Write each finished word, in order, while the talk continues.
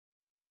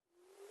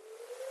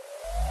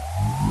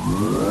Haha,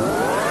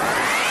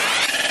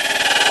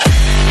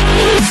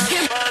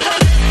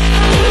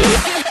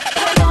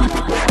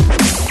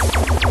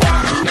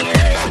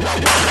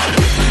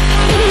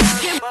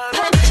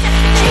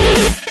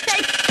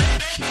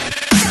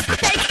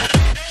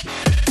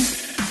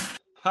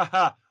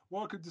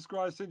 welcome to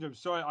Squire Syndrome.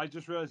 Sorry, I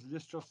just realised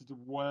Liz Truss is the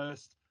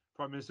worst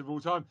Prime Minister of all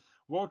time.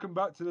 Welcome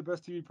back to the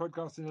best TV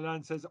podcast in the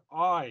land, says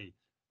I.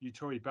 You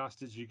Tory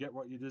bastards, you get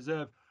what you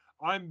deserve.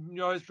 I'm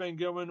your host, Ben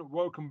Gilman.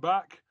 Welcome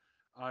back.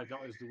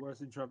 That was the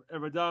worst intro I've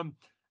ever done.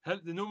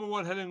 The normal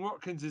one, Helen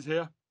Watkins, is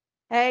here.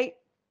 Hey.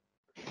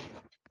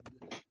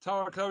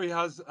 Tara Chloe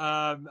has,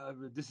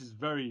 this is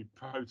very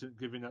potent,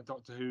 given that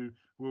Doctor Who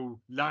will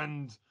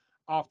land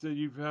after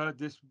you've heard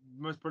this,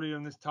 most probably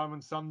on this time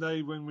on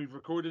Sunday when we've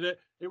recorded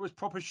it. It was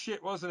proper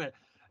shit, wasn't it?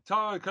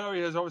 Tara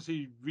Chloe has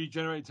obviously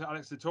regenerated to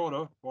Alex de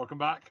Toro. Welcome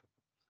back.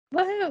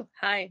 Woohoo!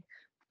 Hi.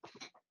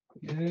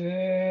 Yeah.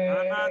 And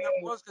a man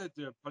that was going to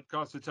do a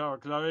podcast with Tara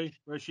Chloe,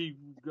 where she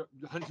got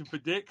hunting for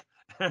Dick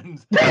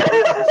and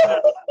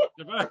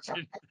the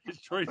virgin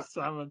is Troy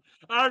Salmon.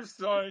 I'm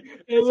sorry.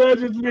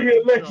 Allegedly.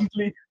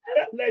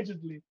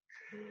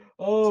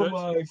 Oh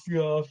my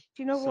gosh. Do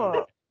you know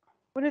what?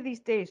 One of these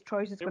days,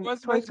 Troy's going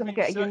to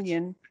get a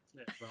union.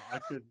 Yeah, but I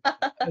could.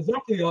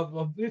 Exactly.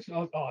 I'm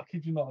literally. I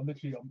kid you not. I've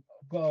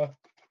got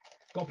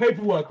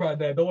paperwork right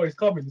there. Don't worry,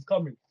 it's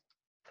coming.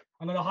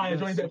 I'm gonna hire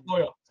joint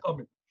employer.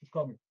 It's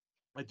coming.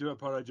 I do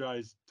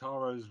apologize.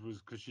 Tara's was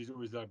because she's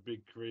always that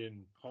big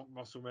Korean hot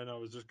muscle man. I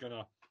was just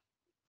gonna,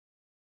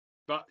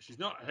 but she's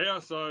not here,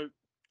 so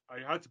I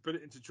had to put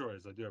it into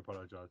Troy's. I do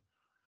apologize.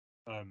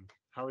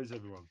 How is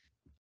everyone?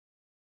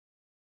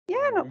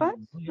 Yeah, not bad.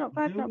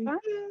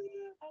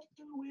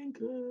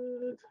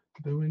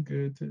 Doing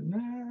good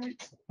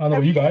tonight. I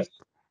know you guys.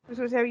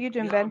 How are you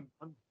doing, Ben?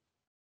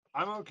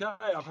 I'm okay.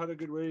 I've had a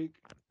good week.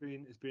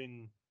 It's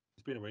been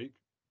a week.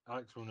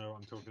 Alex will know what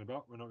I'm talking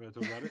about. We're not going to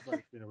talk about it, but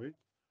it's been a week.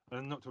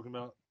 I'm not talking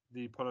about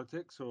the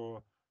politics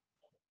or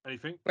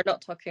anything. We're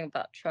not talking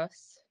about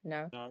trust.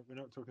 No. No, we're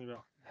not talking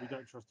about. We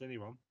don't trust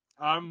anyone.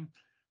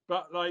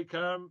 But like,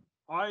 I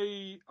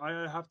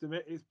have to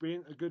admit, it's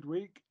been a good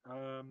week.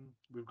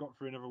 We've got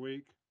through another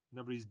week.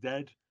 Nobody's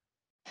dead.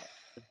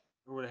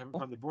 They haven't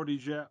found the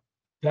bodies yet.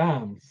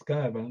 Damn,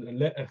 Sky, man.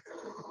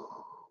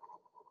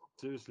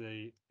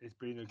 Seriously, it's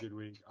been a good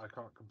week. I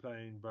can't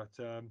complain. But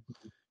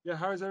yeah,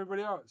 how is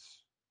everybody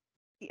else?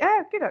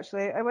 Yeah, good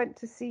actually. I went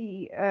to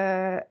see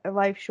a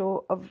live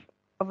show of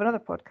another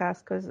podcast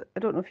because I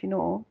don't know if you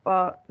know,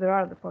 but there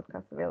are other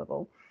podcasts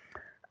available.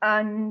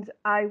 And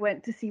I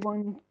went to see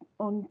one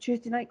on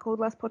Tuesday night called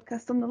Last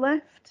Podcast on the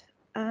Left,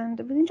 and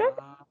I really enjoyed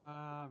it.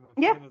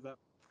 Yeah.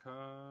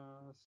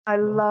 I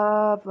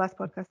love Last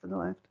Podcast on the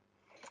Left.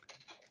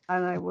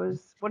 And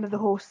one of the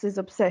hosts is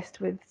obsessed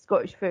with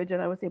Scottish food,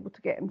 and I was able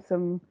to get him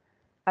some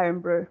Iron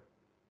Brew.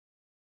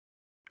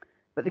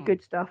 But the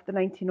good stuff, the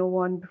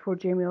 1901, before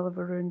Jamie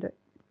Oliver ruined it.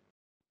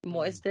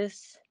 What is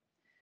this?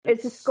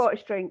 It's a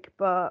Scottish drink,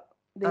 but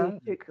they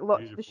took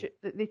lots of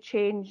they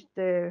changed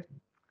the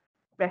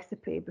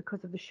recipe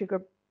because of the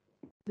sugar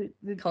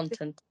the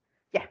content.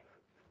 Yeah.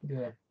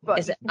 But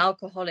is it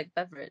alcoholic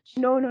beverage?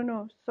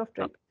 No, soft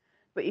drink.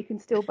 But you can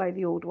still buy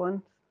the old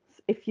ones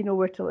if you know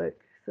where to look.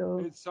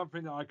 So it's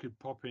something that I could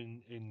pop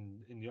in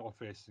the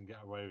office and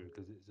get away with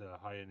because it's a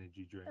high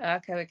energy drink.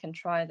 Okay, we can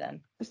try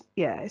then.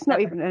 It's not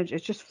even energy;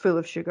 it's just full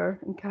of sugar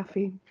and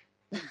caffeine.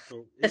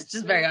 Cool. It's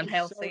just very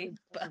unhealthy,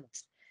 but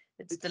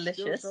it's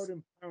delicious. Still sold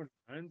in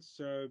Poundland,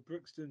 so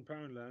Brixton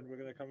Poundland, we're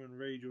going to come and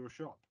raid your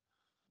shop.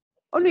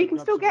 Oh no, you can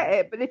still get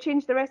it, but they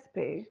changed the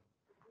recipe.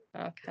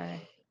 Okay.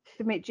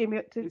 To make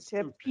to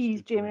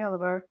appease Jamie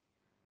Oliver,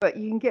 but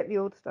you can get the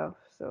old stuff.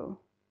 So.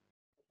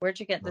 Where'd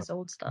you get this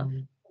old stuff?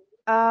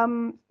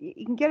 You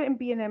can get it in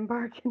B&M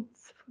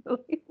bargains.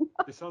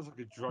 It sounds like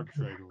a drug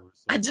trade or something.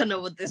 I don't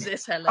know what this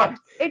is, Helen.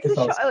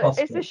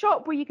 It's a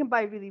shop where you can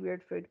buy really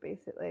weird food,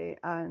 basically,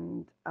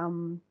 and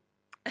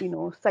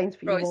signs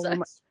for your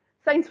wall.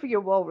 Signs for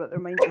your wall that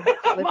remind you to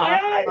live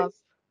my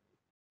eyes.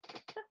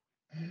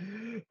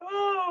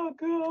 Oh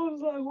god, I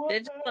was like, what?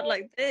 It's not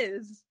like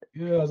this.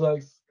 Yeah, I was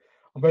like,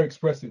 I'm very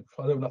expressive.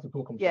 I don't have to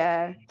talk.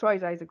 Yeah,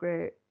 Troy's eyes are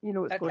great. You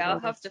know what's going on. Okay, I'll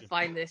have to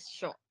find this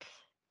shop.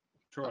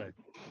 Try.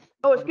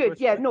 Oh, it's good.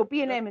 Yeah, no,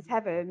 B&M is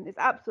heaven. It's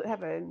absolute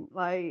heaven.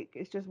 Like,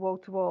 it's just wall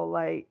to wall,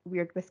 like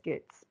weird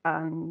biscuits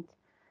and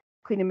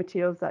cleaning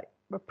materials that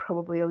were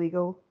probably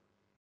illegal,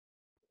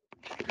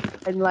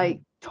 and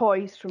like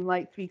toys from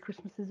like 3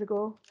 Christmases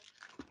ago.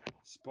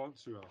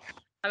 Sponsor us.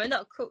 I mean,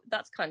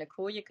 that's kind of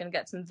cool. You can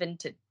get some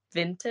vintage.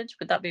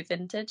 Would that be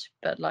vintage?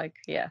 But like,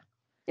 yeah.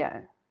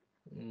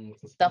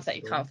 Stuff that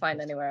you can't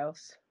find anywhere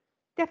else.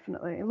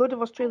 Definitely, a load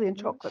of Australian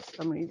chocolate for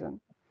some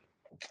reason.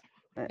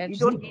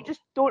 You just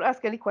don't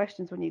ask any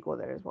questions when you go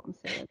there, is what I'm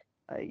saying.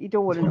 You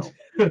don't want to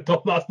know.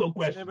 Don't ask no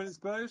questions.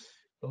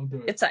 Don't do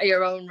it. It's at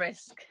your own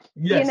risk.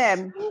 Yes.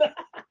 B&M.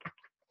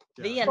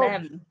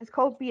 B&M. It's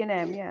called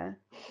B&M, yeah.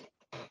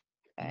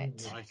 Right.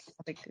 Nice.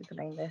 I'll be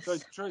googling this. So,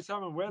 Troy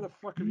Salmon, where the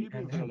fuck have you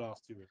been for the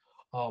last 2 weeks?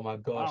 Oh my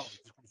gosh.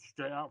 Wow,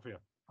 straight out for you.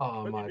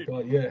 Oh my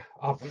god, yeah.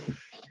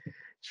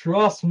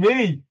 Trust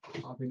me,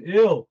 I've been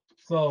ill.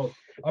 So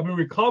I've been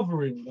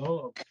recovering,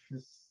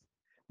 just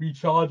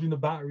recharging the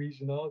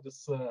batteries,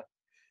 just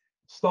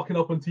stocking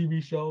up on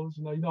TV shows.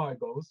 You know how it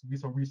goes. Do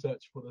some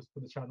research for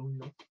the channel,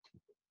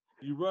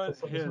 You weren't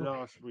here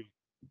last week.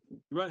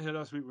 You weren't here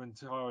last week when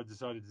Tara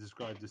decided to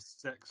describe the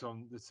sex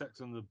on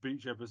the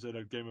beach episode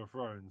of Game of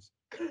Thrones.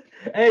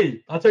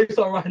 Hey, I'll tell you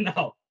something right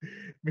now.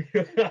 Me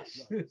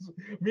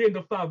and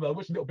the fam, I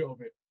watched a little bit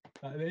of it.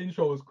 The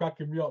intro was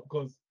cracking me up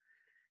because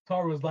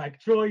Tara was like,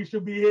 "Troy, you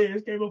should be here.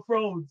 It's Game of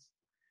Thrones."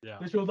 Yeah.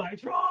 And she was like,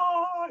 "Troy,"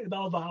 and I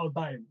was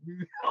dying.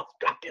 I was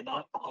cracking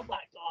up. I was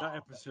like, "Oh." That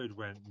episode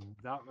went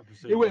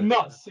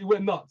nuts. It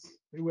went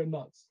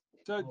nuts.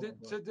 So,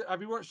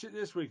 have you watched it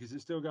this week? Is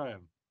it still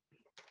going?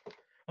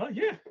 Oh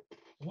yeah.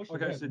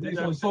 Okay, so did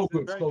they have sex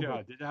in the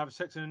graveyard? Did they have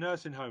sex in a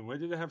nursing home? Where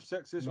did they have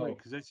sex this week?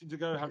 Because they seem to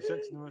go have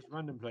sex in the most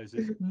random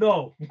places.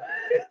 No.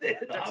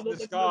 Sex in the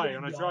sky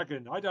on a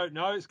dragon. I don't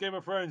know. It's Game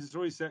of Thrones. It's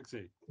always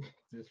sexy.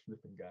 This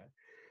flipping guy.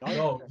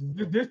 No,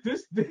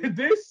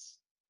 this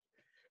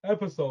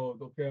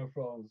episode of Game of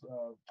Thrones,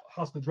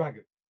 House of the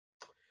Dragon,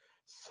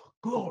 so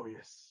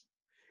glorious.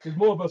 It's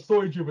more of a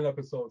story-driven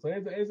episode. So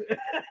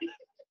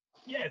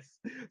yes.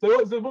 So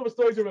it's more of a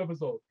story-driven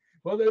episode.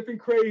 Wasn't anything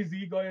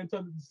crazy going into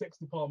the sex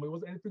department. It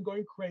wasn't anything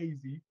going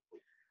crazy.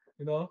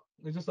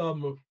 It's just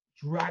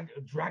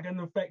dragon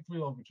effect,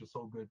 which was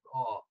so good.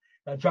 Oh,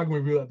 that dragon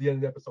reveal at the end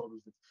of the episode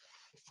was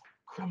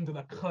creme de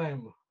la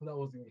creme. That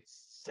was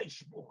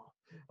insatiable.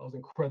 That was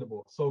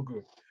incredible. So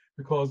good.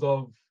 Because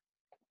of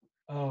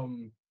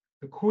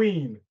the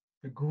queen,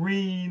 the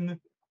green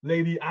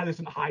lady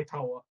Alicent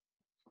Hightower,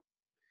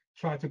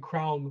 tried to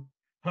crown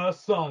her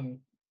son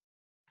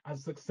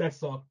as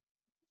successor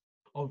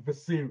of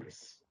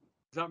Viserys.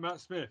 Is that Matt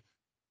Smith?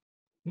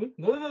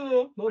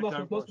 No, not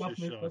Matt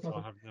Smith.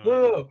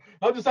 No.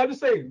 I'm just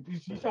saying.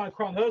 She's trying to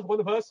crown one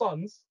of her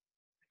sons,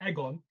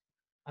 Aegon,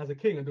 as a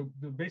king,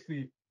 and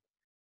basically,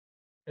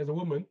 as a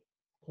woman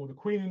called the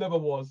Queen Who Never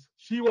Was,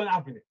 she wasn't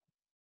having it.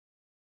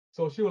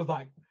 So she was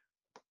like,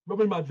 "Rub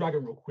my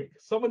dragon real quick.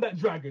 Summon that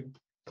dragon.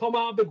 Come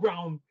out of the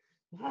ground,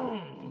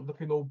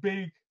 looking all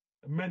big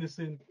and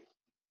menacing."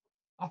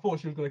 I thought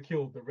she was gonna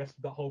kill the rest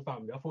of that whole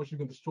family. I thought she was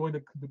gonna destroy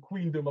the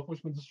queendom. I thought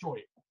she was gonna destroy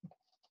it.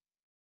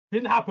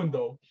 Didn't happen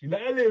though. She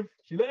let her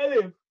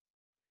live,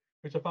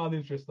 which I found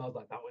interesting. I was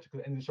like, that was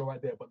could end the show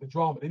right there. But the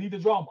drama, they need the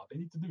drama. They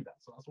need to do that.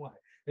 So that's why.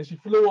 And she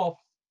flew off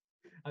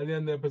at the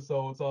end of the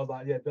episode. So I was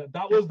like, yeah,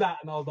 that was that.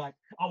 And I was like,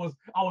 I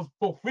was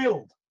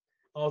fulfilled.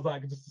 I was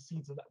like, just to see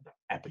that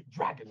epic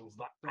dragon. It was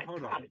like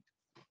iconic.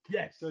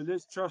 Yes. So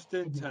Liz Truss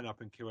didn't turn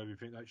up and kill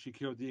everything. Like she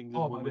killed the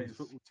England women's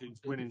football team's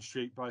winning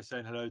streak by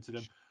saying hello to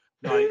them.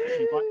 Like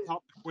she wiped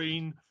up the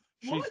Queen.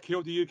 She's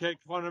killed the UK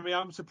economy.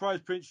 I'm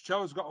surprised Prince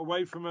Charles got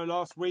away from her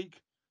last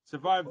week.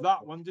 Survived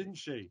that one, didn't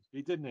she?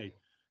 Didn't he?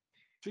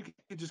 She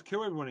could just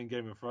kill everyone in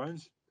Game of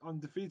Thrones.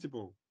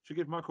 Undefeatable. She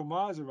give Michael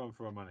Myers a run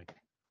for her money.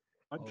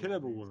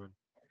 Unkillable woman.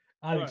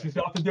 Alex, you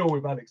still have to deal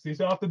with Alex. You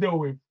still have to deal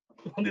with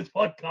on this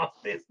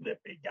podcast. This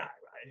flipping guy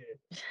right here.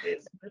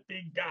 This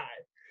flipping guy.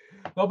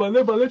 No, but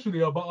literally,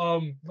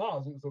 no, it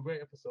was a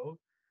great episode.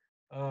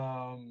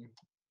 A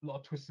lot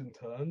of twists and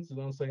turns. You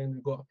know what I'm saying?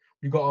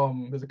 We got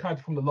there's a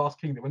character from The Last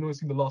Kingdom. Anyone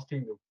seen The Last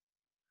Kingdom?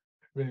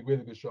 Really,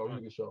 really good show.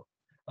 Really good show.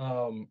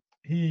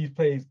 He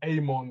plays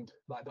Aemond,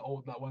 like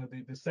one of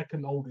the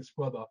second oldest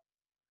brother,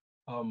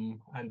 and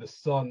the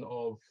son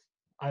of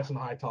Alicent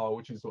Hightower,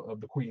 which is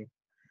the Queen.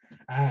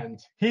 And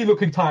he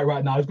looking tight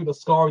right now. He's got a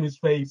scar on his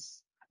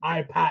face,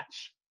 eye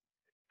patch,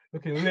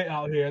 looking lit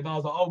out here. And I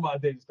was like, oh my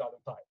days, this guy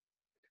look tight.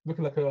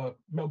 Looking like a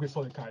Metal Gear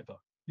Solid character.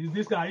 He's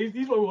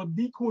one of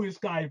the coolest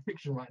guy in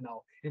fiction right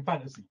now, in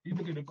fantasy. He's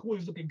looking the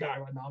coolest looking guy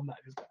right now. I'm like,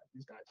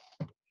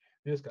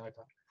 this guy.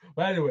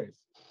 But anyways,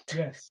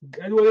 yes.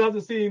 Anyone who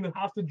hasn't seen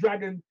House of the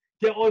Dragon,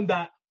 get on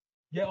that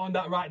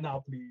right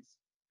now, please.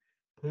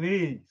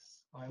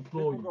 Please. I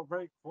implore you. People got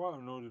very quiet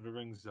on Lord of the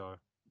Rings, though.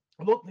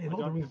 Lord of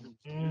the Rings.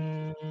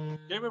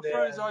 Game of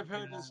Thrones, I've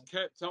heard, has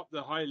kept up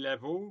the high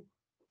level,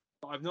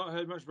 but I've not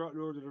heard much about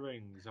Lord of the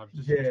Rings.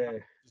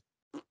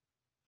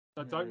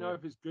 I don't know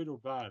if it's good or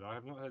bad. I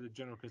have not heard the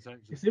general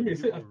consensus. To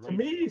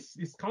me,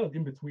 it's kind of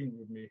in between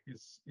with me.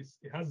 It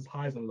has its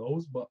highs and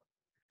lows, but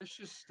it's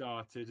just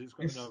started. It's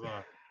got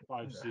another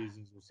 5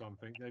 seasons or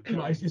something.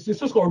 It's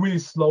just got a really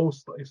slow.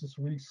 It's just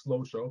a really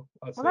slow show.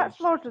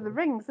 That's Lord of the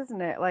Rings,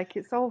 isn't it? Like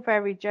it's all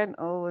very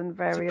gentle and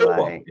very it's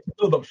a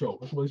build-up show.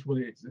 That's what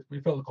it is.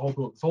 We felt like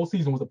this whole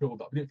season was a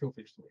build-up. It didn't feel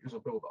finished. It was a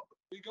build-up.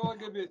 We gotta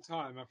give it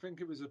time. I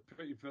think it was a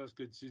pretty first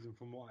good season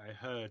from what I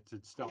heard to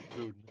start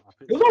building up.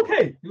 It was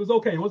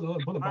okay. It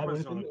wasn't bad or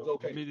anything. It was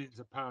okay. Millions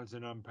of pounds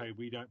in unpaid.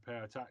 We don't pay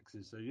our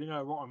taxes, so you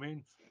know what I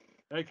mean.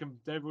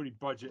 They've already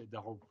budgeted the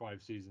whole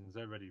 5 seasons.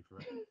 They're ready for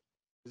it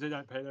because they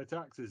don't pay their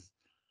taxes.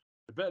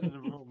 They're better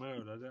than the Royal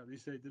Mail. At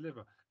least they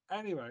deliver.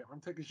 Anyway,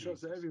 I'm taking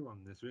shots at everyone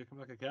this week. I'm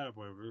like a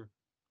cowboy with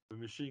a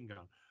machine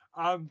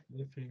gun.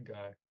 Machine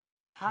guy.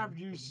 Have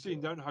you seen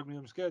Don't Hug Me,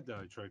 I'm Scared,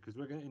 though, Troy? Because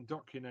we're going to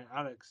indoctrinate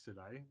Alex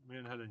today. Me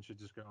and Helen should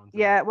just get on.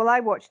 Yeah, well,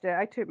 I watched it.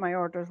 I took my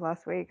orders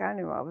last week. I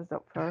knew what I was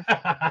up for.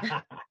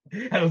 I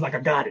was like, I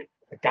got it.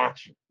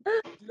 got you.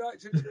 Would you like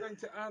to explain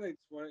to Alex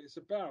what it's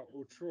about,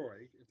 or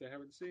Troy, if they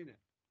haven't seen it?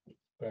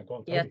 Go on,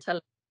 tell Yeah, me.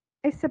 tell.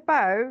 It's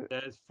about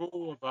There's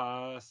 4 of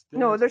us.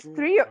 no. There's four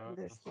three. of us.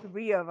 There's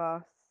 3 of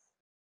us.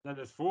 No,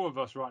 there's 4 of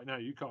us right now.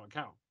 You can't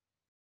count.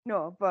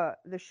 No, but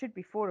there should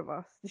be 4 of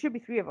us. There should be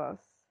 3 of us.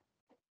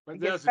 But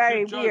It there's gets a very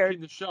good joke weird.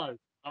 in the show.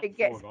 It 4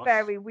 gets of us.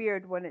 very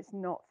weird when it's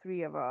not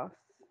 3 of us.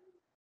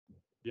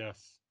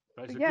 Yes,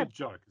 but it's a Yeah. good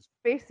joke.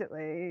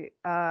 Basically,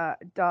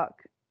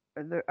 Duck,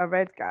 a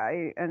red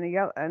guy, and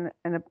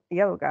a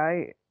yellow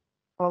guy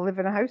all live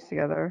in a house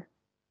together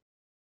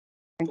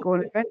and go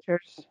on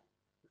adventures.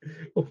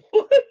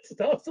 What?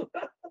 That's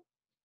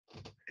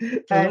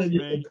And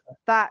me.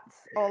 that's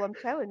all I'm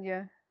telling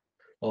you.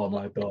 Oh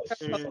my gosh.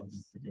 It's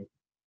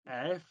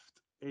effed.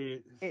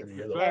 It's The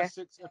yellow. first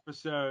 6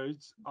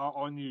 episodes are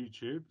on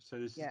YouTube, so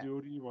this Yeah. is the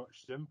order you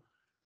watch them.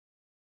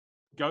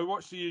 Go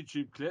watch the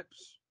YouTube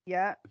clips.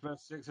 Yeah. The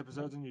first 6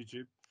 episodes on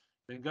YouTube.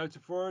 Then go to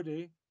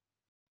 4OD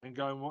and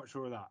go and watch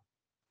all of that.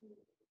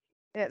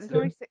 Yeah,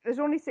 there's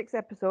only 6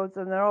 episodes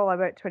and they're all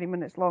about 20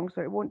 minutes long,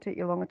 so it won't take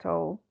you long at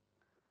all.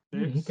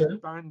 They Okay.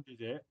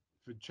 expanded it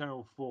for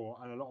Channel 4,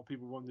 and a lot of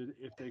people wondered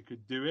if they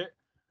could do it,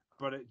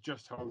 but it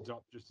just holds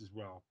up just as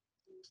well.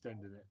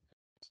 Extended it.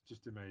 It's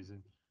just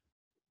amazing.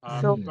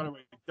 So- By the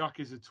way,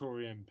 Duck is a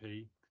Tory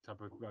MP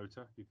type of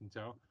voter, you can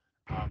tell.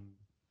 That's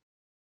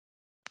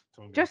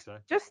what I'm going to say.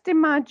 Just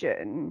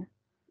imagine,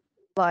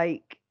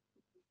 like,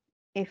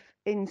 if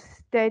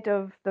instead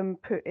of them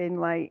putting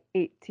like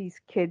 80s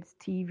kids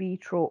TV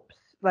tropes,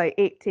 like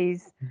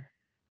 80s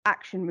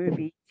action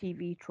movie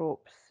TV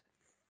tropes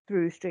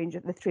through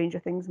the Stranger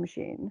Things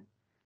machine,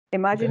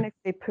 imagine if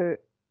they put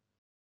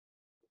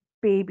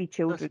baby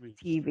children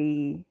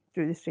TV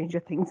through the Stranger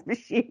Things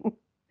machine.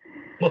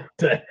 What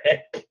the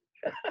heck?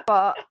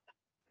 But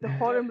the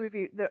horror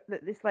movie,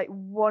 this like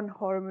one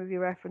horror movie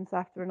reference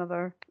after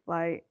another,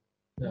 like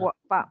what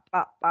bap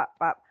bap bap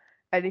bap.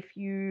 And if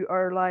you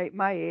are like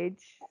my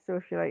age, so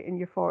if you're like in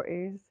your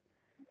 40s,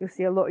 you'll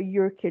see a lot of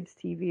your kids'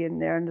 TV in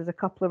there, and there's a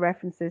couple of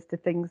references to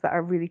things that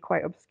are really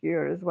quite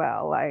obscure as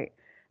well, like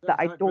that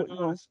I don't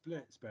know.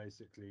 Splits,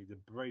 basically the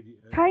Brady.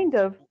 Kind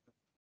of.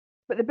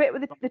 But the bit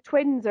with the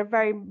twins are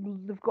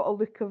they've got a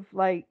look of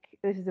like,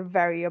 this is a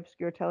very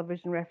obscure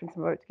television reference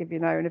I'm about to give you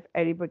now, and if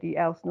anybody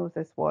else knows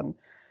this one,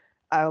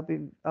 I'll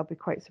be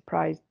quite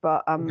surprised.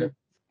 But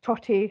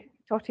Totty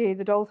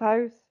the Doll's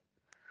House.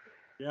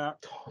 Yeah,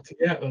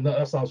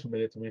 that sounds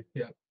familiar to me.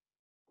 Yeah.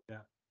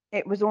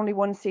 It was only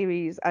one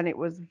series and it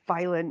was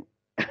violent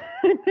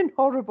and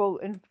horrible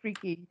and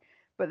freaky.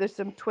 But there's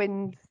some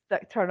twins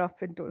that turn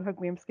up and Don't Hug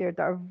Me, I'm Scared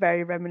that are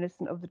very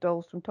reminiscent of the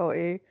dolls from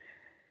Totty.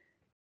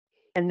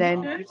 And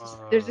then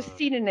there's a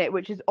scene in it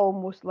which is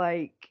almost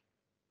like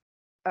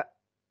a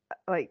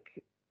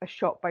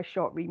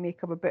shot-by-shot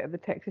remake of a bit of the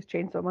Texas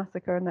Chainsaw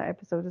Massacre in that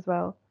episode as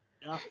well.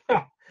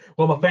 Yeah.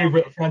 One of my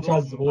favorite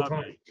franchises of all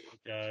time.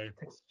 Okay.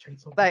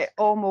 Like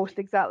almost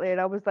exactly,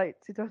 and I was like,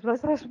 that's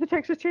the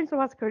Texas Chainsaw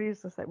Massacre. And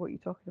he's just like, what are you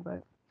talking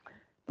about?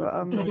 But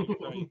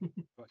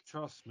but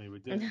trust me, we're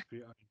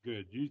definitely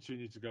good. You two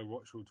need to go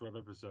watch all 12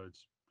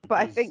 episodes. But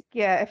I think,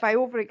 if I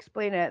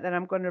over-explain it, then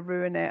I'm going to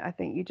ruin it. I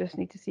think you just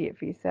need to see it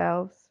for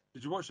yourselves.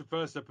 Did you watch the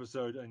first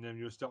episode and then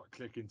you'll start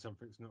clicking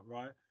something's not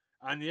right?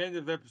 And the end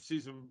of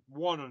season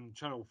 1 on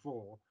Channel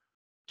 4.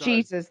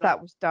 Jesus,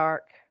 that was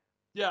dark.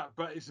 Yeah,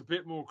 but it's a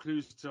bit more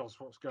clues to tell us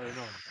what's going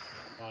on.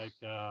 Like,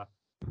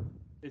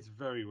 it's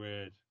very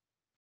weird.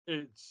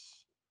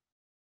 It's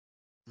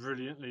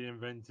brilliantly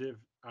inventive,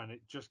 and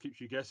it just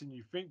keeps you guessing.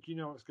 You think you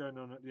know what's going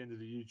on at the end of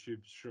the YouTube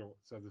short,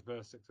 so the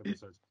first 6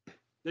 episodes.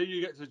 Then you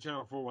get to the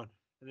Channel 4 one,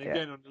 and then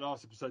again on the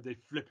last episode they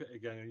flip it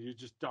again, and you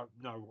just don't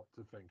know what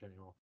to think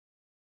anymore.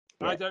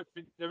 Yeah. I don't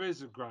think there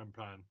is a grand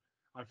plan.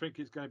 I think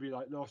it's going to be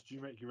like Lost. You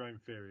make your own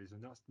theories,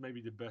 and that's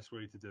maybe the best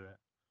way to do it.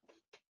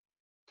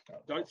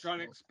 Don't try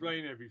and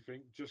explain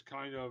everything. Just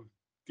kind of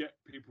get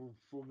people to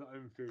form their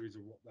own theories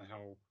of what the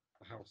hell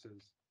the house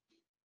is.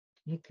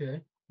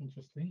 Okay,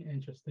 interesting.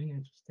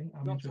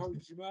 I'm not interested.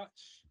 told you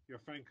much. You'll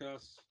thank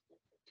us.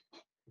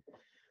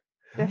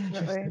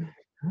 Definitely.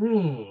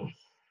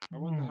 I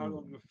wonder how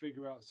long we'll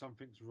figure out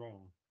something's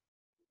wrong.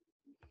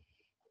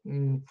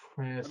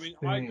 Interesting.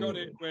 I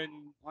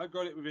mean, I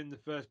got it within the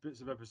first bits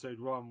of episode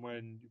 1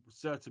 when a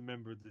certain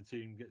member of the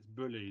team gets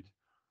bullied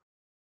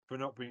for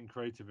not being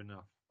creative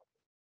enough.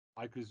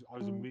 I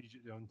was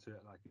immediately onto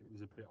it, like it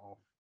was a bit off.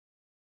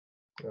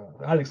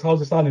 Alex, how's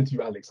it sounding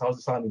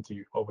to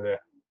you, over there?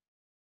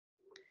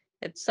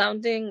 It's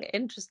sounding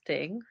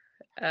interesting.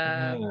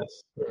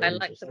 Yes, I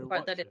like the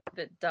part that it's a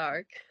bit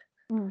dark.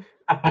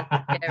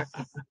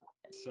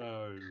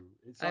 So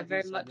it's I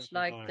very much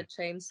like the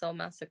Chainsaw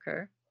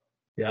Massacre.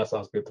 Yeah, that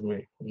sounds good to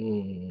me.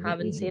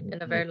 Haven't seen it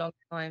in a very long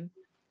time.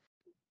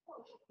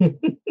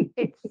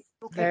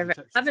 I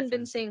haven't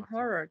been seeing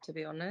horror, to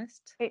be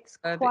honest. It's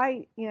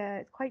quite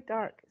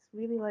dark. It's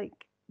really like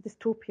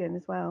dystopian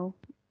as well.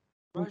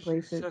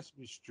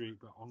 Sesame Street,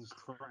 but on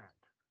crack.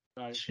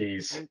 Like,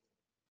 jeez.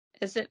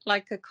 Is it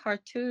like a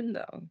cartoon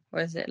though,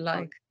 or is it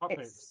like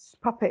puppets?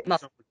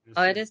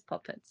 Oh, it is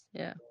puppets.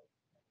 Yeah.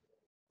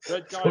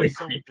 That It's guy really is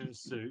someone creepy. in a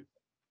suit,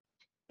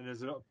 and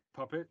there's a lot of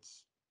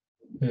puppets,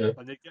 Yeah.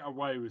 and they get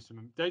away with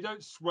some. They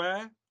don't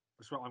swear.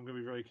 That's what I'm going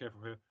to be very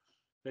careful here.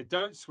 They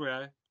don't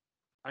swear,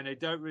 and they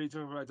don't really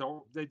talk about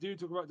adult. They do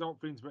talk about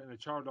adult things, but in a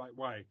childlike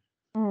way.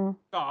 Mm.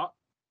 But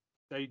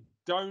they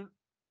don't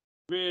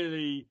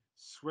really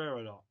swear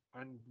a lot,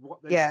 and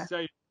what they Yeah.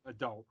 say is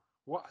adult.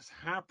 What's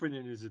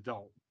happening is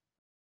adult.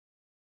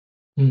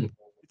 Hmm.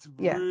 It's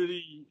Yeah.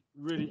 really,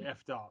 really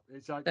effed up.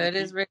 It's like So it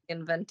is really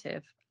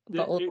inventive,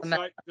 but also it's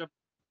like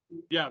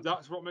yeah,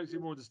 that's what makes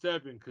it more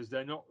disturbing because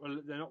they're not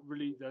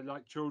really they're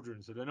like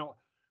children, so they're not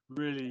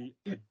really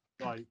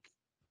like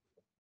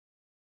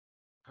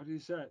how do you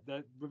say it?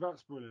 They without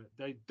spoiling it,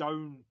 they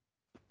don't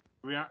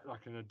react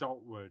like an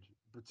adult would,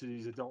 but to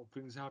these adult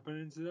things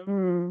happening to them,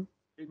 Mm.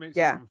 it makes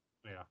Yeah. it even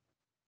funnier.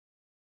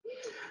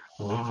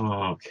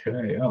 Oh,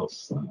 okay.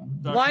 Else.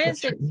 Why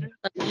is it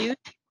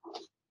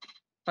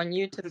on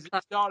YouTube Because it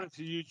platform? started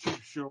to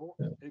YouTube short,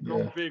 it got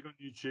Yeah. big on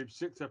YouTube,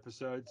 6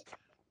 episodes.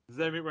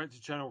 Then it went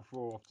to Channel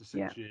 4 after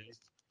 6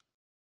 years,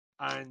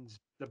 and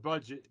the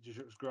budget just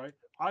looks great.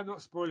 I'm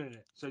not spoiling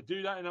it, so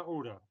do that in that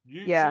order.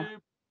 YouTube, Yeah.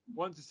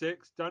 1 to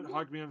 6. Don't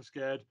hug me, I'm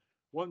scared.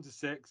 1 to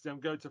 6. Then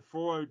go to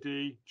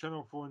 4OD,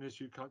 Channel 4 in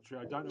this country.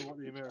 I don't know what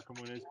the American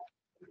one is.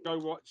 Go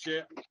watch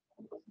it.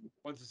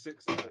 1 to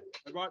 6 there.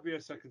 There might be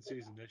a second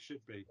season. There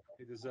should be.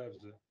 He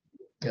deserves it.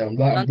 Yeah, I'm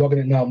logging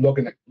it now. I'm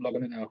logging it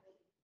now.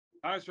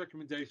 Highest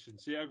recommendation.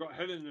 See, I got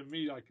Helen and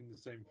me liking the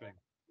same thing.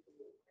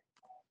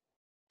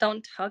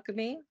 Don't hug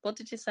me. What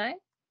did you say?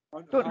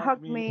 Don't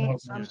hug me. I'm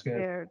I'm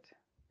scared.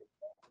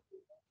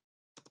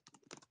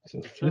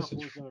 scared. Channel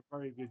 4's done a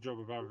very good job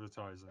of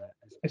advertising it.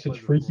 This is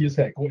freaky as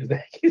heck. What is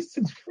that? This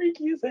is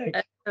freaky as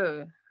heck.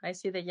 Oh, I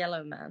see the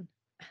yellow man.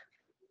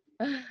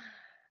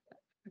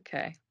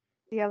 Okay.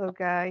 The yellow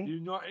guy.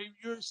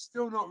 You're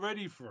still not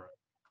ready for it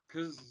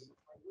because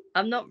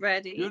I'm not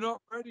ready. you're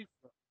not ready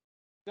for it.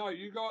 No,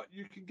 you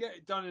can get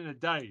it done in a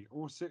day.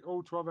 All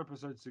 12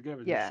 episodes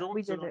together. Yeah, the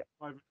we shorts are did like it.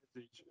 5 minutes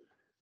each,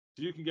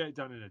 so you can get it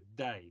done in a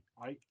day.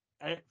 I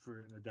ate through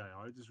it in a day.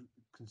 I just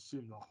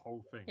consumed the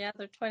whole thing. Yeah,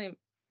 they're 20. I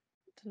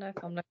don't know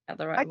if I'm looking at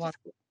the right one.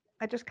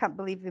 I just can't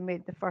believe they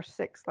made the first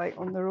 6 like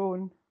on their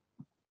own.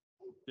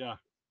 Yeah,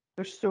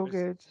 They're so it's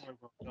good. so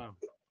well done.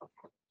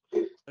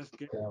 Let's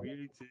get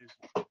creative.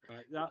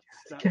 Right,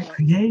 Get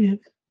creative.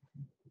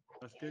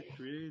 Let's get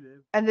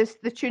creative. And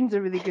the tunes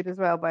are really good as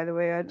well, by the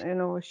way. I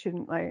know I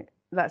shouldn't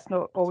that's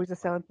not always a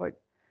selling point.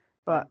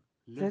 But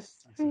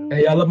this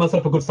Hey, I love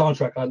myself a good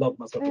soundtrack. I love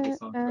myself a good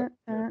soundtrack.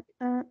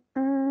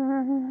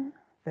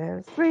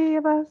 There's 3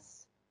 of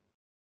us.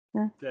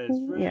 There's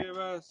 3 Yeah. of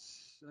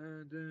us.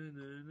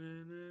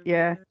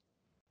 Yeah.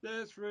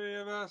 There's 3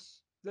 of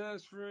us.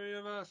 There's 3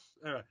 of us.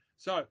 Anyway,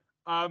 so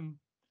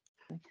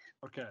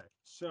okay,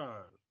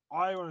 so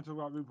I want to talk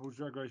about RuPaul's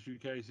Drag Race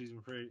UK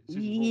season 3.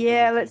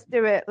 Yeah, let's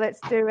do it. Let's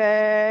do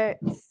it.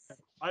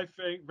 I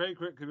think very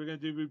quickly we're going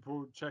to do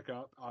RuPaul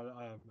checkup,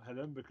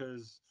 Helen,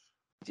 because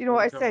do you know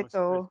what I said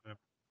though? Do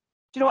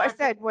you know what I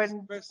said when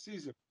the best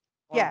season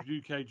of Yeah.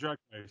 UK Drag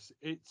Race?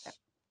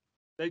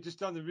 They just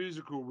done the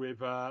musical with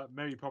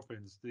Mary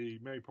Poppins, the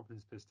Mary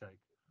Poppins piss take,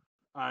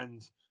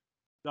 and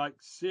like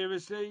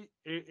seriously,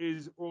 it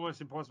is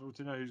almost impossible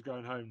to know who's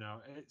going home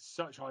now. It's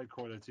such high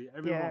quality.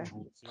 Everyone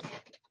wants it.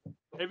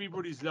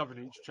 Everybody's loving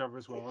each other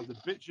as well. The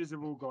bitches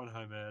have all gone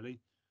home early.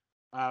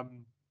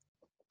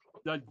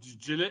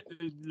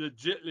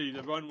 Legitly,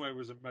 the runway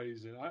was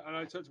amazing.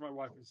 I turned to my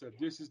wife and said,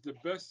 "This is the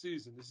best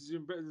season. This is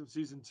even better than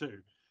season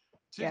 2.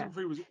 Season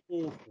 3 was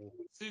awful.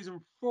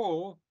 Season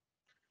 4,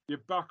 you're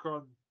back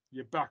on.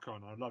 You're back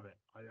on. I love it.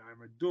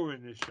 I'm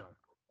adoring this show."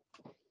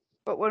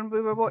 But when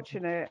we were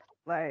watching it,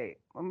 like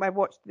when I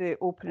watched the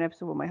opening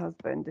episode with my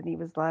husband, and he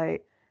was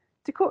like,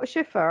 Dakota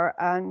Schiffer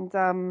and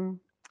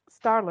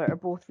Starlet are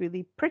both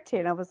really pretty,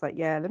 and I was like,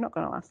 yeah, they're not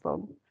going to last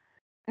long.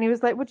 And he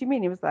was like, what do you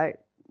mean? He was like,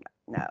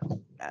 no.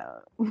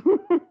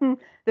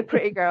 The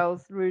pretty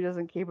girls, Rue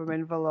doesn't keep them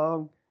in for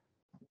long.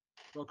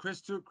 Well,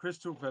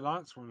 Crystal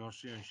Valance won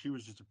last year, and she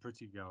was just a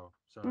pretty girl.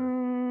 So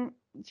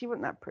she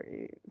wasn't that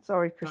pretty.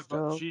 Sorry, Crystal.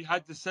 No, but she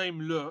had the same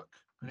look.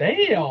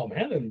 Damn,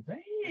 Helen. Damn.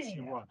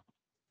 She won.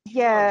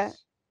 Yeah.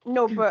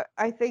 No, but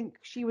I think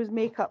she was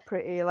makeup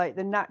pretty, like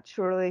the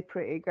naturally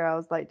pretty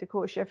girls, like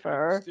Dakota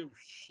Schiffer. Still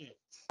shit.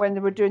 When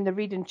they were doing the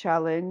reading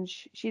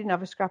challenge, she didn't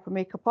have a scrap of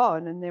makeup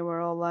on, and they were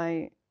all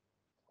like,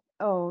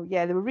 "Oh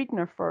yeah," they were reading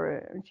her for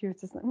it, and she was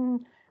just like,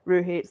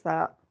 "Rue hates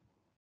that."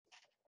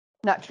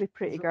 Naturally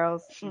pretty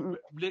girls. She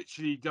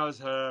literally does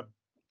her.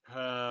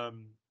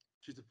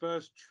 She's the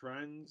first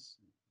trans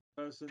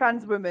person.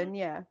 Trans woman,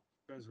 yeah.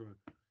 Trans woman.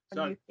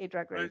 So, UK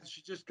Drag Race. And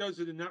she just goes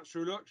with a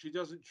natural look. She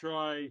doesn't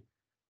try,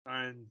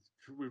 and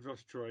we've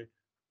lost Troy.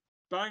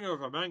 Banger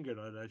of a manga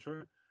though, there,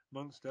 Troy.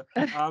 Monster.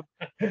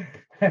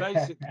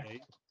 Basically.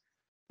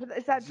 But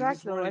is that drag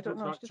though? I don't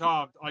know.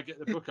 Charmed. I get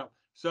the book up.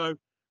 So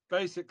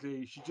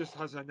basically, she just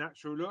has her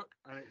natural look,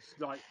 and it's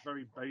like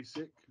very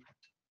basic.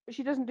 But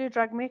she doesn't do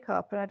drag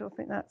makeup, and I don't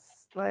think that's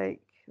not really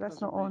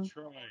on.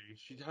 Try.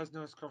 She has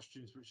nice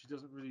costumes, but she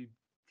doesn't really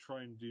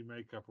try and do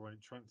makeup or any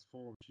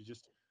transform. She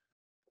just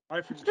I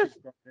think It's she's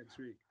just- back next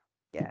week.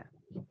 Yeah.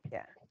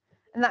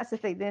 And that's the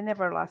thing; they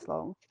never last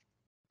long.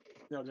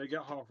 No, they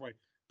get halfway,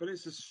 but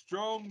it's a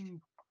strong.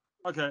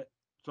 Okay,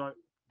 so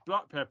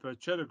Black Pepper,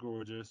 Cheddar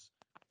Gorgeous,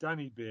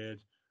 Danny Beard,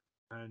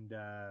 and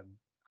I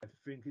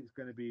think it's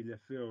going to be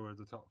LaFille as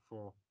the top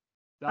four.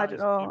 I don't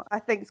know. I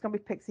think it's going to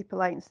be Pixie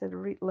Polite instead of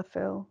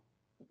LaFille.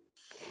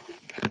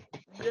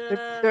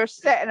 Yeah, They're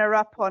setting her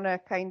up on a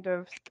kind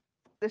of.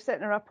 They're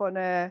setting her up on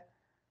a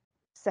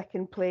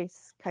second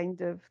place kind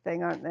of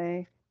thing, aren't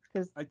they?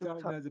 Because I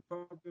don't know. The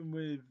problem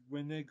with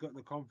when they got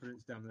the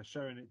confidence down, they're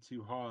showing it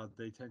too hard.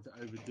 They tend to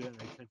overdo it. And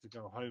they tend to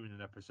go home in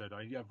an episode.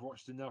 I've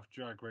watched enough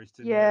Drag Race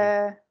to know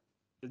yeah,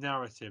 the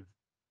narrative.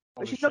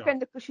 but Of she's a not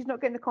show.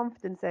 getting the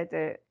confidence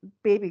edit.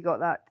 Baby got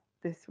that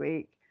this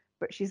week,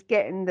 but she's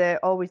getting the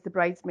always the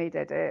bridesmaid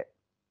edit.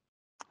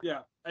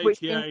 Yeah,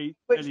 Which AKA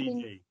which LED.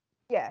 means-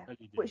 Yeah,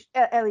 LED. which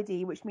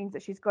LED, which means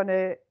that she's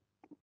gonna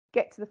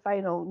get to the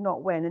final,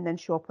 not win, and then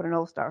show up on an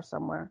All-Star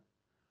somewhere.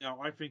 No,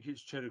 I think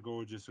it's Cheddar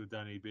Gorgeous or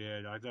Danny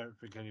Beard. I don't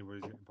think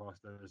anybody's getting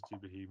past those two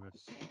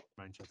behemoths.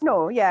 Manchester.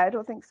 No, yeah, I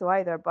don't think so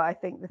either. But I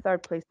think the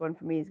third place one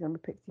for me is going to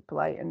be Pixie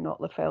Polite and not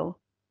LaFille.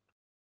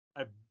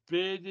 A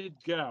bearded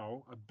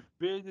girl, a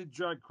bearded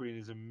drag queen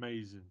is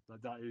amazing.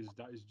 Like that is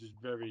just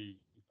very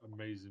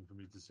amazing for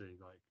me to see.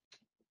 Like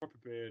proper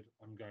beard,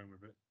 I'm going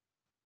with it.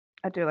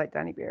 I do like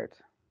Danny Beard.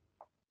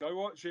 Go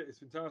watch it. It's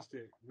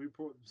fantastic. We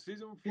put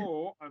season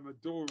 4. I'm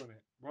adoring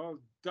it. Well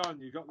done.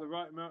 You got the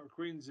right amount of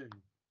queens in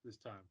this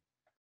time,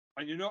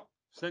 and you're not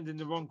sending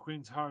the wrong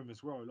queens home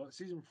as well. Like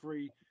season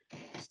 3,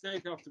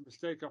 mistake after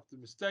mistake after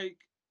mistake.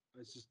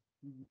 It's just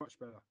much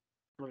better. I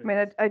Brilliant.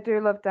 mean, I do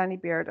love Danny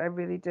Beard. I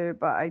really do,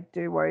 but I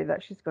do worry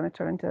that she's going to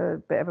turn into a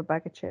bit of a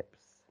bag of chips.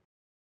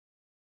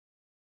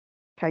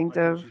 Kind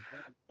I of think she's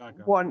better than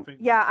Bagger. one. think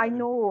Yeah, she's I better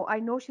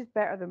know she's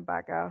better than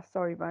Bagger.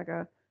 Sorry,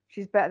 Bagger.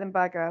 She's better than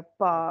Bagger, than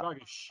but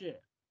bag of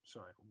shit.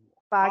 Sorry.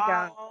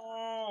 Bagger.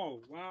 Wow!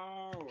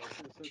 I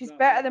should have said She's that.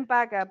 better than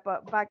Bagger,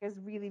 but Bagger's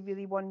really,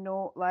 really one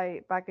note.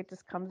 Like Bagger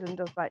just comes and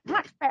does like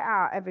much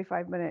better every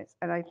 5 minutes.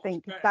 And I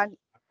think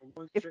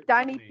if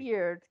Danny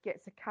Beard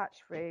gets a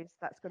catchphrase,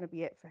 that's going to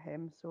be it for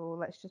him. So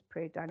let's just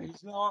pray Danny.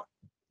 He's not.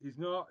 He's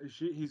not.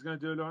 He's going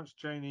to do a Lawrence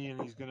Cheney,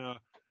 and he's going to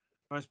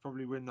most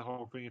probably win the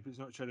whole thing if it's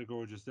not Cheddar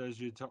Gorgeous.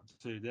 There's your top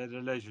 2. They're the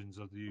legends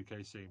of the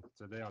UK scene.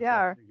 So they are. They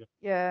are. Definitely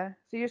Yeah.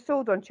 So you're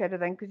sold on Cheddar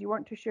then because you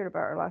weren't too sure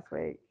about her last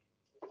week.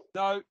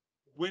 No,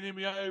 winning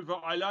me over.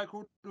 I like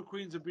all the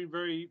queens have been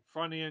very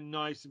funny and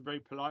nice and very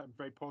polite and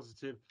very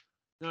positive.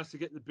 Nice to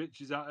get the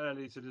bitches out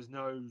early so there's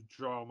no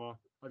drama.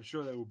 I'm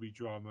sure there will be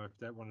drama if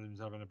that one of them's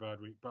having a bad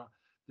week, but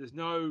there's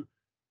no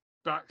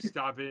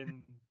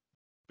backstabbing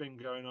thing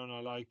going on. I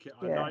like it.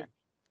 Yeah. I like,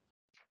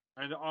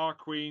 and our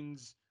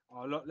queens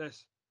are a lot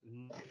less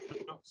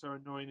not so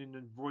annoying in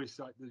the voice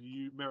like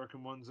the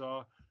American ones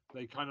are.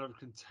 They kind of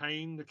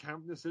contain the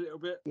campness a little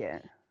bit. Yeah.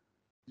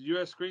 The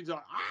US queens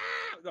are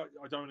like,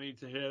 I don't need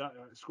to hear that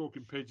like,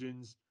 squawking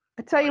pigeons.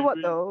 I tell you I what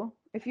really- though,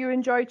 if you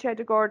enjoy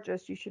Cheddar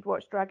Gorgeous, you should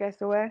watch Drag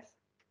SOS.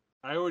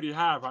 I already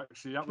have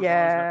actually. That was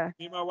Yeah.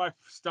 me and my wife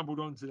stumbled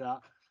onto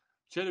that.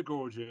 Cheddar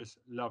Gorgeous,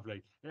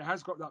 lovely. It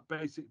has got that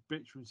basic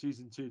bitch from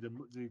season 2,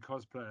 the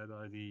cosplayer,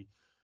 the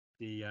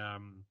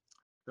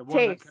one that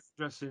Chase. kept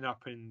dressing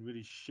up in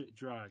really shit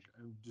drag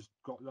and just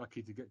got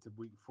lucky to get to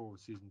week 4 of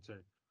season 2.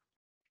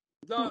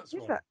 That's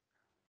Who's one. that?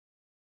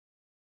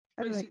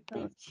 I don't, Basic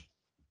think bitch.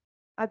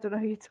 I don't know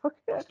who you're talking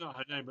about. That's not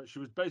her name, but she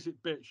was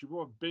basic bitch. She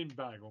wore a bin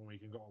bag one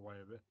week and got away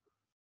with it.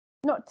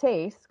 Not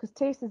Taste, because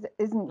Taste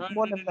isn't No,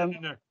 one of them.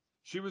 no.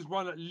 She was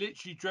one that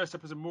literally dressed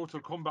up as a Mortal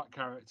Kombat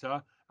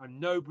character and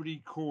nobody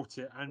caught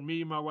it. And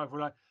me and my wife were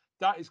like,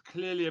 that is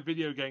clearly a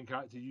video game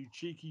character, you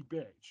cheeky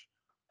bitch.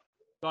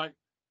 Like,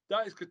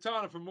 that is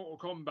Katana from Mortal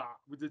Kombat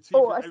with the teeth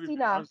Oh, and everything.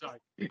 Astina. I was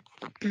like,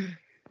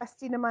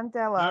 Astina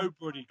Mandela.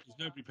 nobody, because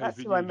nobody plays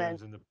That's who I video meant.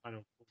 games and the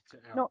panel puts it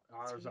out. Not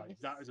I was like,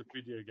 Taste. that is a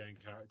video game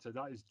character.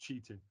 That is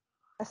cheating.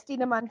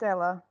 Astina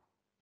Mandela.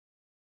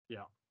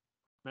 Yeah.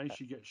 May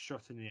she get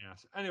shot in the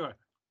ass. Anyway,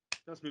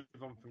 let's move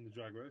on from the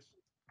Drag Race.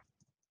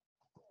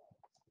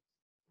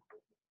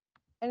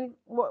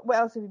 What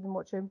else have you been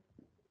watching?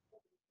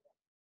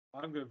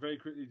 I'm going to very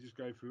quickly just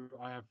go through.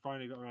 I have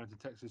finally got around to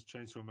Texas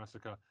Chainsaw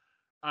Massacre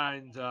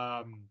and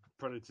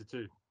Predator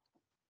 2.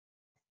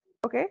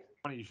 Okay.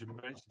 Funny you should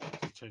mention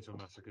Texas Chainsaw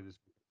Massacre. This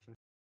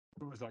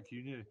almost like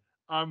you knew.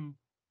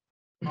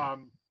 I've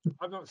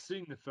not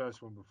seen the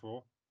first one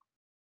before.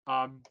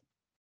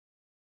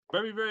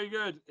 Very, very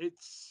good. It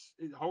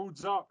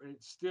holds up.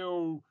 It's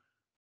still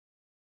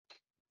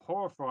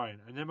horrifying.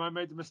 And then I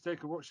made the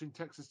mistake of watching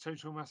Texas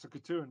Chainsaw Massacre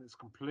 2, and it's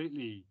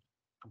completely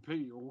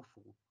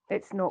awful.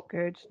 It's not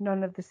good.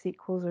 None of the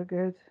sequels are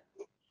good.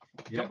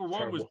 Yeah, Number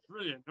 1 was terrible.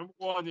 brilliant. Number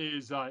 1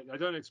 is like I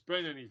don't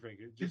explain anything.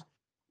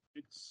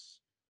 It's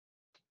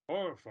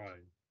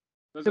horrifying.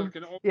 There's like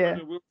an old man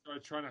in a wheelchair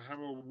trying to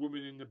hammer a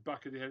woman in the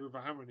back of the head with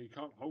a hammer, and he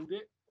can't hold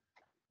it.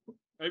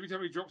 Every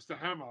time he drops the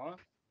hammer,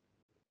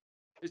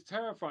 it's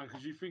terrifying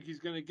because you think he's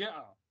going to get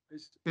her.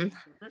 It's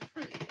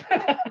horrific.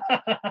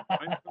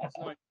 And it's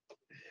like,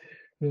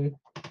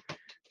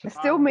 I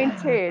still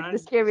maintain the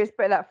and- scariest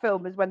bit of that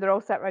film is when they're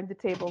all sat around the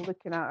table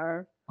looking at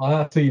her, Oh,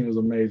 that scene was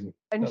amazing.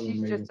 and That was an she's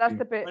amazing just that's scene.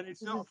 the bit. And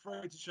it's not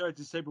afraid to show a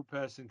disabled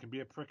person can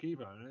be a prick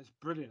either, and it's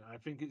brilliant. I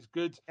think it's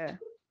good Yeah.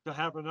 to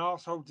have an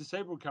arsehole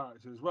disabled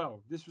character as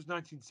well. This was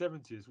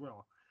 1970 as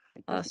well.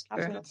 That's It's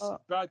true. good to see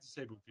bad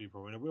disabled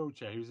people in a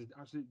wheelchair. He was an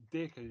absolute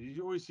dick, and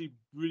you always see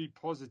really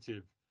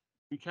positive.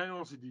 You can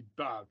also do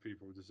bad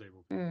people,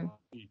 disabled people.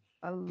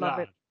 I love Glad.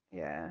 it.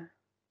 Yeah.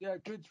 Yeah,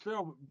 good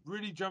film.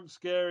 Really jump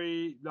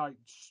scary. Like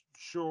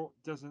short,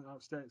 doesn't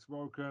upstay its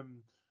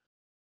welcome.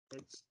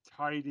 It's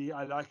tidy.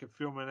 I like a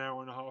film an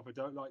hour and a half. I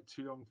don't like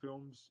too long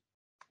films.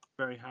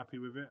 Very happy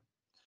with it.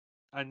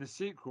 And the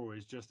sequel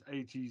is just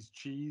 80s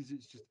cheese.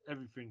 It's just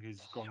everything has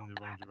gone in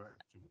the wrong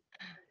direction.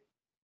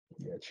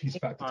 Yeah, cheese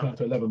factor turned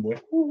to 11, boy.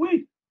 Ooh,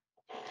 wait.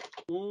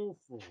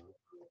 Awful.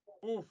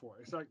 Awful.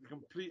 It's like the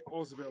complete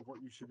opposite of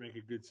what you should make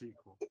a good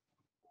sequel.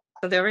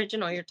 So the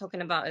original you're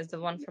talking about is the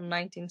one from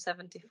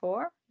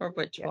 1974, or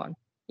which one?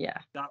 Yeah.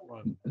 That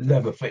one.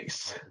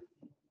 Leatherface.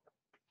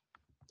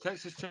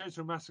 Texas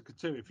Chainsaw Massacre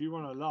 2. If you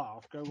want to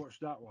laugh, go watch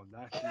that one.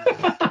 That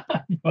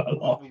is one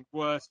of the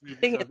worst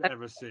movies I've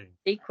ever seen.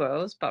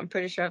 Sequels, but I'm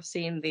pretty sure I've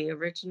seen the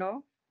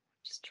original.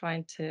 Just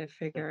trying to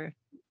figure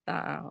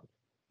that out.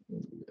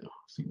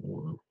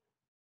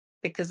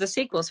 Because the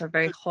sequels are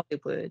very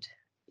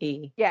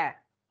Hollywood-y. Yeah.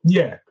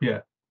 Yeah, yeah.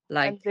 And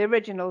Like the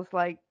original's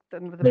like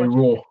done with a Very bunch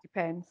raw. of 50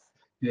 pence.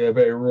 Yeah,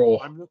 very raw.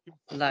 I'm looking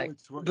forward Like,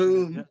 to watching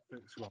boom. the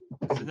Netflix one.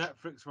 'Cause the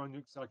Netflix one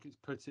looks like it's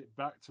put it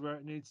back to where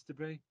it needs to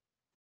be.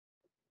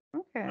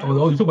 Okay.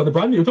 Oh, you talking about the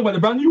brand new? You talking about the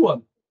brand new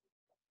one?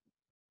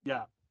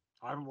 Yeah.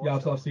 I haven't Yeah,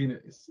 watched I've seen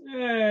it. It's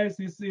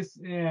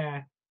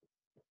yeah.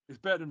 It's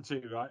better than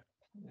 2, right?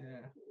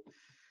 Yeah.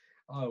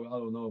 I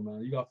don't know,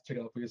 man. You got to check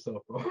it out for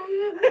yourself, bro.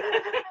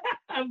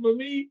 And for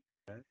me,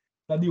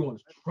 that new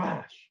one's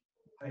trash.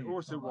 I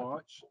also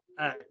watch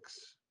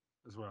X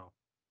as well.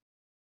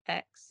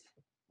 X.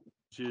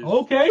 Which is,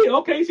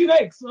 Okay, see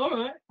next. All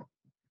right.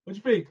 What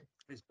you think?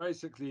 it's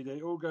basically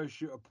they all go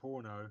shoot a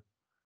porno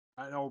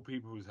at an old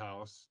people's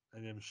house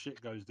and then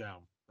shit goes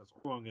down. That's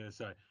all I'm going to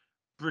say.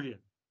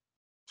 Brilliant.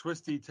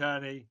 Twisty,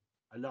 turny.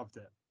 I loved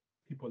it.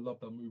 People love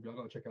that movie. I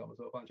gotta check it out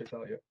myself. I haven't checked it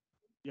out yet.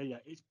 Yeah.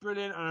 It's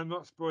brilliant and I'm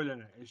not spoiling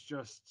it. It's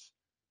just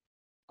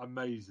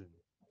amazing.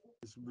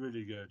 It's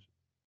really good.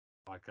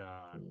 Like,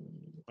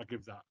 I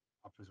give that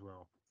up as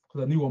well.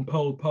 Because the new one,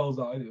 Pearl's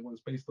out, isn't it? One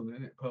that's based on it,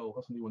 isn't it? Pearl.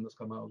 That's the new one that's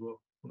come out as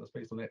well. One that's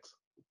based on X.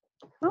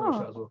 Watch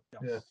that as well.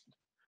 Yes.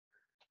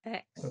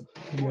 X.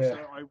 Yeah.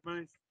 Also, I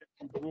managed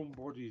to get Warm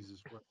Bodies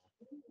as well.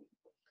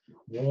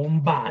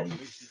 Warm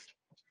Bodies.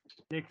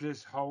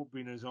 Nicholas Hoult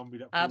being a zombie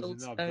that falls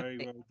Adults in love. only.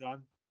 Very well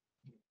done.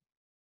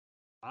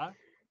 Huh?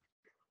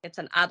 It's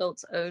an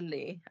adults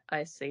only,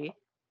 I see.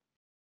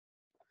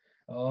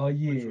 Oh Which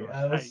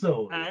yeah. one?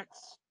 So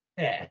X.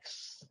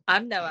 X.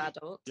 I'm no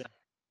adult. Yeah.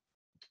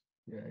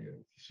 Yeah.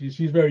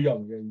 She's very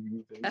young. Yeah, you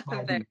need to.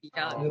 I'm very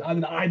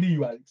young. I knew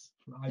you, Alex.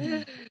 I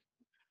knew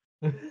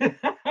you.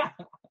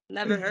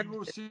 Never heard You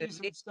will of see it.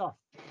 some stuff.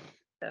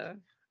 So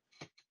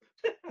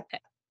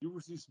You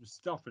will see some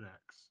stuff in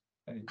X.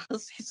 Hey. I'll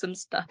see some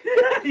stuff.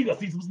 You gotta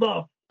see some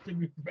stuff.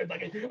 I'm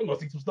gonna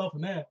see some stuff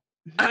in there.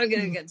 I'm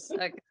gonna get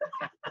stuck.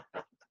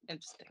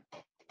 Interesting.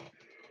 I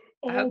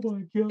Oh hope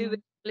my to god.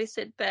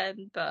 explicit,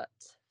 Ben, but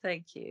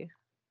thank you.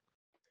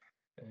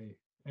 Hey,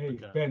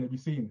 Okay. Ben, have you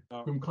seen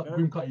No. Grim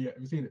Cutty yet?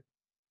 Have you seen it?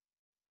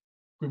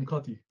 Grim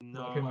Cutty.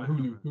 No, That came out I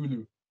on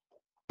Hulu.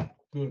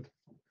 Good.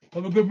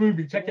 Have a good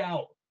movie. Check it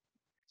out.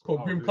 It's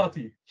called Grim Hulu.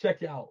 Cutty.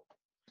 Check it out.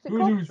 What's it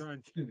called? Hulu's Try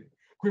and-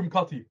 Grim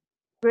Cutty.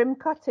 Grim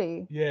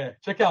Cutty. Yeah,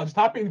 check it out. Just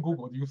type it in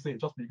Google. You'll see it.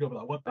 Trust me, you're gonna be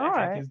like, what the heck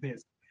Alright. is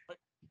this?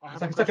 I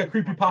It's have like a question for my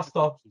creepy pasta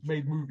wife.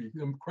 made movie.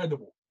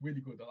 Incredible.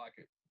 Really good. I like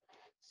it.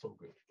 So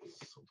good.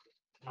 So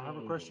good. I have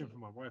a question for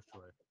my wife,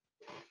 Troy.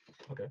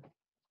 Okay.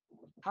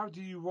 How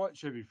do you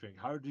watch everything?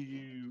 How do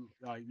you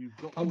like? You've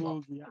got I'm-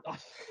 all the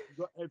apps, you've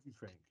got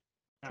everything.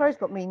 Troy's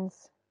got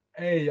means.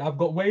 Hey, I've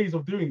got ways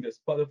of doing this,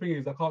 but the thing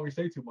is, I can't really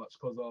say too much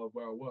because of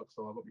where I work,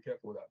 so I've got to be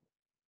careful with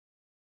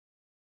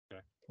that.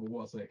 Okay. For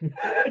what I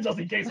say. Just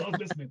in case I was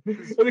listening.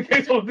 Just in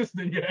case I was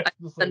listening, yeah.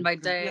 Just Spend my We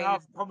day.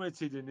 have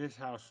commented in this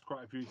house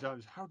quite a few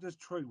times. How does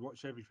Troy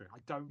watch everything? I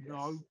don't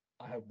know.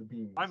 I have the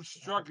beans. I'm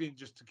struggling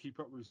just to keep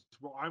up with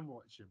what I'm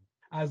watching.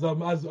 As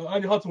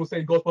Ernie Hudson was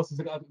saying,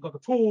 Ghostbusters, I got the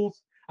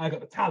tools, I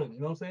got the talent. You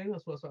know what I'm saying?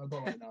 That's what I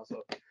got right now.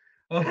 So,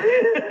 so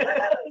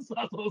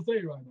that's what I'm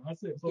saying right now.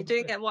 That's it. You're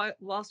doing it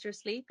whilst you're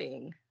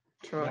sleeping,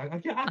 Troy.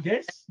 Yeah, I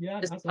guess. Yeah,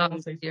 Just that's what I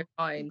comes say. to So. your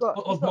mind. You've got,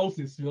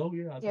 Osmosis, you know?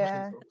 Yeah.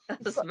 Yeah.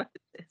 That's what I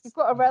you've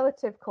got a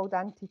relative called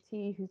Auntie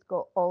T who's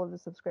got all of the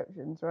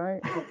subscriptions,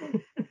 right? say,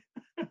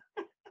 so.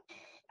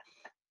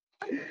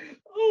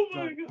 Oh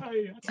my Like, god.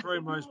 Yeah. Troy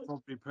most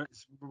probably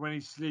puts when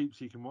he sleeps,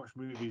 he can watch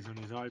movies on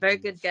his iPad. Very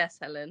good guess,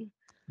 Helen.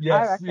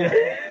 Yes. reckon.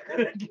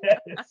 Yeah.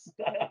 Yes.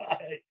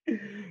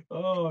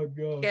 Oh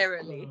god.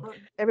 Scarily.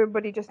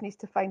 Everybody just needs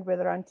to find where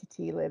their Auntie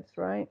T lives,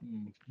 right?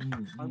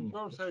 I'm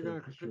also going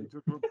to for sure. quickly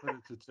talk about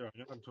Predator 2. I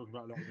know I'm talking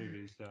about a lot of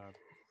movies.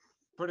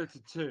 Predator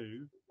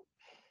 2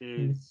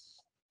 is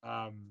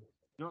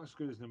not as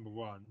good as number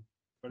 1,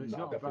 but it's Nah,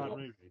 not a bad definitely not.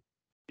 movie.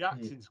 The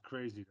acting's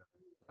crazy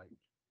though. Like,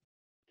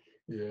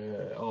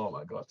 Yeah. Oh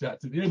my gosh.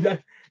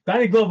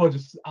 Danny Glover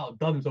just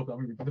outdone himself in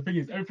that movie. But the thing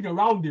is, everything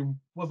around him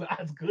wasn't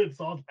as good.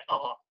 So I was like,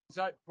 oh. it's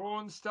like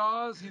porn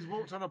stars. He's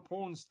walked on a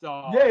porn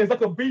star. Yeah, it's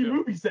like a B film,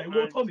 movie set.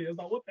 Walked and- on it. It's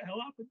like, what the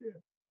hell happened here?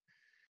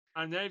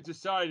 And they've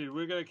decided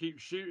we're going to keep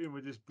shooting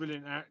with this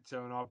brilliant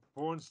actor on our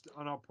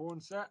porn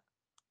set.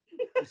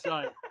 It's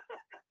like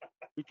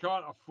we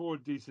can't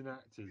afford decent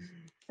actors.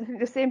 I think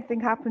the same thing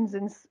happens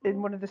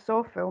in one of the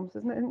Saw films,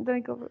 isn't it?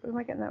 Am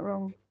I getting that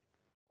wrong?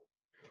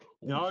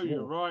 No, Oh,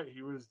 you're right.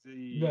 He was the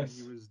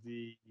Yes.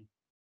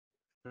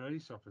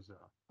 police officer.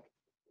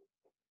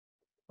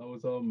 That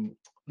was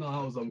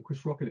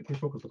Chris Rock in it.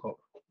 Chris Rock was the cop.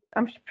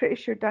 I'm pretty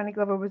sure Danny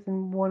Glover was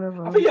in one of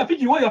them. I think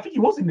he was. I think he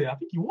was in there. I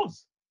think he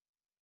was.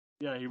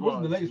 Yeah, he He was.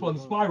 wasn't the latest He one.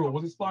 was Spiral.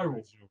 Was it the Spiral?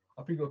 original.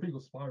 I think it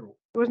was Spiral.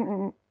 He wasn't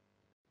in.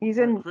 He's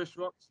No, in. Chris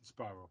Rock's in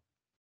Spiral.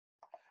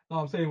 No,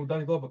 I'm saying with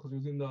Danny Glover because he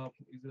was in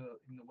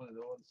one of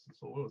the ones.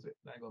 So what was it?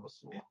 Danny Glover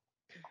Saw.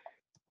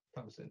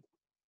 100%.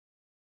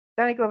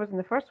 Danny Glover's in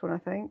the first one, I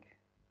think.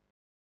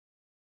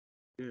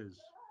 He is.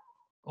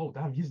 Oh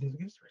damn, he's the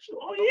original.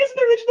 Oh, he is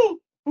the original.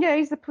 Yeah,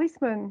 he's the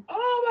policeman.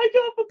 Oh my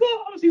god, I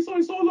forgot. I haven't seen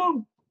something so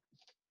long.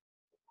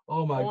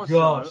 Oh my Also,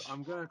 gosh.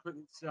 I'm going to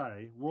quickly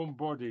say, Warm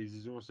Bodies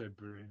is also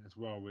brilliant as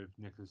well with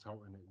Nicholas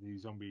Hoult in it, the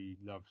zombie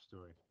love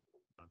story.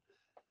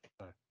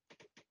 So,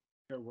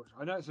 go watch.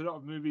 I know it's a lot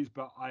of movies,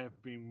 but I have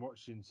been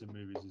watching some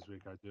movies this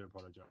week. I do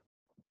apologize.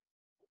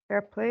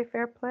 Fair play,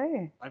 fair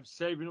play. I'm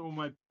saving all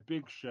my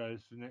big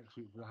shows for next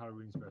week for the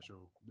Halloween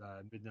special,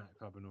 Midnight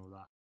Club and all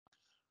that.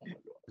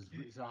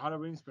 It's a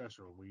Halloween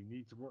special. We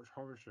need to watch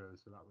horror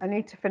shows for that. I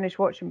need to finish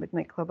watching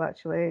Midnight Club.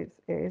 Actually,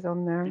 it is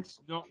on there. It's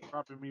not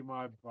grabbing me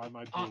by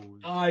my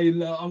balls. I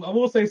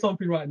will say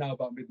something right now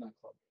about Midnight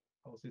Club.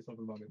 I will say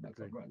something about Midnight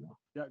Club right now.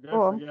 Yeah, Go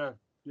go on. for it.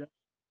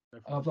 Yeah.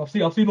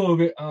 I've seen all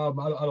of it. I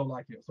don't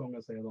like it, so I'm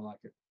gonna say I don't like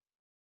it.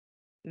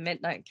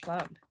 Midnight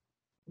Club.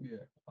 Yeah,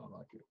 I don't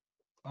like it.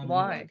 I don't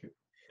Why? like it.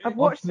 I've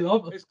watched.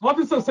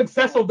 After the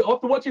success of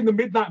after watching the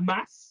Midnight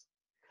Mass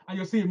and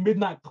you're seeing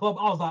Midnight Club,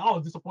 I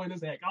was disappointed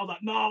as heck. I was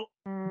like, no.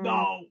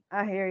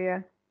 I hear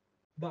you.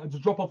 That the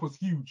drop off was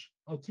huge.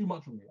 Too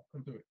much for me. I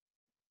couldn't do it.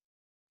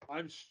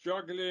 I'm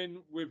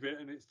struggling with it,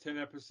 and it's 10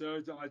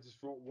 episodes. I just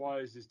thought, why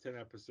is this 10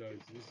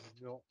 episodes? This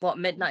is not. What,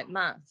 Midnight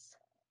Mass?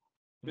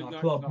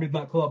 Midnight Club.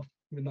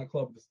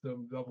 This, the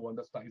other one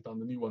that's done,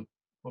 the new one.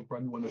 One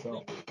brand new one that's I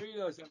out. didn't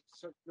realise that's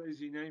such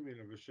lazy naming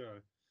of a show.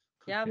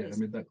 Yeah, Yeah, the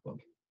Midnight Club.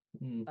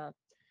 Mm. Uh,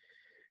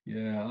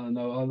 Yeah, I don't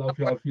know. I don't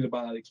know how I feel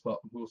about Alex, but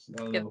we'll see.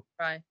 I don't give it know.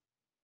 a try.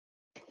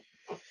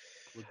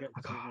 We'll get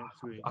to it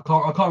next week. I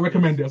can't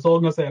recommend it. That's all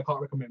I'm gonna say. I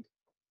can't recommend.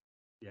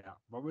 Yeah,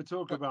 but we'll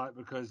talk about it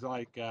because,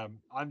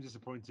 I'm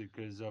disappointed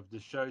because of the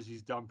shows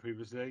he's done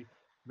previously: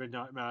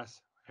 Midnight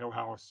Mass, Hill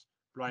House,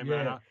 Bly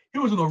Manor. He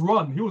was on a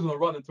run.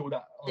 until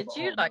that. Did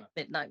you like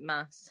Midnight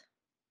Mass?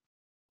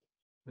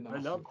 I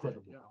loved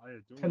it. Yeah, I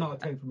adore 10 out of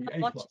 10 for me. I A+.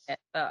 watched it,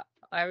 but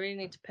I really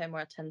need to pay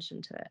more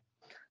attention to it.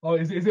 Oh,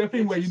 is it a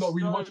thing where It's you're not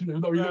really so watching it? You're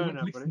not really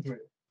burner, listening to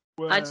it?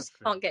 I just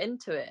can't get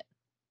into it.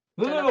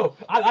 No.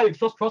 Alex,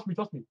 trust me.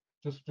 Just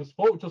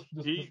watch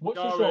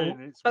the show.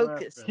 It's Focus.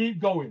 worth it. Keep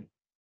going.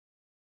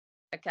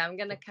 Okay, I'm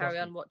gonna Trust carry me.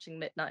 on watching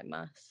Midnight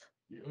Mass.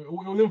 It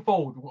will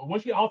unfold.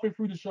 Once you get halfway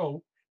through the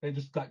show, then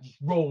just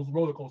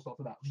roller coaster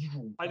after that.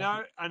 I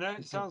know.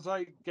 It sounds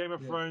like Game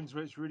of Yeah. Thrones,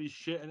 where it's really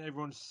shit and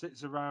everyone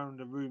sits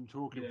around a room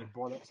talking Yeah.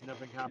 for bollocks and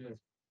nothing happens.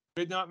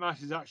 Midnight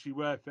Mass is actually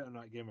worth it,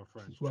 unlike Game of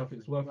Thrones. It's worth it.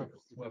 It's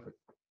worth it.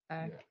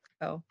 Oh, Yeah.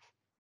 oh.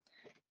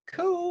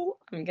 Cool.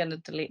 I'm gonna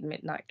delete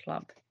Midnight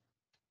Club.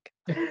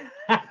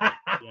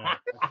 Yeah.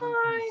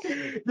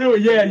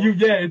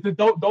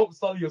 Don't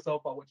sully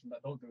yourself by watching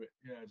that. Don't do it.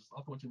 Yeah, just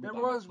after watching There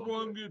Midnight was Mass, don't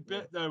one do it. good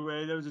bit though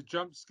where there was a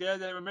jump scare.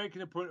 They were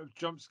making a point of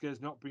jump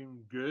scares not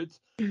being good.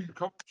 The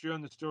commentary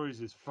on the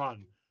stories is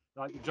fun.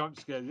 Like the jump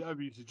scare, the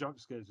overuse of jump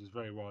scares was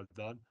very well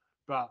done,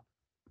 but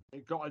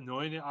it got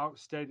annoying. It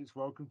outstayed its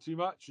welcome too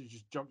much. And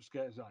just jump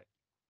scares like,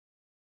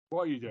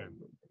 what are you doing?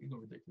 He's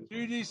not ridiculous.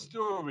 Do these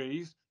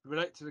stories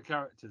relate to the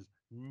characters?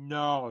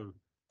 No,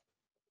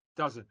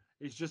 doesn't.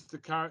 It's just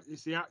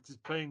it's the actors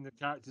playing the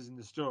characters in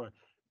the story.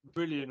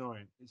 Really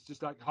annoying. It's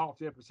just like half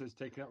the episode's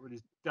taken up with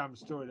this damn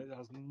story that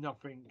has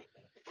nothing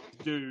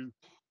to do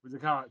with the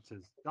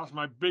characters. That's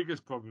my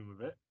biggest problem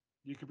with it.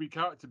 You could be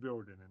character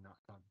building in that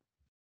time.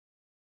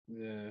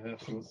 Yeah,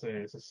 that's what I'm saying.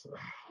 It's just,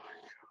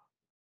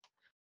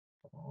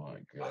 oh my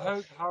god. I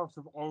hope House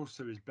of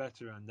Ulcer is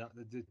better and that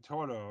the Del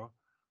Toro,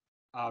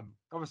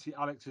 obviously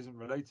Alex isn't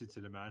related to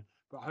the man,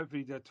 but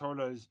hopefully Del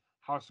Toro's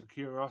House of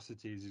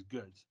Curiosities is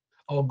good.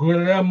 Oh,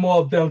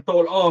 Guillermo del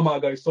Toro. Oh my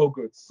god, it's so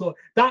good. So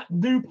that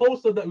new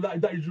poster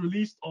that is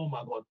released. Oh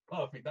my god,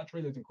 perfect. That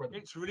trailer is incredible.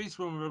 It's released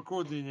when we're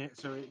recording it,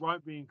 so it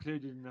won't be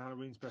included in the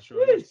Halloween special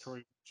Yes. unless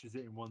Troy watches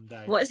it in one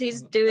day. What is he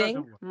Doesn't doing?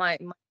 work. My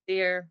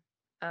dear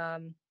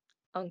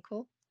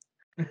uncle.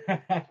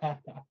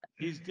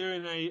 He's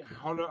doing a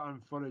horror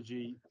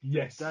anthology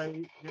Yes.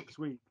 day next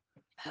week.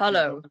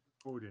 Hello.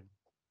 Recording.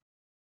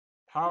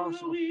 House of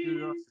Halloween.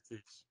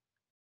 Curiosities.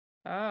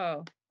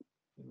 Oh.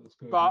 It looks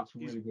good. It But looks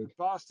really good. the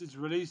bastard's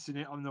releasing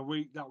it on the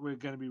week that we're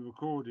going to be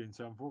recording.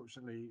 So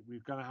unfortunately, we're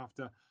going to have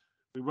to.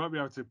 We won't be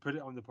able to put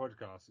it on the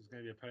podcast. It's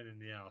going to be a pain in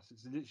the ass.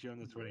 It's literally on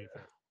the 25th.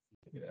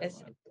 Yeah,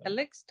 Is man.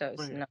 Calixto's?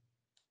 Brilliant. No.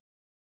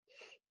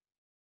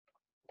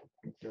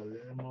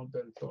 Guillermo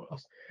del Toro.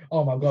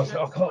 Oh my gosh!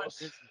 I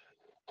can't.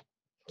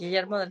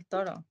 Guillermo del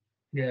Toro.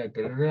 Yeah,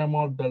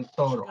 Guillermo del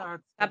Toro.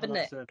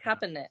 Cabinet of Curiosity.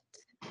 Cabinet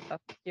of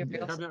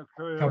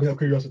Cabinet of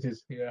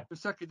Curiosities. Yeah. For a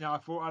second now, I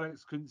thought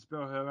Alex couldn't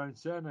spell her own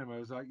surname. I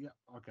was like, yeah,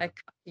 okay.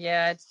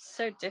 Yeah, it's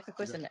so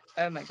difficult, isn't it?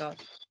 Oh my god.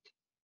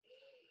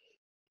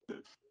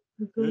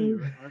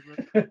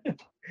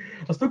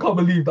 I still can't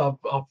believe that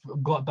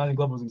I've got Danny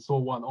Glover's in Saw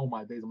 1. Oh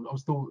my days. I'm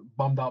still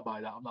bummed out by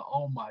that. I'm like,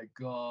 oh my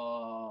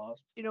god.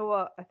 You know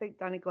what? I think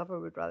Danny Glover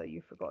would rather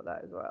you forgot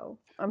that as well.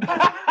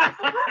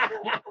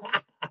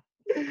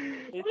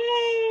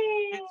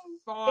 It's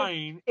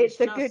fine. It's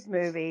a just, good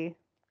movie.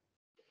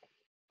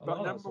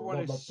 But number one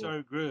is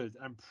so good.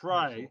 And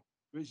Prey,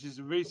 which is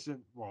a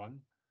recent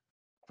one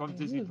from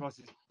Disney Plus,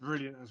 is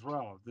brilliant as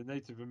well. The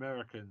Native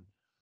American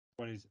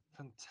one is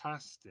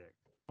fantastic.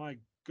 My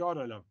God,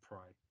 I love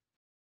Prey.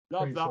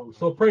 Love that.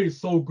 So Prey is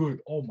so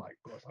good. Oh my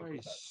gosh. Prey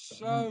is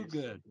so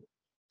good.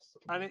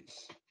 And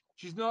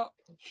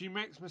she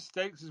makes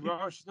mistakes as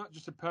well. She's not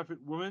just a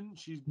perfect woman.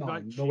 She's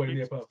nowhere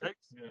near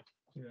perfect.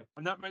 Yeah.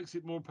 And that makes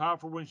it more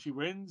powerful when she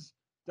wins.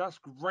 That's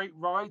great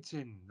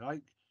writing.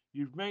 Like,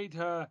 you've made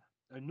her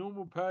a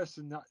normal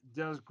person that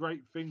does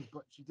great things,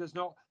 but she does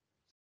not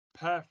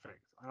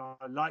perfect. And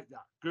I like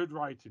that. Good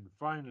writing,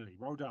 finally.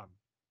 Well done.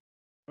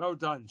 Well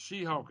done.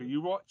 She-Hulk, are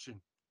you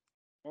watching?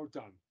 Well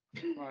done.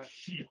 Right.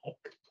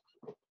 She-Hulk.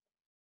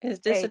 Is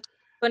this a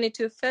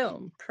 22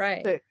 film?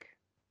 Prey. Look,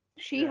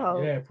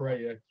 She-Hulk. Yeah,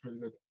 Prey, yeah. It's really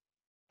good.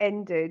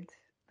 Ended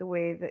the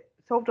way that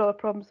solved all the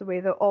problems the way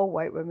that all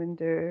white women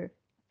do,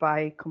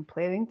 by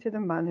complaining to the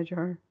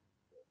manager.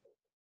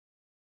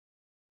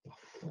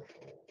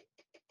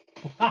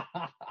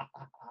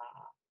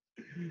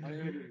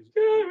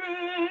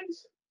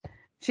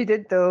 She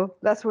did, though.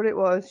 That's what it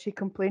was. She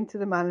complained to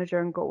the manager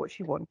and got what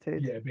she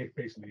wanted. Yeah,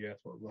 basically, yeah.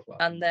 That's what it was like.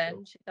 And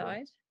then she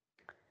died?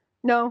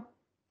 No.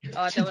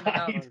 Oh, I don't want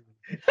to know.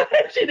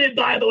 She didn't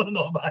die. I don't want to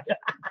know about it.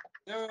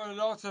 There are a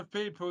lot of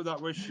people that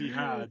wish she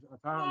had.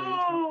 Apparently,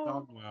 it's not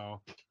done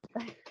well.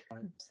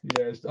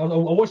 Yes, I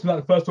watched like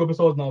the first 2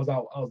 episodes and I was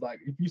like,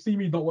 if you see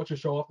me not watch a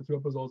show after 2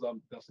 episodes,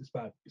 it's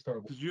bad. It's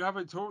terrible. Because you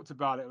haven't talked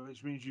about it,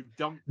 which means you've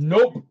dumped.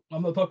 Nope,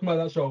 I'm not talking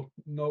about that show.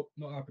 Nope,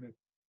 not happening.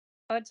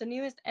 Oh, it's the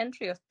newest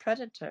entry of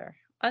Predator.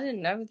 I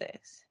didn't know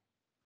this.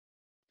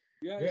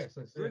 Yeah, it's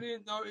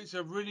brilliant. No, it's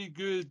a really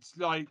good,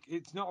 like,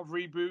 it's not a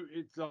reboot.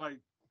 It's like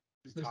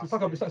it's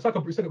like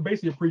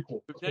basically a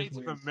prequel. The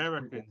Native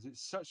Americans.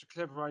 It's such a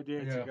clever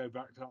idea to go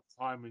back to that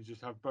time and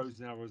just have bows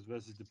and arrows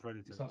versus the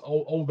Predators. It's like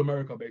old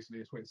America, basically.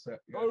 It's where it's set.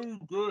 Yeah. Oh,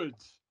 good.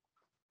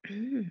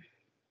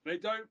 They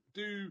don't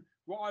do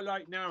what I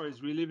like now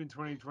is we live in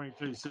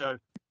 2022, so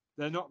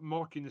they're not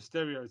mocking the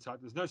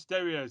stereotype. There's no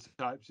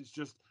stereotypes. It's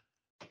just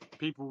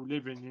people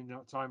living in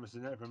that time as a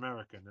Native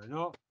American. They're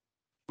not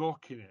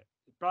mocking it.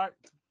 Back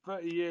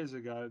 30 years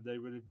ago, they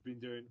would have been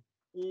doing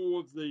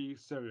all the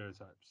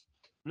stereotypes.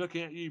 I'm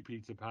looking at you,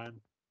 Peter Pan.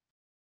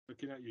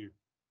 Looking at you.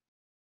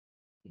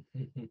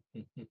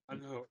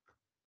 And Hook.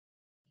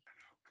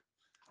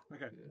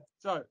 Okay,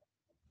 so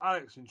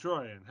Alex and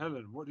Troy and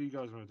Helen, what do you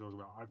guys want to talk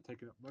about? I've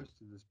taken up most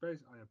of the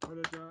space. I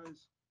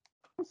apologize.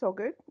 That's all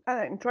good.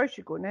 I think Troy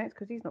should go next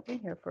because he's not been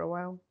here for a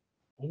while.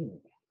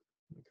 Oh,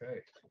 okay.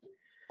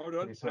 Hold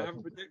on, I have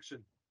a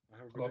prediction.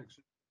 Go on.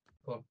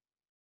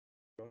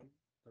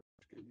 Let's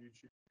get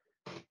YouTube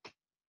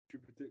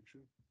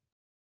prediction.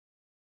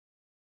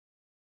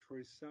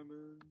 Troy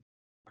Salmon.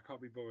 I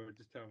can't be bothered.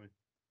 Just tell me.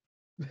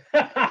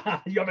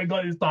 You haven't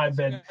got this time,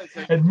 Ben.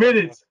 Admit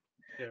it.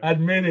 Yeah.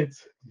 Admit it.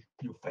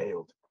 You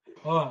failed.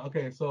 All right.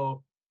 Okay.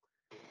 So,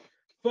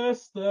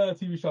 first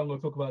TV show I'm going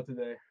to talk about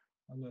today.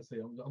 I'm going to say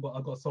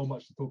I've got so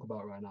much to talk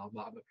about right now.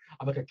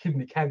 I'm like a kid in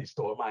the candy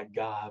store. My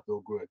God, I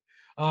feel good.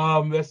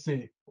 Let's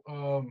see.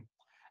 I'm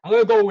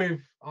going to go with.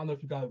 I don't know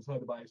if you guys have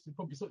heard about it.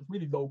 It's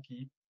really low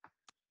key.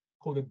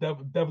 Called The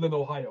Devil in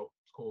Ohio.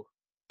 It's called.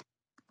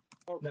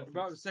 Oh, I'm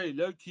about to say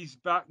Loki's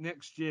back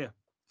next year.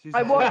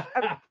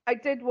 I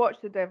did watch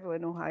The Devil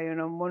in Ohio,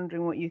 and I'm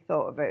wondering what you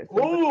thought of it.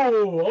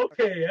 Oh,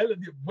 okay.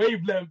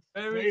 Wavelength.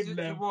 Is it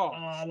to watch?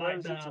 I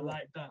like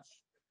that.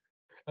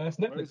 It's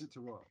Netflix. Where is it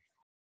to watch?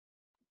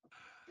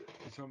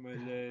 It's on my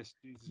list.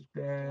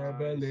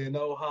 Devil in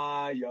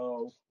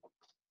Ohio.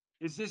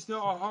 Is this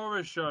not a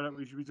horror show that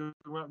we should be talking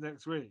about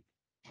next week?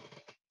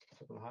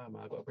 Man,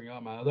 I gotta bring it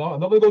out, man. I'm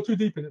not gonna go too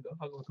deep in it.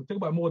 I'll think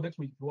about it more next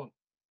week if you want.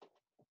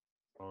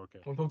 Oh, okay.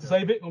 Want to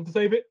save it? Want to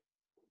save it?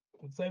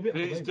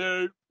 Please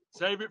do.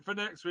 Save it for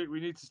next week.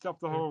 We need to stop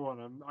the horror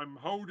one. I'm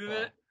holding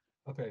it.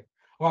 Okay.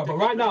 All right, but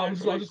right now I'm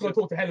just gonna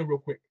talk to Helen real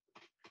quick.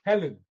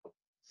 Helen.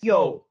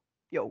 Yo.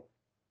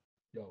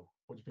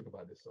 What do you think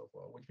about this so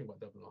far? What do you think about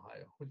Devil in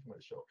Ohio? What do you think about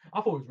the show?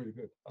 I thought it was really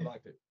good. I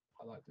liked it.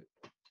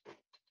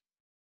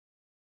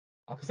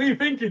 I can see you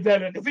thinking,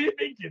 Helen. I can see you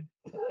thinking.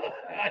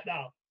 Right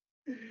now.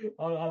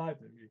 I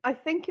liked it. I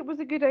think it was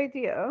a good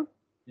idea.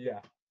 Yeah.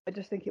 I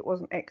just think it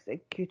wasn't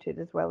executed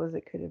as well as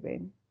it could have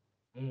been.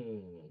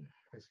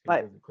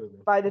 Like,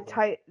 By the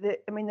time,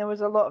 I mean, there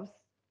was a lot of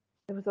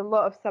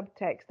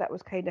subtext that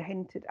was kind of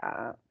hinted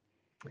at,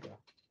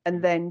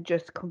 and then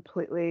just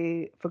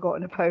completely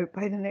forgotten about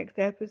by the next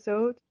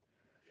episode.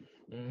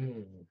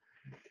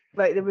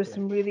 Like there was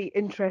some really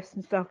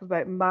interesting stuff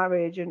about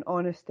marriage and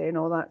honesty and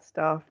all that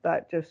stuff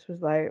that just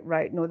was like,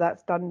 right, no,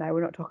 that's done now.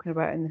 We're not talking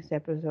about it in this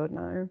episode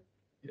now.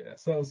 Yeah,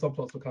 certain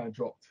subplots were kind of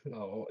dropped.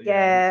 Or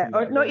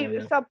not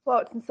even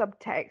subplots and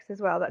subtext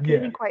as well. That could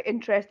have been quite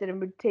interesting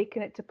and would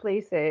taken it to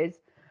places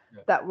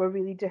that were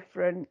really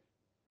different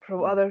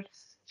from other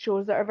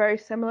shows that are very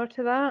similar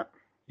to that.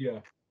 Yeah.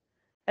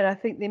 And I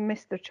think they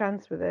missed their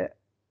chance with it.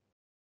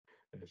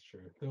 It's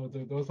true. There was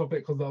something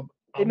because at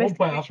one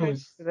point I feel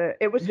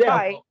it was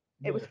fine.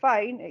 It was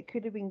fine. It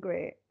could have been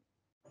great.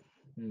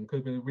 Could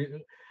have been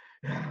really.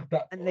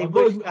 And they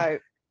pushed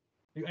out.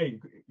 Hey,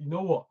 you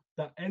know what?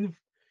 That end.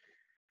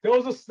 There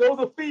was a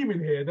theme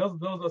in here. There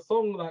was a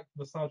song like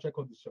the soundtrack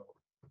of the show,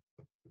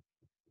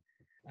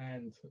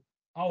 and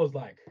I was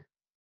like,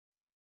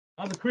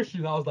 as a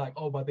Christian, I was like,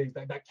 oh my days,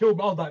 that killed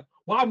me. I was like,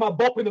 why am I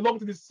bopping along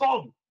to this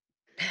song?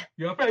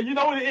 You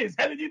know what it is,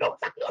 Helen. You know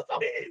what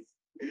song it is.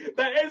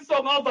 That end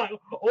song, I was like,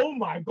 oh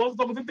my god,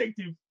 someone's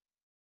addictive.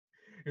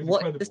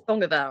 What's the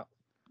song about?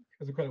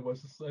 It's incredible.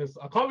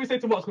 I can't really say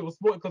too much because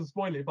it's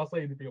spoil it if I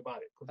say anything about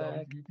it.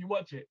 Because if you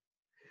watch it,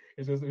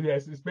 it's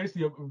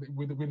basically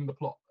within the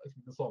plot,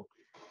 the song.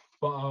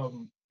 But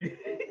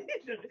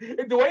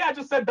the way I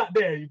just said that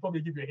there, you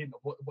probably give you a hint of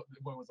what it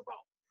was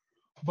about.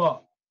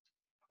 But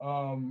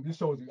this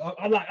shows you.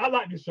 I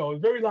like this show.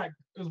 It's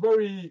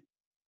very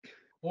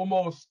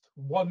almost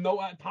one note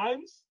at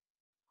times,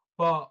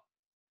 but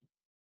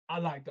I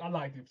liked it.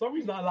 For some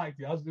reason, I liked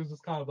it. It was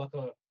just kind of like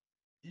a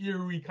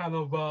eerie kind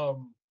of a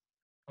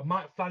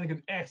Mike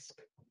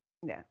Flanagan-esque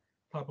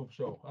type of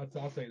show.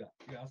 I'll say that.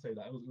 Yeah, I'll say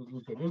that. It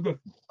was good. It was good.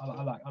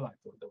 I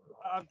liked it.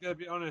 I'm gonna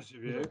be honest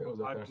with you.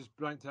 I've just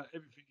blanked out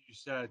everything you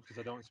said because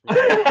I don't want to spoil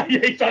it.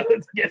 Yeah, he's trying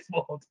to get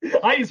spoiled. We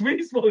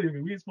spoiled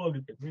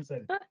it. We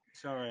said it.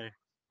 Sorry.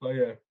 But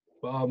yeah.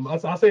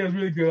 But I say it was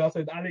really good. I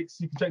said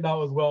Alex, you can check that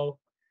out as well.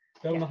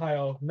 Devil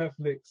Ohio,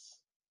 Netflix.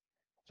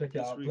 Check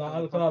it out. I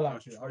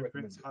like it. I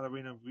recommend it.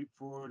 Halloween a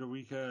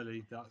week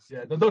early.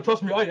 Don't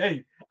trust me.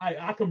 I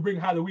can bring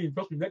Halloween.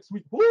 Trust me. Next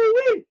week.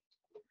 Woo-wee!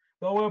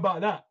 Don't worry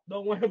about that.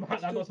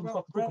 I've got some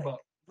stuff to talk about.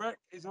 Wreck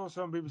is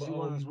also on BBC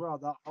One as well.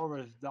 That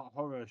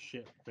horror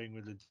shit thing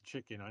with the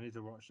chicken. I need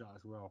to watch that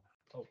as well.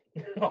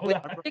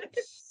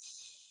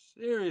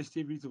 Serious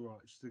TV to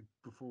watch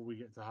before we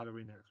get to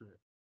Halloween next week.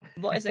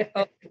 What is it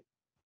called?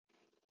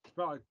 It's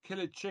about a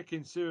killer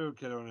chicken serial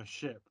killer on a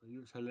ship. It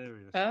looks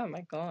hilarious. Oh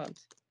my god.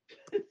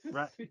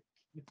 Wreck.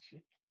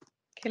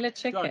 Killer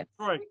chicken.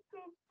 Troy.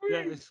 Yeah,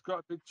 it's got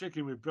a big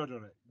chicken with blood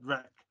on it.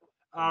 Wreck.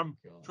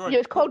 Troy. Yeah,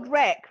 it's called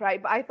Wreck,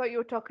 right? But I thought you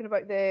were talking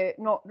about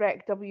not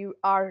Wreck,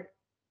 WR.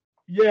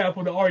 Yeah,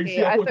 for the REC.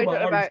 I thought you were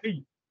talking about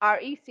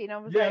REC, and I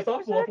was like, so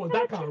I thought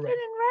that kind of Wreck.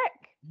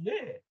 Wreck. Yeah, I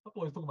thought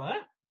he was talking about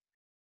that.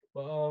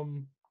 But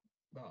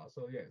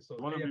so 8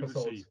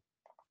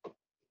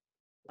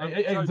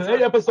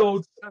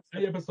 episodes.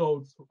 Eight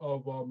episodes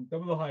of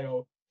Devil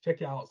Ohio.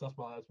 Check it out. So that's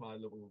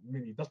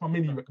my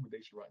mini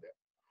recommendation right there.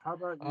 How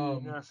about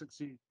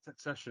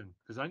Succession?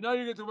 Because I know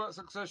you get to talk about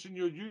Succession,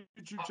 your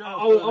YouTube channel.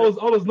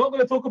 I was not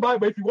going to talk about it,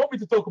 but if you want me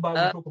to talk about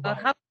it, we'll talk about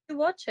it. How do you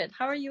watch it?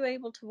 How are you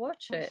able to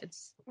watch it?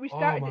 We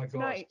started it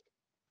tonight.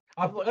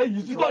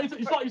 You started it.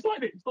 You started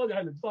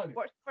it.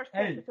 Watch the first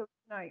episode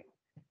tonight.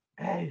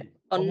 Hey,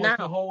 on now.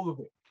 The whole of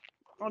it.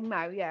 On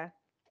now, yeah.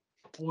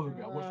 All of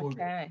it. I watched all of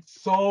it.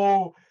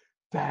 So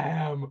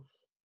damn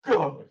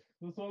good.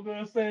 That's what I'm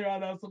going to say right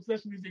now.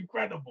 Succession is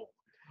incredible.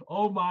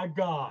 Oh my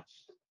gosh.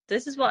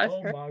 This is what I've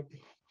heard.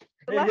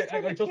 The last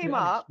time it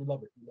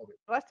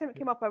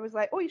came up, I was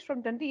like, "Oh, he's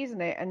from Dundee,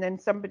 isn't it?" And then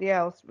somebody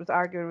else was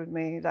arguing with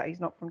me that he's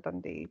not from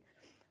Dundee.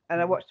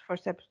 And I watched the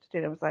first episode today,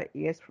 and I was like,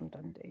 "He is from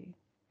Dundee."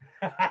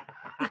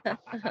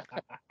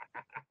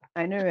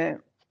 I knew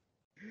it.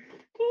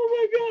 Oh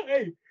my god!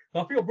 Hey,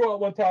 I think I brought it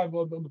up one time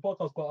on the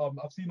podcast, but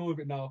I've seen all of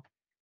it now.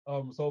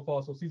 So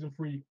far, so season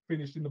 3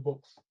 finished in the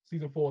books.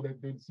 Season 4,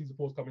 season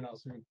 4 is coming out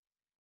soon.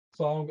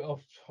 So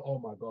oh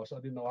my gosh, I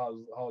didn't know how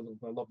I was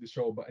gonna love this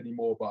show, but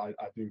anymore. But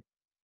I do.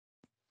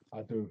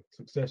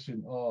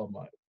 Succession.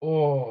 What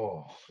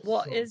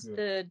is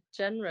the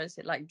genre? Is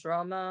it like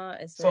drama?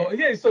 So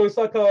it's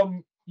like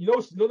the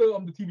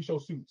TV show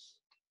Suits,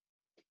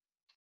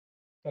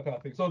 that kind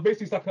of thing. So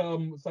basically,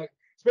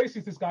 it's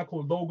basically this guy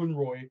called Logan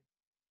Roy,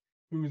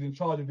 who is in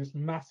charge of this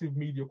massive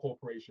media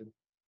corporation.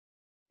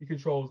 He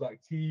controls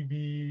like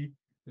TV,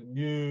 the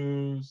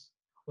news,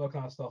 all that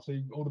kind of stuff. So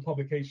all the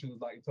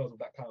publications, like in terms of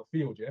that kind of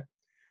field, yeah.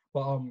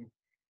 But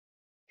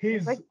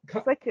it's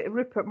like a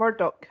Rupert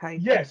Murdoch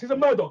kind. Yes, he's a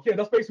Murdoch. Yeah,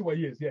 that's basically what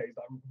he is. Yeah, he's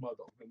like Rupert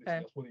Murdoch.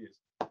 That's what he is.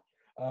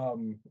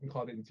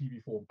 Incarnated in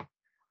TV form.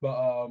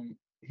 But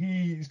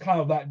he's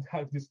kind of like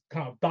has this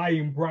kind of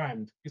dying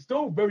brand. It's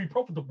still very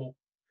profitable,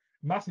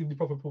 massively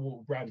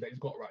profitable brand that he's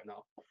got right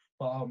now.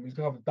 but he's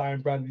kind of a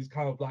dying brand. He's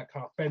kind of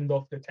fend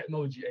off the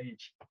technology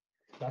age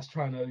that's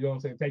trying to, you know what I'm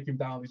saying, take him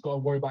down. He's got to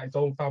worry about his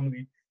own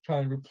family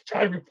trying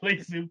to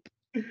replace him.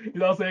 You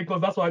know what I'm saying?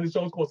 Because that's why the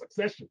show's called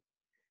Succession.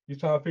 He's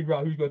trying to figure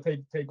out who's going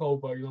to take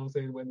over. You know what I'm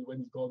saying? When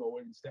he's gone or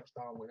when he steps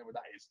down, whenever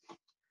that is.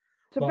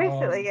 So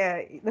basically,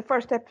 yeah, the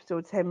first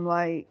episode's him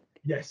like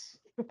yes,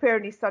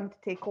 preparing his son to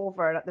take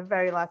over, and at the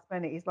very last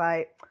minute, he's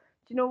like,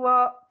 "Do you know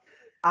what?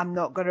 I'm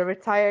not going to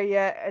retire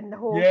yet." And the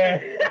whole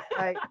thing is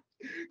like,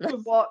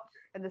 "What?"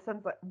 And the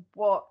son's like,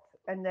 "What?"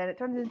 And then it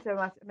turns into a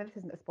massive. I mean, this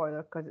isn't a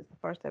spoiler because it's the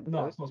first episode.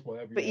 No, it's not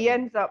spoiler. But he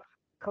ends up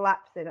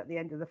collapsing at the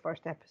end of the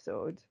first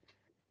episode,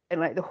 and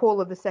like the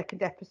whole of the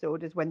second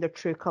episode is when their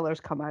true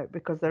colors come out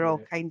because they're all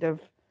kind of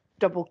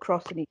double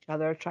crossing each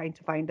other, trying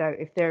to find out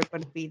if they're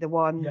going to be the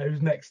one. Yeah,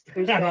 who's next?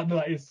 The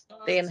inheritance.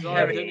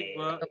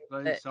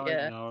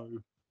 yeah. No.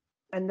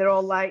 And they're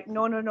all like,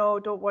 no,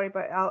 don't worry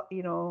about it.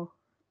 You know,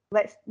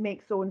 let's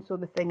make so and so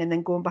the thing, and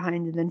then going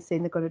behind and then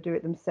saying they're going to do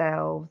it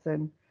themselves,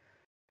 and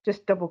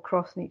just double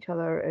crossing each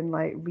other and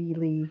like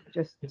really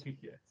just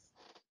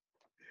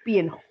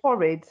being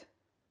horrid.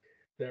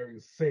 They're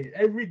insane.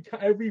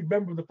 Every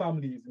member of the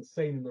family is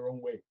insane in their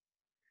own way,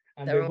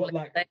 and they've got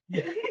like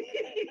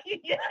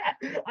yeah.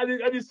 And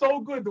it's so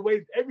good the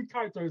way every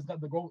character has got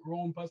their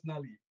own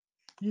personality.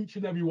 Each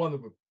and every one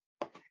of them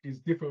is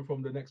different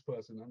from the next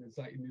person, and it's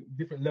like in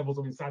different levels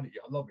of insanity.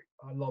 I love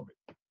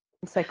it.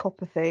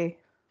 Psychopathy.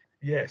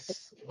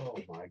 Yes. Oh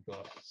my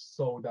god,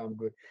 so damn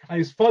good, and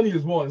it's funny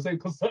as well. It's like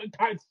because certain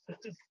characters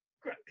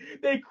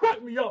they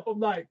crack me up. I'm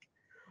like,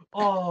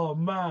 oh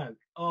man,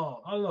 I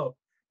don't know.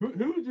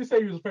 Who would you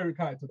say was your favorite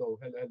character though?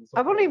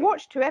 I've only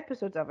watched 2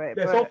 episodes of it.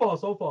 Yeah, but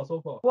so far.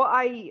 What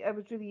I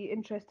was really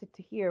interested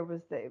to hear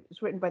was that it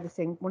was written by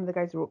one of the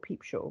guys who wrote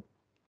Peep Show.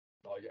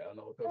 Oh yeah, I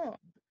know. Oh.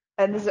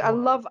 And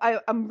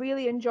I'm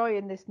really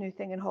enjoying this new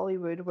thing in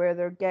Hollywood where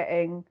they're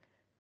getting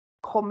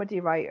comedy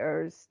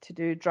writers to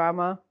do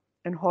drama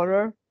and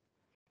horror,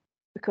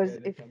 because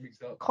if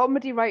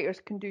comedy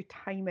writers can do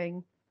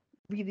timing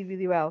really,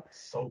 really well,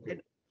 so good.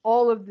 and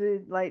all of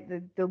the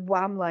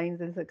wham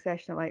lines in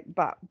Succession, like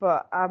but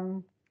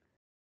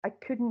I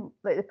couldn't,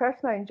 like, the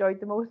person I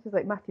enjoyed the most is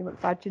like Matthew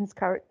McFadden's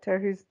character,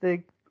 who's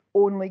the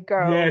only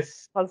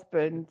girl's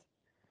husband,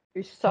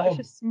 who's such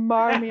a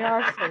smarmy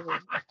arsehole.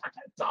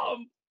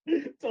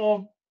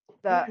 Tom.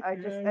 That I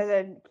just and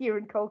then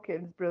Kieran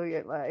Culkin's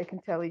brilliant. Like, I can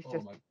tell he's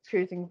just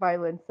choosing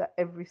violence at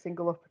every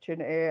single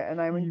opportunity,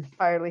 and I'm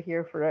entirely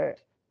here for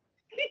it.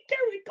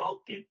 Kieran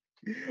Culkin.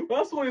 Well,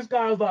 that's what this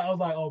guy I was like,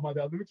 oh my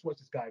god, I need to watch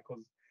this guy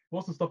because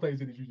most of the stuff that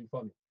he's in is usually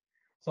funny.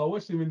 So I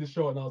watched him in the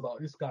show and I was like,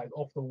 this guy's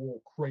off the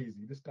wall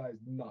crazy. This guy's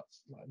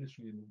nuts, like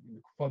literally in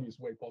the funniest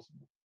way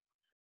possible.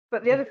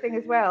 But the other thing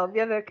as well,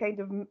 the other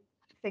kind of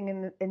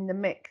thing in the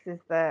mix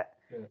is that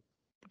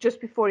just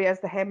before he has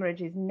the hemorrhage,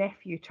 his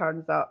nephew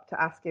turns up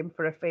to ask him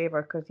for a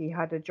favour because he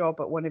had a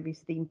job at one of his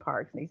theme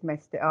parks and he's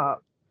messed it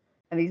up.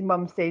 And his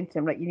mum's saying to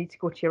him, like, you need to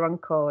go to your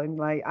uncle and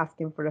like ask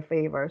him for a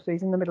favour. So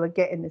he's in the middle of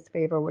getting this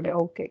favour when it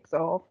all kicks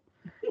off.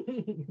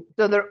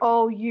 So they're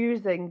all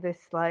using this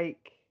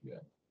like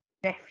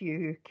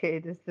nephew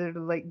kid as their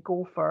like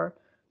gopher,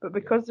 but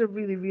because they're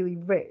really, really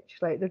rich,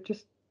 like they're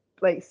just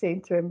like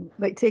saying to him,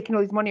 like taking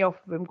all his money off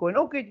of him, going,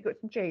 "Oh, good, you got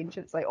some change."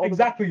 It's like all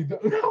exactly.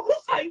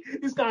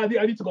 This guy,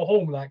 I need to go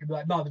home. Like, no,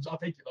 I'll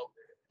take it though.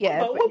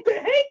 Yeah. Like, what the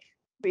heck?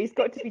 But he's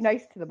got to be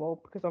nice to them all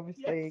because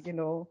obviously, you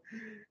know,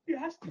 he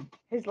has to.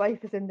 His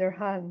life is in their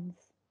hands.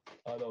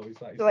 I know.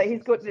 He's like, so like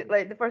he's got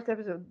like the first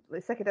episode,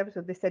 the second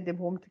episode, they send him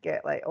home to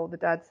get like all the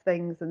dad's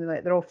things, and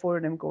they're all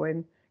phoning him,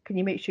 going, "Can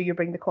you make sure you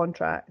bring the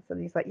contracts?"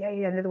 And he's like, "Yeah."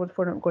 And the other one's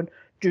phoning him, going,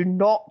 "Do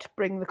not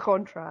bring the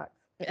contracts.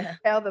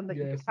 Tell them that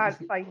you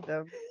can't find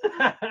them."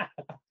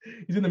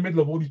 He's in the middle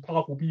of all these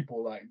powerful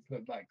people, like he's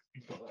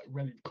got like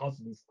relative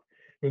cousins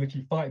who are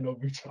literally fighting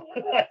over each other,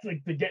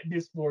 like to get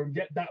this for him,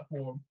 get that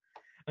for him.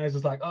 And it's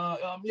just like,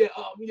 okay,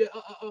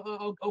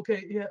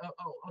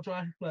 I'll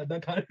try. Like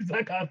that kind of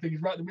thing.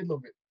 He's right in the middle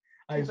of it.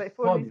 And he's like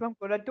phoning his mum,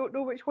 going, "I don't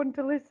know which one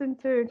to listen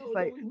to." And she's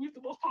like, "Who's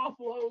the most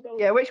powerful?" I don't know.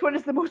 Yeah, which one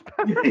is the most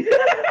powerful?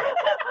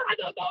 I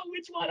don't know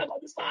which one. I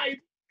gotta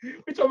decide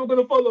which one I'm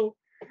gonna follow.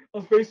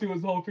 That's basically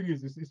what the whole thing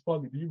is. It's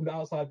funny. Even the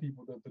outside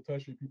people, the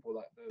tertiary people,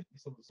 like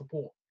the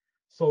support,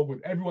 so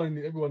good. Everyone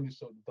in this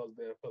show does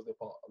their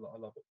part. I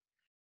love it.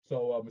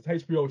 So it's an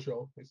HBO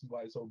show. This is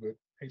why it's so good.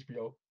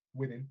 HBO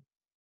winning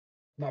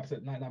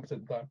 99%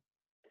 of the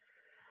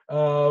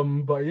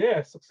time. But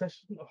yeah,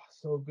 Succession,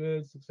 so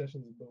good.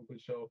 Succession is a good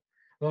show.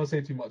 I don't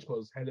say too much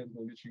because Helen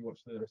will literally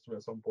watch the rest of it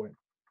at some point.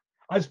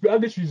 I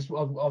literally just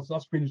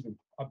binged them.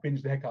 I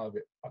binged the heck out of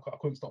it. I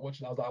couldn't stop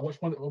watching. I was like, I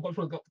watched one,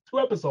 got 2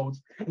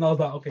 episodes, and I was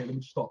like, okay, let me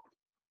just stop.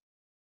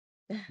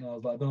 And I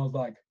was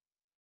like,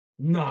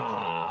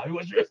 nah, it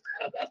was just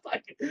that's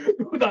like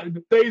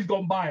the days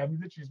gone by. I'm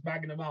literally just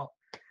bagging them out.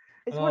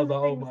 It's one of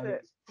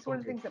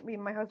the things that me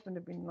and my husband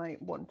have been like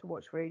wanting to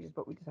watch for ages,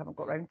 but we just haven't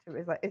got around to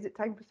it. Is like, is it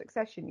time for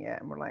Succession yet?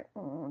 And we're like,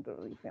 oh, I don't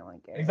really feel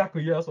like it.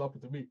 Exactly, yeah, that's what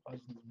happened to me. I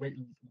was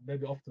waiting,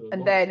 maybe after.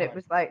 And then it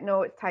was like,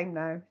 no, it's time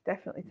now.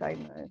 Definitely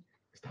time now.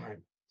 It's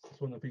time. It's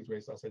one of the things where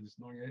I said, it's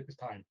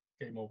time.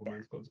 game over,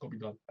 man. It's got to be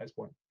done at this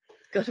point.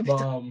 Gotta be But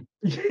done.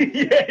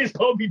 yeah, it's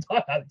got to be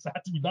done, Alex. It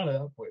had to be done at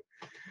that point.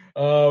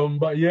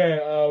 But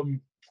yeah,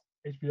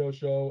 HBO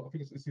show. I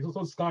think it's also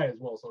on Sky as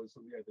well. So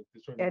yeah, they're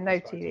showing Yeah, it on Now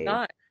Sky. TV.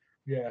 Nice.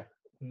 Yeah,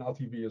 Now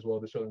TV as well.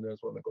 They're showing there as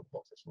well. They got the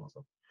box set and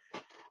stuff.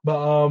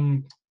 But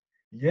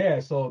yeah.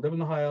 So Devon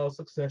High,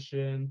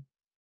 Succession.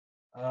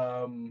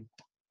 How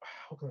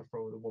can I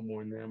throw one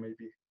more in there?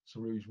 Maybe it's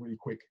really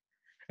quick.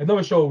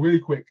 Another show, really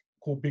quick,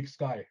 called Big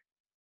Sky.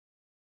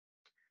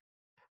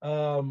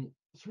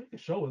 It's a really good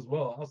show as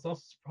well. I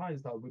was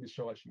surprised how good the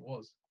show actually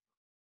was.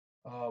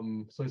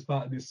 So it's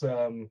about these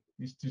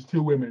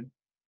two women,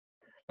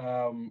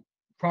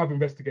 private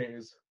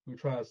investigators who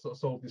try to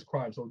solve this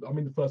crime. So I'm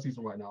in the first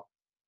season right now.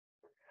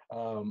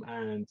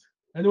 And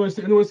anyone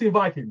seen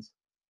Vikings?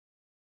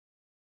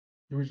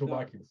 The original No.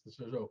 Vikings, the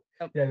show.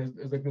 Nope. Yeah,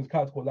 there's a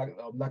character called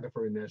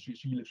Lagatha in there. She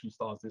literally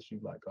stars this.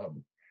 She's like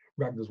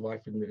Ragna's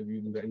wife in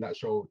that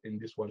show. In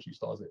this one, she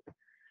stars it.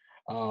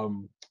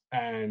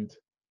 And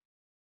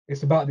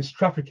it's about this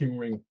trafficking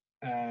ring,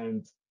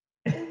 and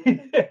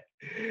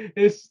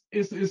it's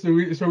a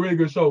really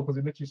good show because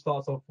it literally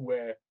starts off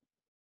where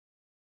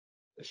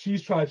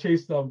she's trying to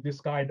chase this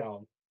guy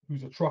down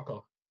who's a trucker,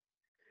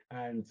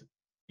 and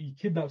he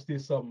kidnaps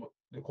this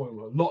they call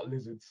them lot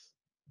lizards,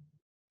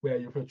 where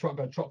you're for a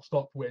truck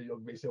stop where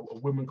basically a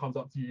woman comes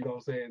up to you, you know what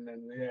I'm saying,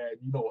 and yeah,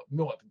 you know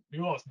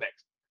what's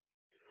next.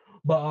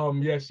 But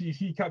yeah,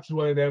 he captures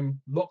one of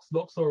them,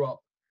 locks her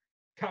up,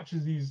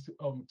 captures these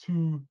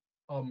two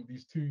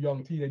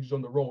young teenagers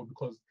on the road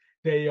because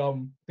they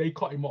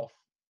cut him off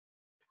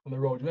on the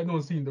road.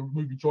 Everyone's seen the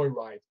movie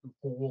Joyride with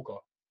Paul Walker,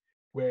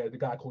 where the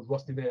guy called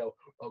Rusty Nail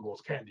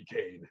goes Candy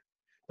Cane,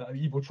 that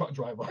evil truck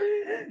driver.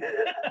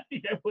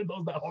 Everyone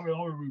knows that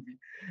horror movie.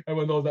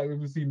 Everyone knows that.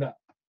 We've seen that.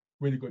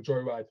 Really good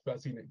Joyride. If you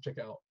haven't seen it, check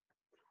it out.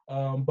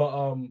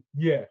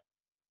 Yeah,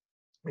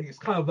 it's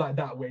kind of like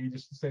that where he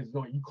just says,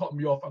 "No, you cut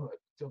me off. I'm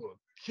gonna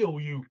kill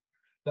you."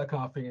 That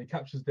kind of thing. And it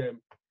captures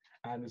them,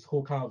 and this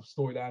whole kind of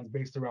storyline is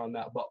based around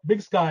that. But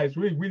Big Sky is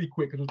really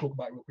quick. I'll just talk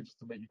about it real quick just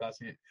to make you guys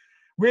see it.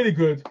 Really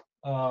good.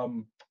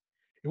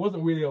 It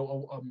wasn't really a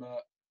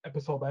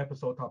episode by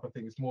episode type of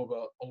thing. It's more of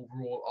a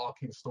overall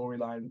arcing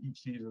storyline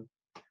each season.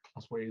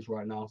 That's where it is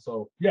right now.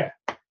 So yeah,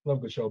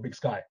 love the show. Big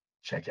Sky.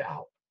 Check it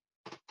out.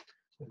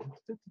 So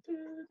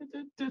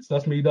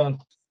that's me done.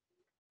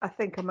 I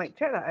think I might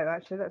check that out.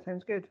 Actually, that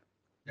sounds good.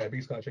 Yeah,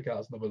 Big Sky. Check it out.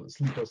 It's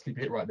another sleeper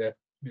hit right there.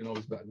 You know,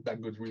 it's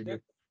that good. Really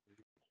good.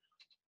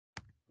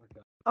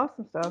 Okay.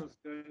 Awesome stuff. What's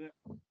going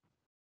on?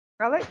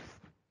 Alex?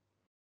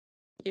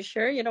 You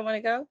sure you don't want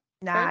to go?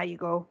 Nah, you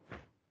go.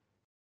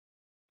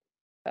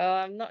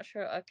 I'm not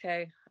sure.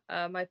 Okay.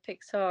 My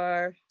picks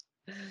are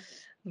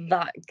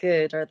that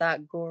good or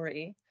that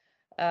gory.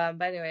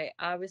 But anyway,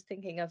 I was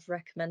thinking of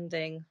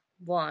recommending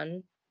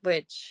one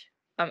which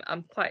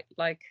I'm quite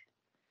like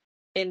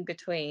in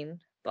between,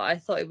 but I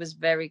thought it was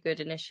very good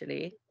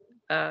initially.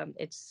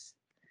 It's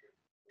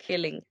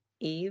Killing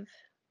Eve.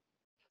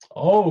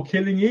 Oh,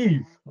 Killing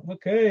Eve.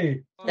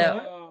 Okay.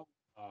 No.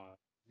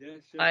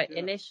 Yes, I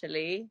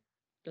initially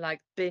like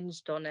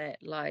binged on it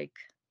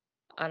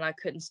and I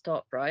couldn't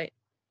stop, right?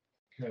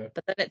 Yeah.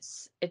 But then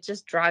it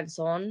just drags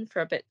on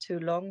for a bit too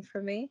long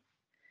for me.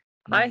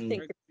 I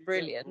think it's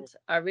brilliant.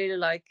 I really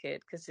like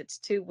it because it's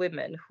two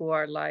women who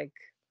are like,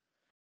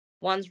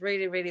 one's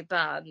really, really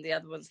bad and the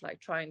other one's like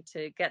trying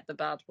to get the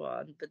bad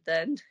one. But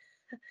then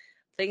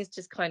things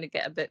just kind of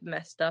get a bit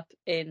messed up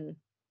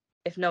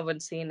if no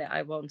one's seen it,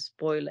 I won't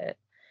spoil it.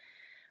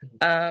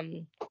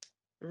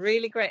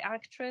 Really great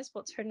actress.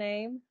 What's her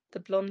name? The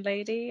blonde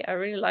lady. I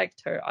really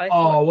liked her.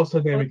 What's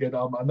her name again?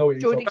 I know it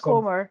is. Jodie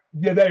Comer.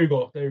 Yeah, there you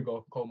go.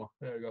 Comer.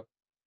 There you go.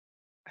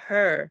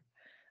 Her.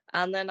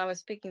 And then I was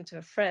speaking to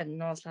a friend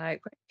and I was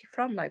like, where are you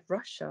from? Like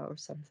Russia or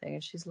something?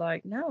 And she's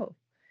like, no,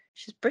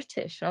 she's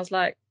British. And I was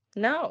like,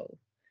 no,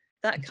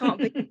 that can't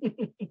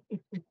be.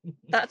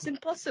 That's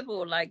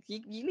impossible. Like,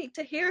 you need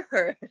to hear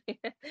her.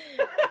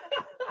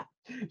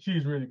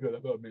 She's really good.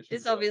 I've got to admit.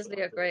 She's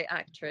obviously a great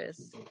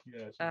actress.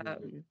 Yeah,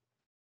 really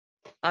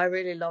I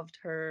really loved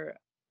her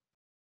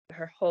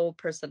whole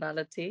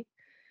personality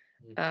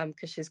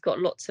because she's got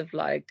lots of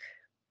like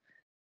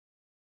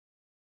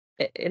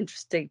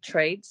interesting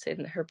traits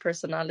in her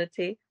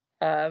personality.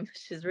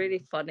 She's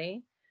really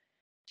funny.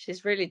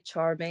 She's really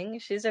charming.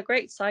 She's a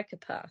great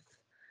psychopath.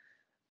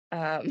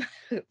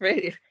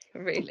 Really,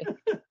 really.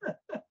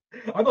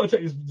 I gotta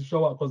check this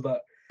show out because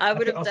that I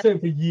would have I've said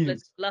it for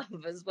years.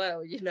 Love as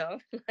well, you know.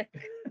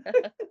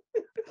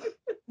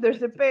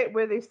 There's a bit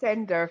where they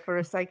send her for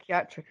a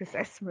psychiatric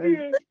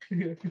assessment,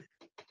 Yeah.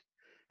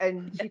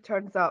 and she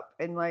turns up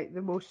in like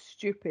the most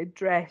stupid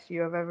dress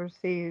you have ever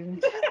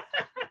seen.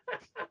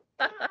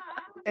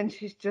 And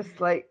she's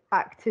just like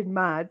acting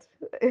mad.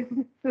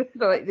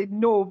 Like they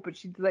know, but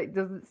she like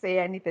doesn't say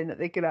anything that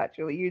they could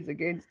actually use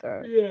against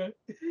her. Yeah.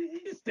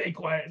 Stay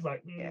quiet. It's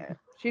like Yeah,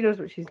 she knows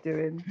what she's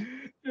doing.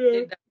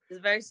 Yeah. She's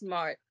very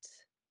smart,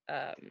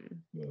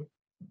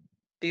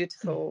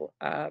 beautiful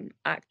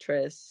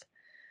actress.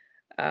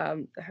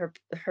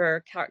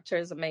 Her character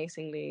is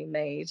amazingly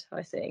made,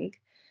 I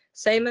think.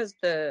 Same as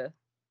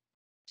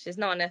she's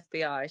not an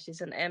FBI,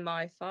 she's an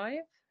MI5?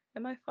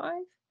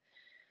 MI5?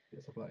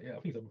 Yeah, I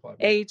think it's MI5.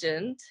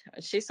 Agent.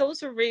 She's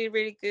also really,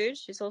 really good.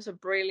 She's also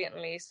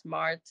brilliantly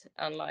smart,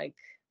 and like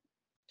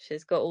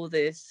she's got all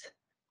this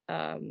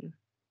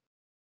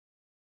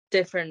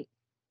different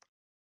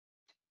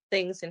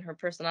things in her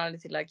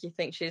personality. Like, you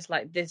think she's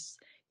like this,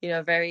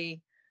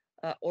 very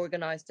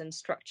organized and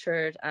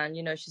structured, and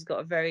she's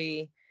got a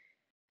very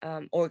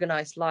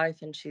organized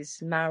life, and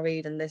she's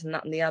married and this and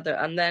that and the other,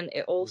 and then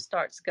it all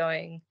starts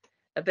going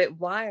a bit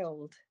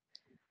wild,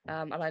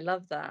 and I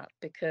love that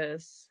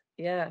because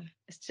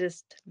it's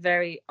just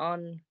very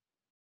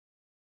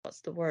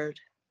what's the word,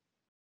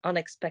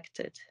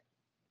 unexpected.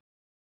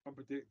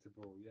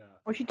 Unpredictable, yeah.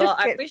 Well, she But just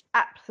I gets wish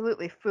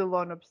absolutely full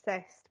on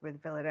obsessed with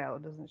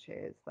Villarreal, doesn't she?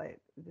 It's like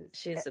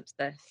she's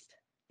obsessed.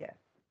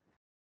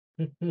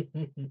 it's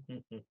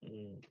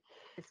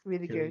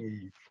really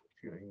good.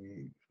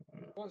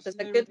 What's It's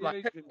the a name good of the one.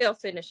 agent? Hopefully I'll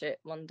finish it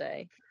one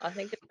day. I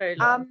think it's very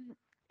long.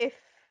 If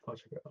I'll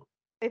check it out.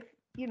 if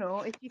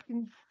you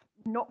can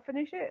not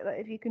finish it, like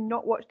if you can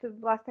not watch the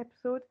last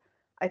episode,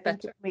 I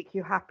think Better. it'll make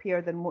you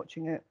happier than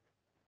watching it.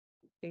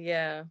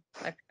 Yeah.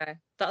 Okay.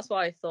 That's what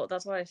I thought.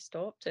 That's why I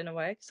stopped in a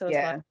way. So it's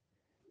like,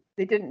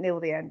 They didn't nail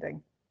the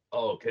ending.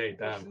 Okay,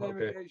 What's damn. the name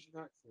Okay. of the Asian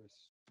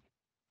actress?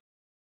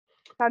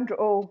 Sandra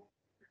Oh.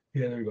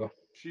 Yeah, there we go.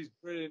 She's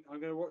brilliant. I'm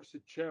gonna watch The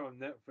Chair on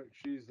Netflix.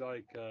 She's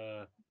like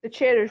The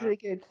Chair is really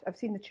good. I've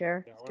seen The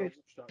Chair. yeah, It's I good.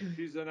 watch that.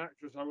 She's an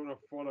actress I want to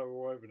follow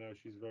all over now.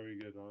 She's very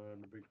good.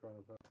 I'm a big fan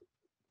of her.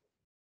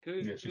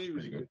 Yeah, she's Killing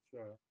was pretty a good. good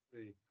show.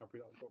 Really happy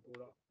that got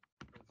brought up.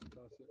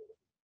 Fantastic.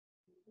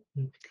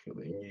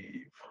 Killing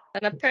Eve.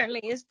 and apparently,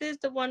 is this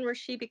the one where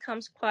she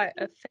becomes quite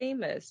a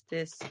famous?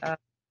 This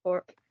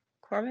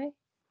Cormay?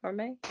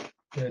 Yeah,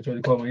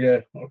 Jodie Comer.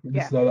 Yeah,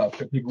 this is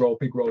that big role.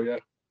 Yeah.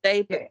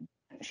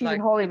 She's in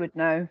Hollywood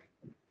now.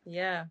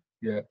 Yeah.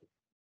 Yeah.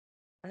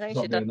 I think She's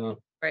she up there does now. a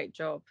great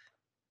job.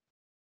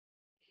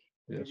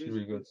 Yeah, There she's is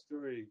really a good good.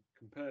 story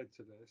compared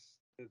to this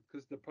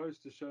because the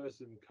poster shows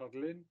them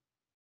cuddling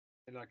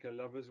in like a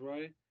lover's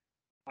way.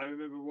 I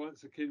remember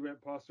once a kid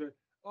went past and went,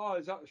 "Oh,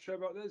 is that a show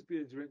about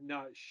lesbians?" We went,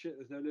 "No, it's shit.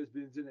 There's no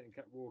lesbians in it," and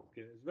kept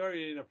walking. It's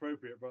very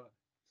inappropriate, but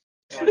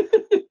like,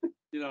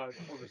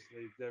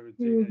 obviously they were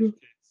teenage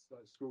kids,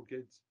 like school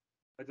kids.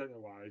 I don't know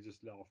why. I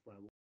just laughed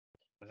when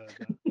I heard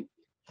that.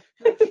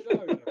 Good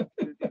show. It was a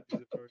very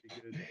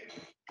good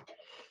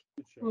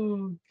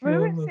show. I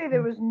wouldn't say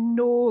there was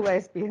no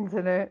lesbians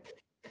in it.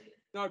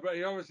 No, but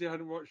he obviously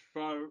hadn't watched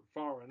far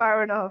enough.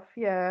 Far enough,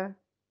 yeah.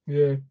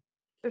 Yeah.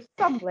 There's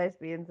some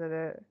lesbians in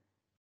it.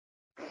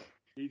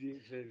 He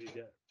didn't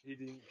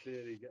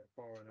clearly get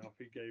far enough.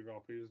 He gave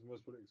up. He was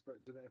most what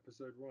expected in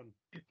episode 1.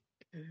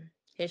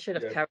 He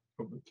should have carried.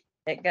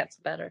 It gets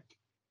better.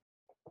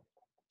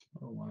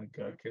 Oh my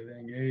god,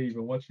 Killing Eve.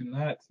 Been watching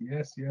that.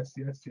 Yes. Back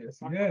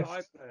on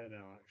iPlayer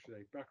now,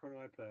 actually. Back on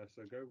iPlayer,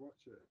 so go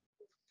watch it.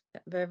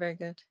 Yeah, very, very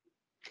good.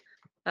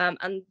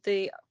 And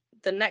the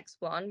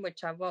next one,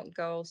 which I won't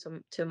go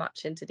too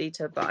much into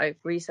detail, but I've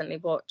recently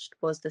watched,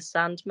 was The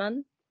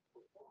Sandman.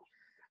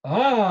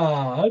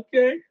 Ah,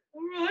 okay.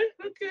 All right,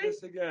 okay.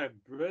 This again,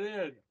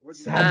 brilliant.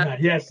 Sandman,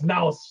 yes.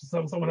 Now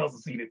someone else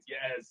has seen it.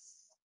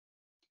 Yes.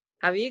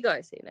 Have you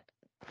guys seen it?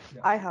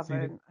 Yeah, I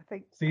haven't. I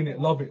think seen it.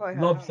 Love it.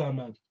 Love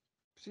Sandman.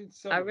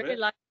 I really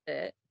liked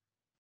it.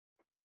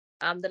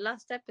 The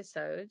last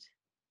episode,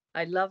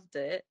 I loved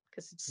it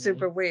because it's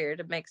super weird.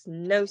 It makes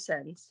no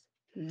sense.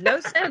 No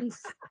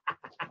sense.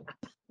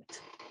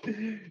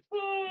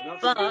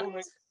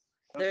 But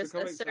there's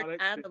a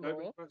certain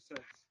animal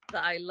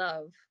that I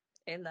love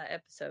in that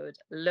episode.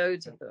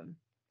 Loads of them.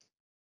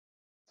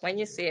 When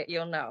you see it,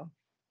 you'll know.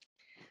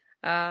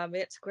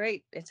 It's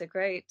great. It's a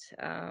great.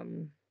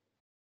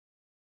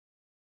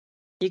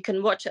 You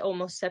can watch it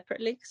almost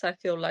separately because I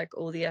feel like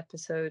all the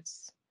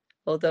episodes,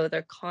 although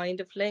they're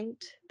kind of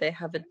linked, they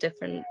have a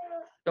different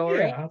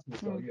story. Yeah,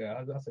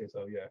 I'd say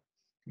so. Yeah,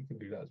 you can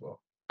do that as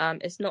well.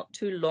 It's not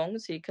too long,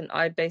 so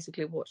I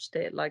basically watched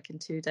it like in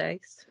 2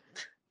 days.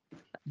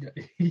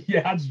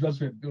 Yeah, I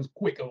just it was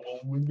quick.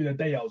 Within a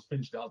day, I was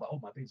finished. I was like, "Oh,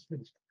 my day's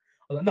finished."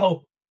 I was like,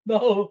 "No,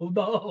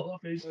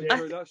 finished it."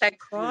 I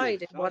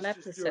cried in one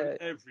episode.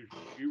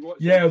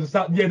 Yeah, it was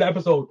the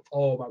episode.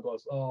 Oh my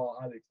gosh. Oh,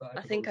 Alex,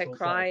 I think I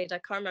cried. Sad. I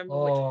can't remember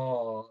which.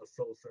 Oh,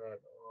 so sad.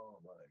 Oh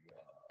my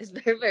god. It's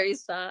very, very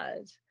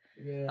sad.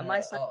 Yeah. Am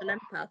I such an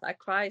empath? I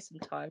cry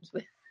sometimes.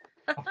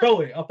 I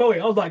felt it. I was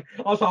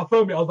trying to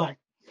film it. I was like,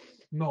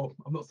 no,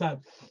 I'm not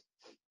sad.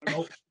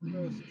 No.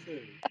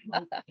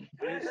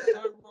 It's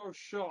so well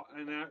shot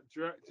and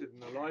directed,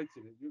 and the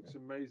lighting, it looks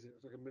amazing.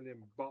 It's like $1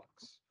 million.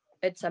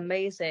 It's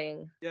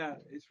amazing. Yeah,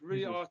 it's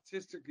really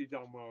artistically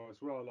done well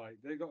as well. Like,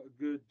 they got a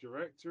good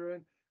director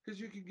in, because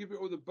you can give it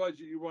all the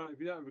budget you want. If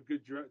you don't have a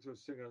good director or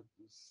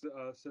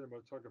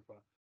cinematographer,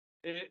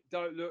 it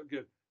don't look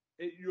good.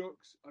 It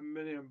looks $1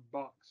 million.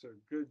 A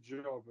good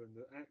job, and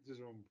the actors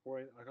are on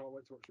point. I can't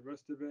wait to watch the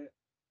rest of it.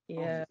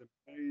 Yeah, it's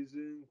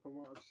amazing from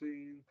what I've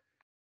seen.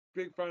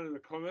 Big fan of the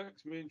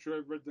comics. Me and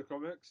Troy read the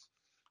comics,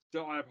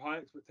 So I have high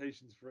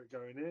expectations for it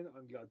going in.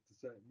 I'm glad to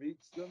say it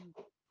meets them.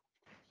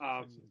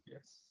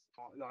 Yes.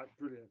 Like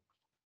brilliant.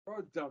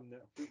 Well done,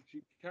 Netflix.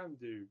 You can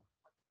do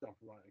stuff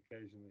like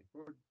occasionally.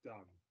 Well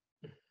done.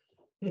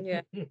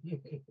 Yeah.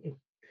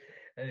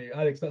 Hey,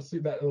 Alex, that's the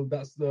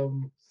Those are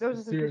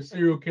the good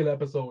serial killer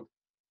episode.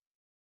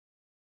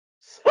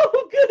 So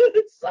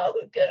good, so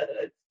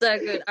good, So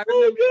good. I so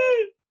remember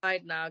good.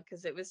 right now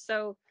because it was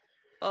so,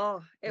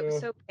 it was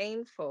so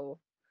painful.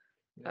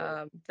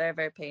 Yeah. Very,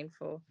 very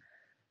painful.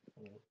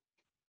 Yeah.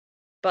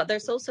 But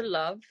there's also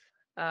love.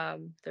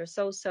 There's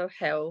also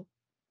hell.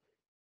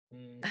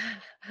 Mm,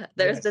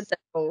 There's the yes.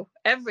 devil.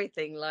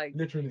 Everything, like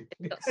Literally.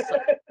 it's got so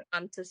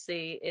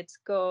fantasy. It's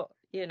got,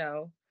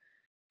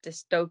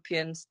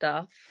 dystopian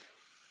stuff.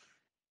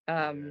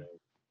 Yeah.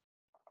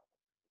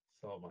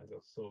 So my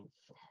god,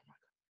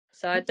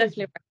 So I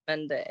definitely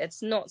recommend it.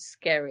 It's not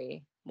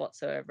scary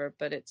whatsoever,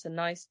 but it's a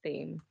nice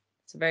theme.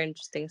 It's a very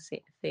interesting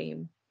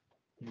theme.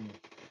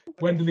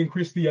 Gwendolyn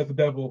Christie as the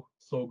devil,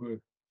 so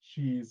good.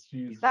 She's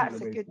That's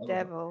she's a amazing. good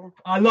devil.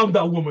 I love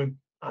that woman.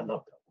 I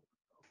love that.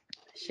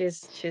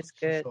 She's She's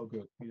good. so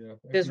good. Yeah.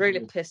 She was really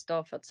good. pissed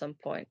off at some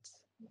point.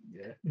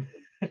 Yeah.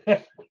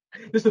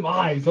 Just some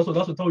eyes. That's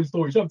what told you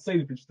story. She doesn't say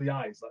anything, just the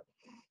eyes.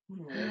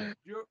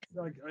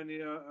 Like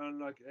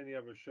unlike any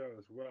other show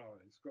as well,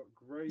 it's got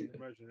great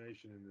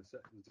imagination in the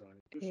set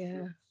design. It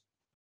just looks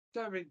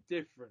something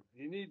different.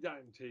 You need that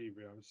in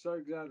TV. I'm so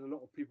glad a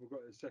lot of people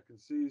got the second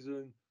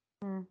season.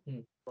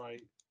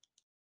 Right.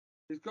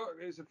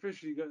 It's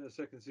officially getting a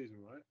second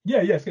season, right?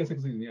 Yeah, it's getting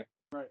second season, yeah.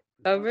 Right.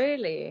 Oh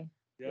really?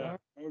 Yeah.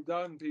 Well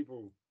done,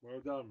 people. Well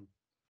done.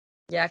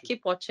 Yeah,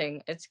 keep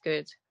watching. It's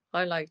good.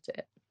 I liked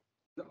it.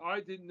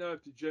 I didn't know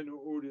if the general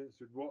audience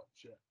would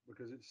watch it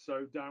because it's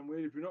so damn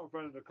weird. If you're not a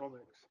fan of the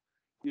comics,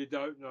 you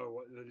don't know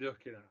what they're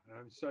looking at. And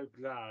I'm so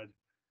glad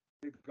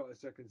it got a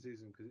second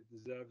season because it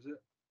deserves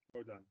it.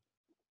 Well done.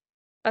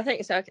 I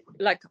think so.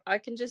 Like, I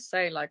can just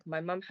say, like,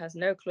 my mum has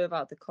no clue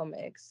about the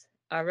comics.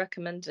 I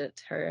recommended it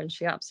to her, and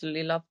she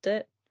absolutely loved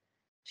it.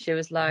 She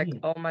was like,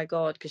 "Oh my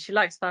god," because she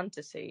likes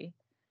fantasy.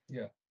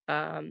 Yeah.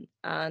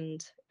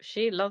 And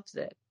she loves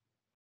it.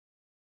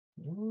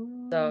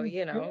 So,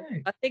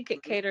 I think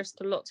it caters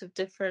to lots of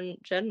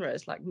different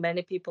genres. Like,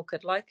 many people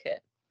could like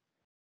it.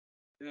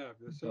 Yeah,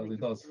 there's so many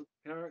characters.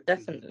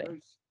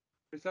 Definitely.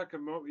 It's like a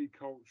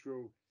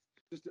multicultural.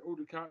 Just all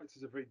the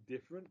characters are very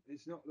different.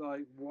 It's not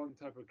like one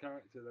type of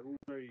character. They're all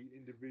very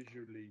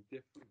individually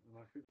different, and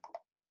I think.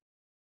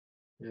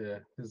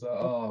 Yeah,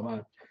 oh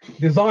man,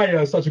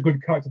 Desire is such a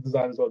good character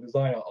design as well.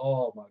 Desire,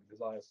 oh man,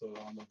 Desire, so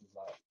I love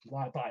Desire.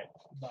 Desire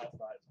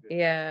is good.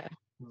 Yeah.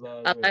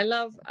 I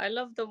love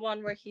the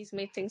one where he's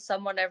meeting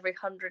someone every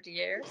 100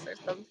 years or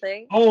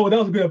something. Oh, that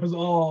was a good episode.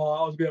 Oh,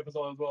 that was a good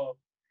episode as well.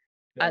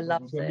 Yeah, I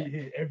love it. We're gonna meet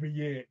here every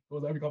year. It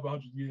was every couple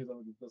of 100 years. I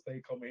was just say,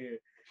 come here,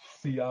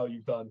 see how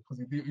you've done. Because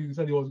he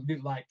said he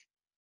didn't like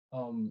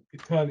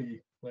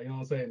eternity. Like, you know what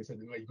I'm saying? He said,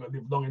 well, you're gonna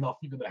live long enough,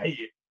 you're gonna hate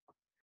it.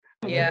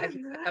 Yeah,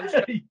 I'm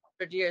sure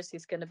 100 years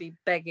he's gonna be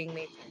begging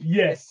me.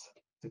 Yes,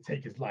 to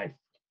take his life.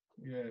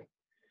 Yeah.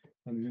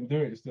 And he didn't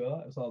do it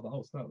still. So I was like,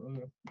 oh, snap.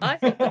 I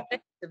thought,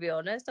 to be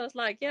honest, I was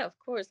like, yeah, of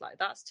course, like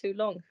that's too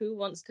long. Who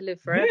wants to live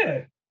forever?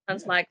 Yeah. And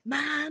it's like,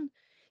 man,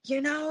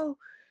 there's now,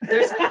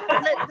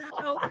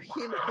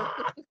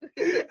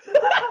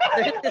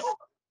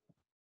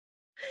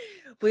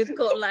 we've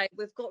got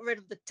rid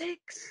of the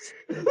ticks.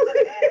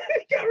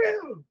 Get rid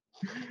of them.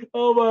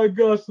 Oh my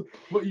gosh.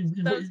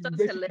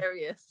 That's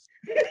hilarious.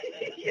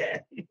 Yeah,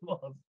 it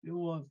was.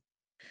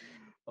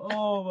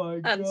 Oh my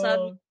god. And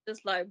suddenly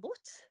just like, what?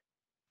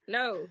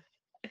 No.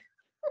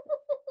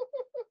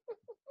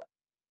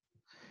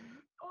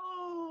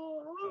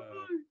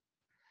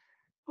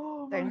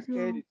 Sounds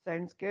good.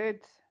 Sounds good.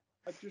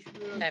 I just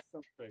realized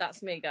something.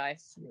 That's me,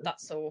 guys.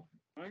 That's all.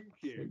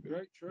 Thank you.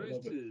 Great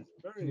choices.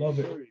 Love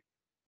it.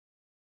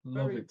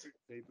 Love it.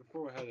 Quickly,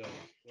 before Heather,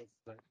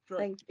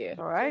 thank you.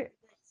 All right.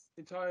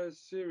 Entire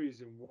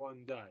series in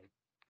one day.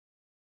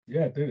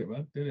 Yeah, did it,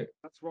 man. Did it.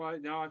 That's why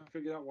now I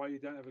figured out why you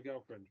don't have a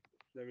girlfriend.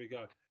 There we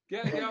go.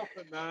 Get a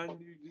girlfriend, man.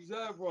 You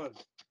deserve one.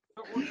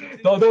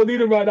 No, don't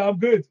need him right now. I'm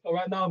good. All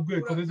right, now I'm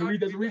good. Because there's a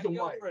reason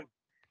why.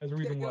 There's a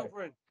reason why.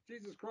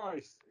 Jesus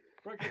Christ.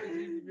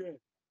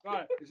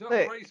 Right, it's not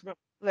Look, a race, man.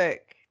 Look,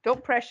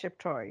 don't pressure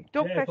Troy.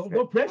 Don't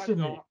pressure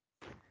me.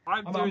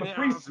 I'm a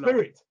free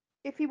spirit.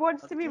 If he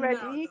wants to be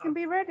ready, he can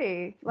be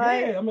ready.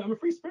 Yeah, I'm a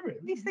free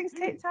spirit. These things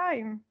take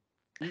time.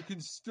 You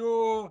can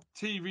store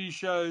TV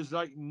shows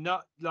like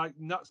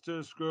nuts to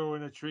a squirrel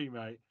in a tree,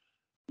 mate.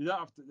 You don't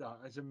have to.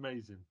 It's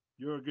amazing.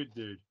 You're a good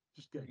dude.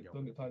 Just get a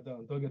girlfriend.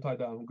 Don't get tied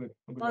down. I'm good.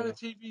 Find a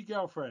TV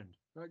girlfriend.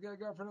 Get a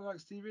girlfriend that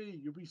likes TV.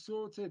 You'll be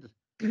sorted.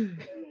 You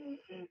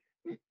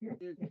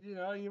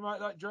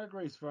might like Drag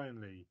Race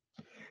finally.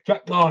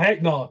 No,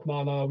 heck no.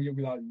 No. We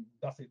like,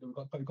 that's it. We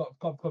got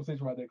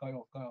conversation right there. Cut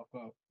off. Cut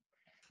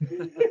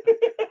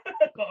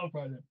off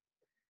right there.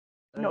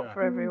 Not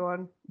for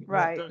everyone.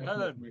 Right.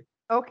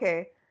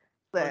 Okay.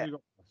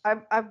 Look,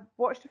 I've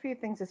watched a few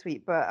things this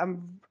week, but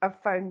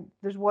I've found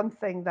there's one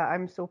thing that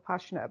I'm so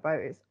passionate about.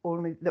 It's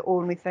the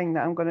only thing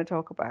that I'm going to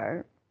talk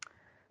about.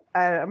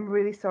 I'm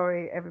really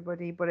sorry,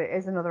 everybody, but it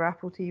is another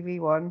Apple TV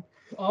one.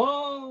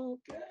 Oh,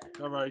 okay.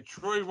 All right,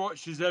 Troy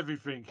watches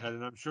everything,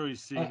 Helen. I'm sure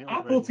he's seen it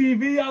Apple already.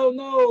 TV, I don't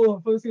know.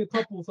 I've only seen a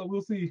couple, so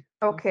we'll see.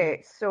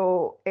 Okay,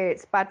 so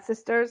it's Bad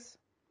Sisters.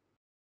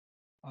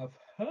 I've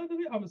heard of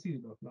it. I haven't seen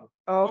it though. No.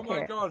 Oh my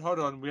Okay. God! Hold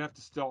on, we have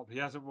to stop. He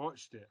hasn't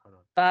watched it. Hold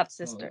on. Bad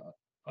Sister. No,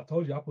 I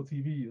told you Apple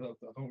TV. I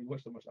don't really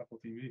watch so much Apple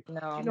TV. No,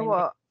 Do you know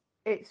what?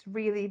 It's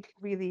really,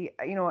 really,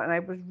 and I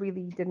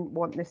didn't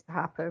want this to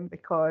happen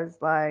because,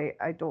 like,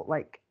 I don't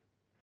like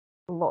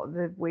a lot of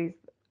the ways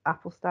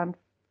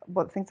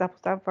what things Apple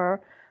stand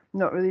for. I'm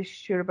not really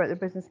sure about their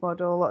business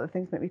model. A lot of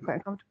things make me quite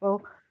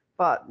uncomfortable.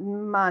 But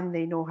man,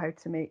 they know how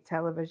to make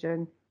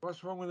television.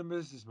 What's wrong with the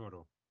business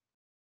model?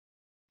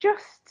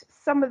 Just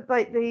some of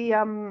like the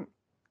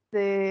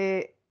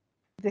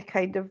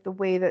kind of the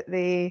way that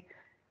they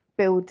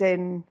build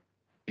in.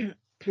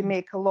 They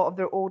make a lot of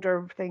their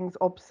older things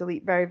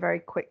obsolete very, very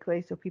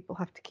quickly, so people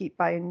have to keep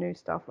buying new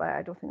stuff. Like,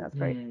 I don't think that's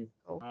very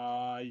cool.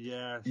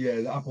 Yes. Yeah,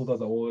 the Apple does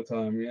that all the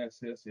time.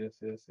 Yes.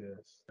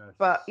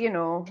 But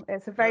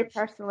it's a very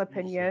personal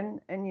opinion,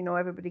 and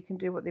everybody can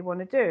do what they want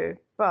to do.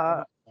 But I'm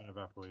not a fan of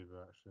Apple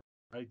either, actually.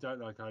 I don't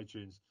like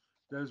iTunes.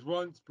 There's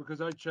once, because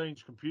I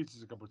changed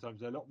computers a couple of times,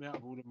 they locked me out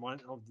of all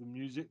of the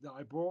music that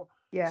I bought.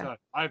 yeah, So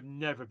I've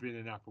never been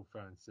an Apple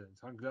fan since.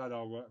 I'm glad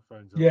our work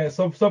phones are. Yeah,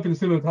 something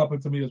similar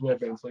happened to me as well,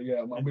 Ben. So yeah,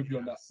 I'm with you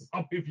on that.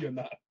 I'm with you on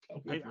that.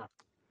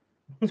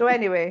 So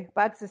anyway,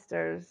 Bad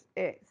Sisters,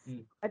 it's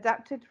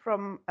adapted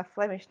from a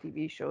Flemish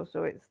TV show,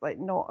 so it's like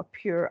not a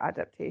pure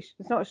adaptation.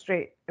 It's not a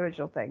straight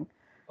original thing,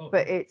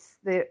 but it's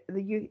the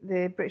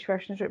British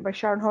version is written by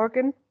Sharon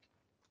Horgan.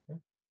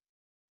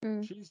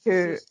 She's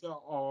the sister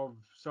of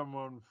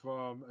someone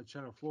from a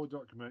Channel 4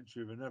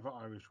 documentary of another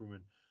Irish woman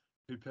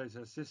who plays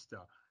her sister.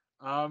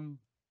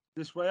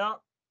 This Way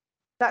Up?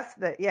 That's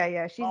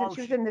yeah. She was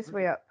in This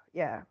Way Up,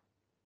 yeah.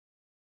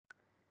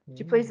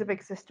 She plays the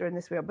big sister in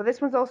This Way Up, but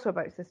this one's also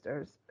about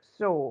sisters.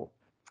 So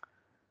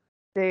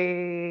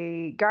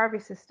the Garvey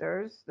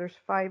sisters, there's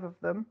 5 of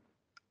them,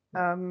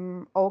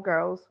 all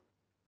girls,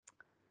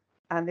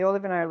 and they all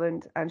live in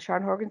Ireland. And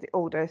Sharon Horgan's the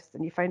oldest,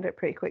 and you find out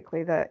pretty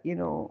quickly that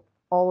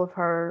all of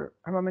her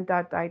mum and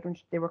dad died when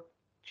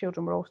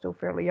children were all still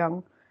fairly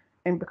young,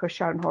 and because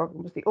Sharon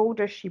Horgan was the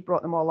oldest, she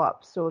brought them all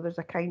up. So there's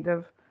a kind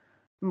of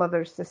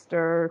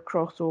mother-sister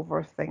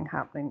crossover thing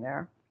happening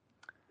there.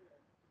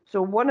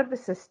 So one of the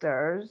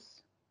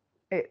sisters,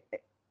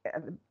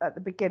 at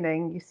the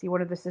beginning, you see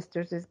one of the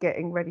sisters is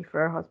getting ready for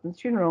her husband's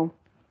funeral.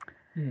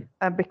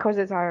 And because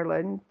it's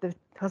Ireland, the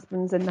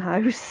husband's in the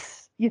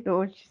house, she's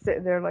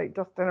sitting there like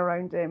dusting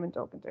around him and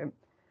talking to him.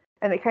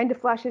 And it kind of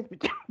flashes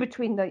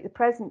between the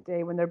present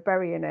day when they're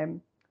burying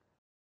him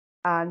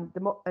and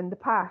the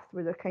past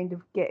where they're kind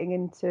of getting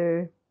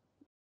into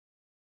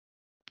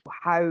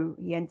how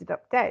he ended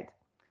up dead.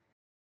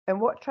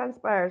 And what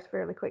transpires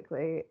fairly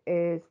quickly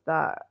is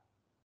that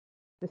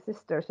the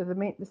sister, so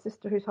the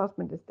sister whose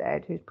husband is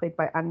dead, who's played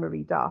by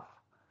Anne-Marie Duff,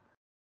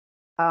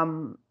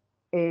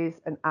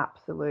 is an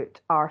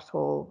absolute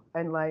arsehole.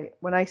 And like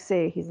when I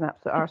say he's an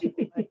absolute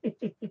arsehole,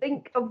 like,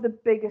 think of the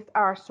biggest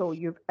arsehole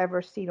you've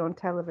ever seen on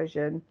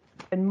television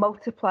and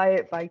multiply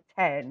it by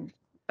 10.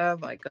 Oh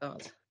my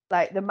God.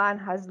 Like the man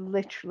has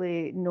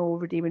literally no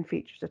redeeming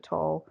features at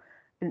all.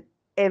 And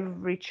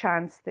every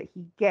chance that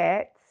he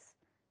gets,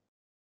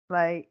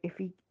 like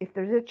if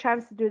there's a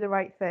chance to do the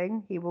right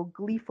thing, he will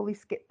gleefully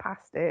skip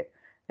past it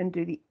and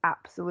do the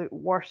absolute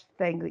worst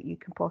thing that you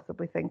can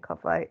possibly think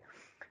of. Like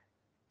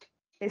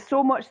it's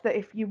so much that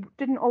if you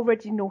didn't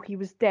already know he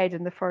was dead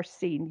in the first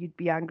scene, you'd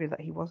be angry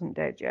that he wasn't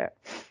dead yet.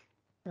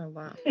 Oh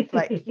wow.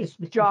 Like he's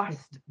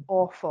just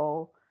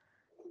awful.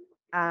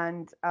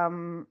 And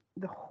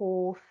the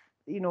whole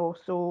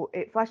so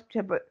it flashed to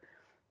him, but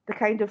the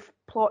kind of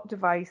plot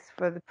device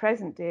for the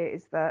present day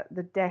is that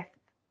the death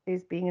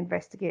is being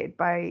investigated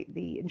by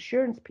the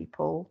insurance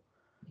people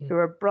who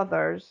are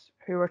brothers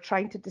who are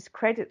trying to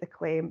discredit the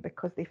claim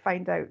because they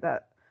find out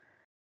that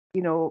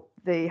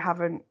they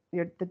haven't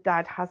the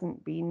dad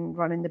hasn't been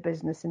running the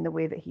business in the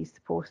way that he's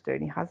supposed to,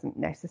 and he hasn't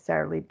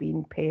necessarily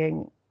been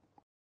paying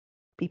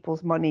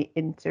people's money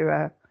into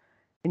a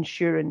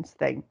insurance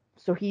thing.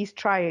 So he's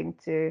trying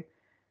to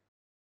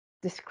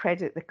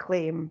discredit the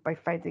claim by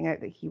finding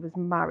out that he was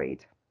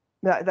married.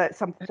 Not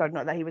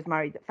that he was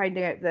married.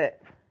 Finding out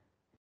that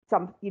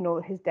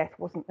his death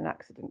wasn't an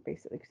accident,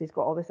 basically, because he's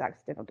got all this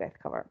accidental death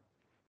cover.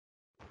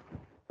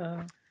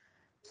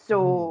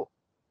 So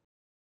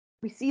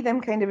we see them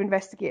kind of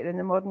investigating in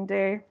the modern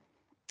day,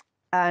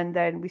 and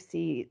then we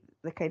see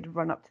the kind of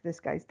run up to this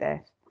guy's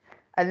death,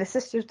 and the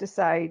sisters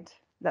decide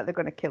that they're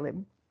going to kill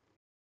him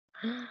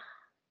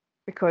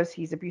because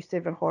he's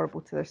abusive and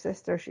horrible to their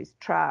sister. She's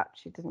trapped.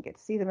 She doesn't get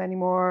to see them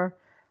anymore.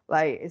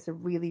 Like, it's a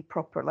really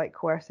proper, like,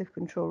 coercive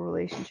control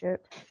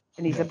relationship.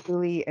 And he's a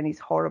bully, and he's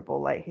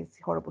horrible. Like, he's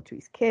horrible to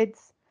his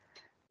kids.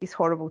 He's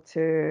horrible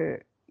to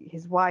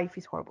his wife.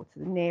 He's horrible to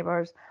the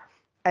neighbors.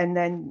 And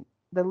then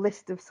the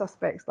list of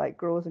suspects like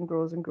grows and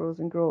grows and grows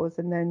and grows,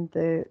 and then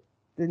the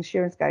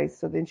insurance guys.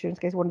 So the insurance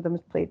guys, one of them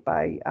is played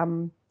by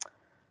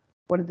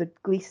one of the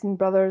Gleeson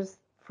brothers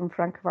from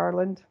Frank of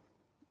Ireland.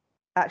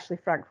 Actually,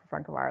 Frank from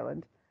Frank of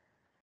Ireland.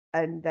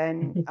 And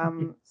then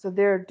so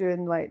they're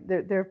doing like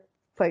they're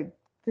like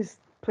this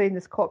playing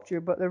this cop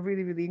duo, but they're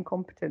really, really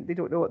incompetent. They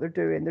don't know what they're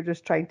doing. They're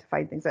just trying to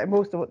find things out.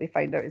 Most of what they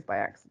find out is by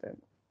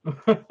accident.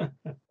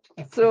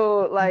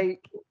 So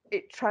like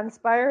it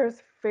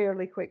transpires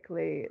fairly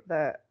quickly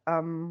that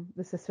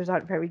the sisters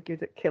aren't very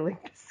good at killing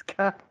this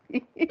guy.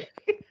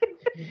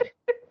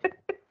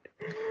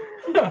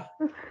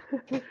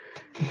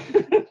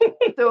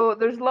 So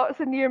there's lots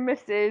of near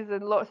misses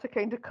and lots of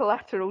kind of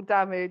collateral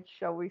damage,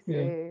 shall we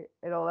say,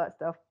 and all that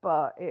stuff.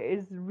 But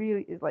it's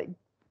like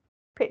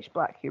pitch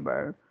black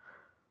humor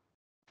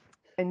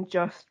and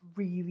just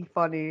really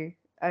funny.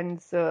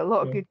 And so a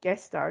lot of good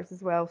guest stars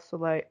as well. So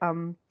like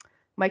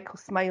Michael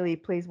Smiley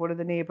plays one of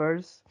the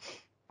neighbours.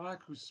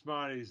 Michael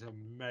Smiley's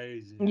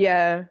amazing.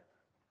 Yeah.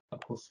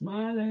 Michael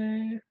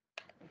Smiley.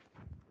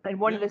 And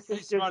one of the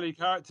sisters. Smiley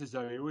characters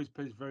though, he always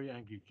plays very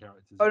angry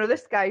characters. Oh no,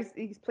 this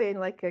he's playing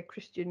like a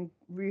Christian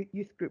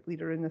youth group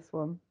leader in this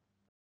one.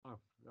 Oh,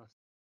 that's...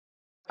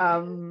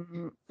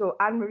 So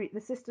Anne Marie,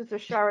 the sisters are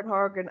Sharon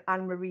Horgan,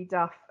 Anne Marie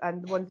Duff,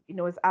 and the one you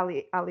know is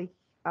Ali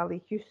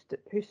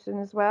Houston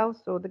as well.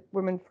 So the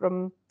woman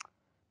from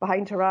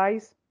Behind Her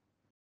Eyes.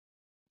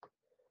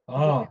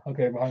 Ah,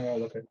 okay, Behind Her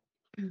Eyes, okay.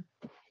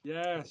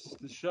 Yes,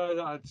 the show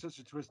that had such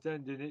a twist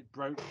ending, it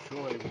broke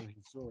Troy when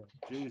he saw it.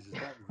 Jesus,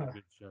 that was a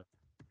good show.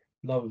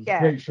 Love,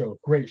 great show.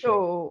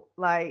 So,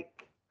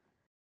 like,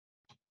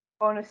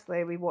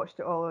 honestly, we watched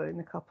it all in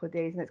a couple of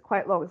days, and it's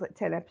quite long. It's like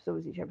 10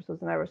 episodes, each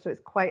episode's an hour, so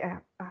it's quite a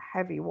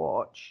heavy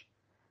watch.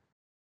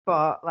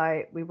 But,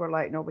 like, we were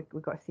like, no, we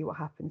got to see what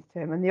happens to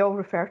him. And they all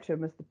refer to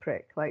him as the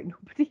prick. Like,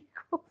 nobody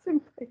calls him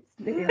by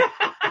his name.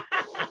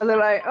 And they're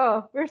like,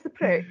 oh, where's the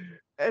prick?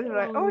 And they're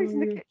like, oh, he's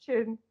in the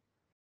kitchen.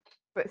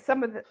 But so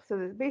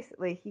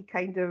basically, he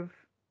kind of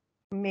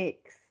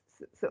makes...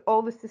 So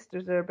all the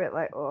sisters are a bit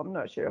like, oh, I'm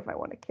not sure if I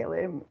want to kill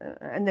him.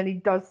 And then he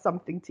does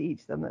something to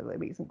each of them that like,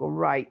 makes them go,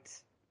 right.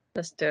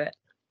 Let's do it.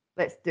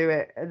 Let's do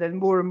it. And then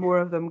more and more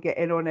of them get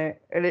in on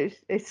it. And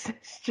it's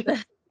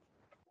just,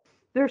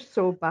 they're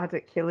so bad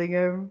at killing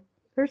him.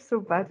 They're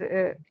so bad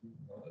at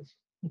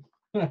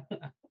it.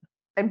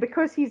 And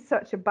because he's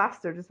such a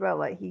bastard as well,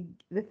 like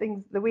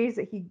the ways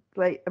that he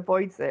like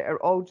avoids it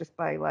are all just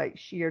by like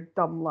sheer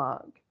dumb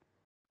luck.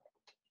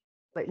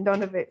 Like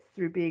none of it's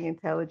through being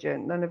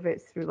intelligent, none of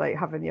it's through like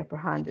having the upper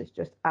hand. It's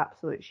just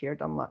absolute sheer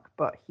dumb luck.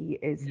 But he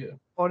is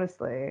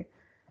honestly,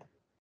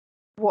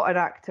 what an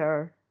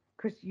actor!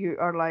 Because you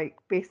are like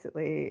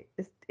basically,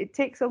 it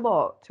takes a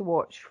lot to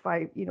watch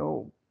a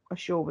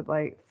show with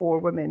like 4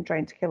 women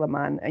trying to kill a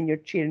man, and you're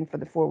cheering for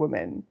the 4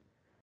 women.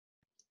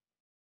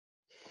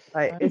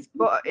 Like it's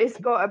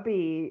got to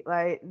be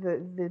like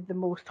the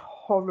most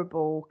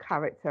horrible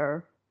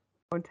character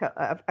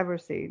I've ever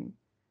seen.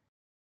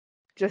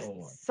 Just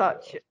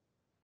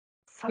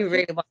you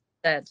really want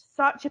dead.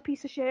 Such a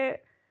piece of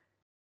shit.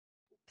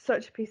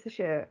 Such a piece of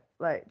shit.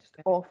 Like just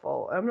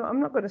awful. I'm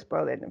not going to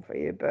spoil the ending for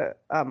you,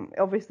 but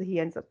obviously he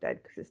ends up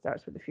dead because it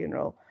starts with the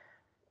funeral.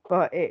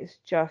 But it's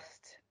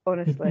just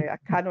honestly, I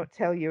cannot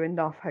tell you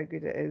enough how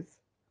good it is.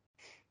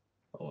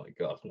 Oh my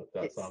gosh,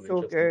 that it's sounds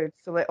so good.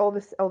 So like all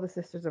the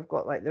sisters have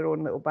got like their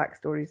own little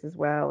backstories as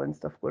well and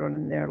stuff going on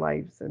in their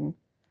lives and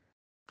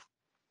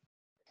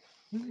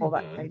all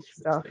that kind of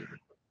stuff.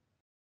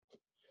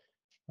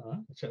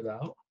 Check that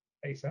out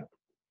ASAP.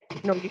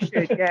 No, you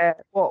should. Yeah,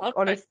 walk.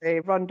 Honestly,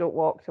 run, don't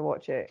walk to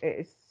watch it.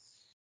 It is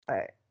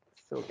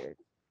so good.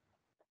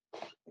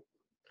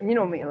 And you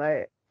know me,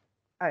 like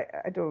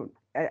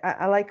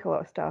I like a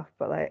lot of stuff,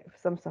 but like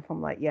some stuff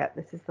I'm like, yeah,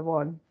 this is the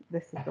one.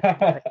 This is the one.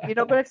 Like, you're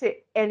not going to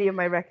take any of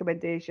my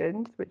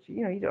recommendations, which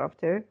you don't have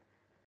to.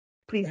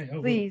 Please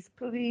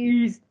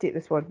take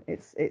this one.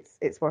 It's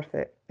worth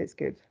it. It's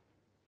good.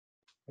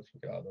 Let's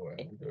get out of the way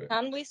and do it.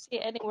 Can we see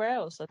anywhere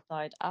else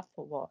aside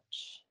Apple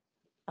Watch?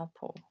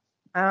 Apple.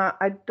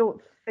 I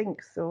don't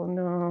think so.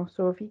 No.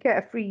 So if you get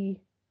a free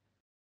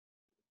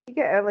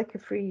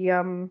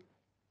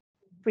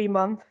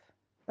month.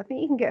 I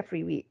think you can get a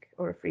free week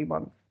or a free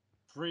month.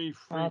 Free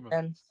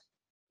months.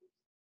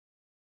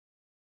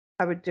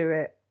 I would do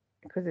it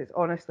because it's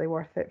honestly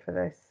worth it for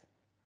this.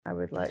 I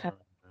would like.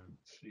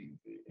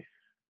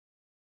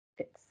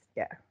 It's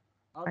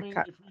I mean,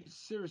 if we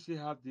seriously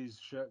had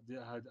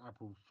had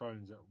Apple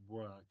phones at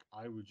work,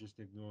 I would just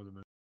ignore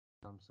them.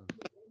 Samsung.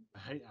 I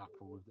hate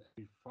Apple with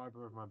every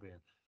fibre of my being.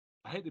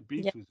 I hate the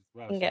Beatles as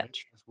well. So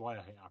that's why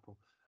I hate Apple.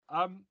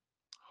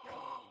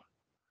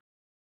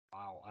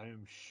 Wow, I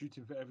am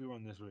shooting for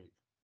everyone this week.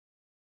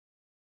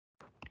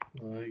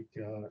 My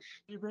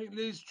gosh. Do you think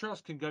Liz Truss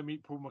can go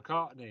meet Paul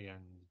McCartney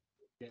and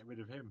get rid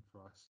of him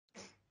for us?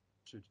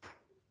 Should.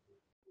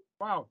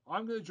 Wow,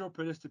 I'm going to drop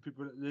a list of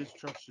people that Liz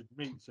Truss should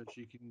meet so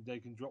they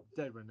can drop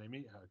dead when they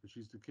meet her because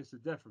she's the kiss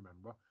of death,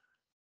 remember?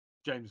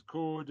 James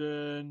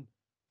Corden,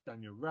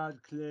 Daniel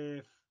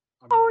Radcliffe.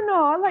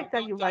 No, I like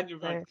Daniel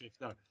Radcliffe.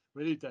 No,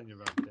 We leave Daniel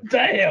Radcliffe.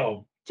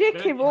 Damn. J.K.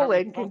 Maybe Rowling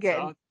Harry can get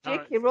Potter J.K.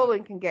 character.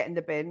 Rowling can get in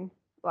the bin,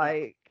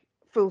 like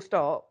full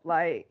stop.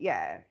 Like,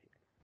 yeah,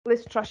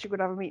 Liz Truss, you could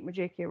have a meeting with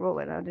J.K.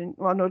 Rowling. I didn't.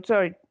 Well, no,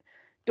 sorry,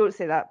 don't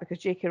say that because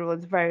J.K.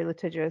 Rowling's very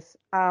litigious.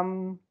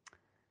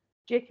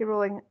 J.K.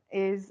 Rowling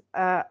is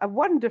a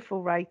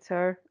wonderful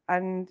writer,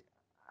 and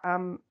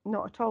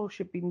not at all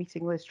should be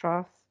meeting Liz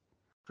Truss.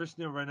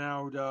 Cristiano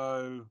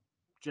Ronaldo,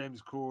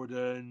 James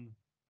Corden.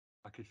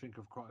 I could think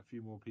of quite a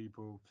few more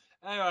people.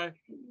 Anyway,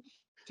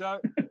 so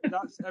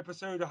that's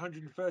episode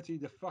 130.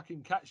 The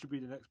fucking cat should be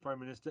the next Prime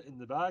Minister in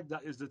the bag.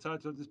 That is the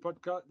title of this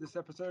podcast, this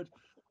episode.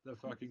 The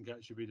fucking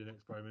cat should be the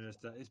next Prime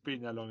Minister. It's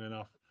been there long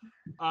enough.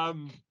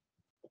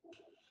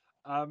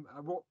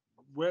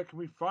 Where can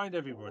we find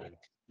everybody?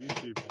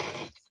 YouTube.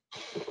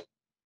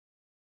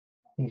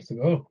 Who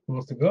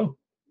wants to go?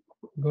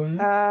 Go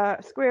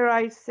ahead. Square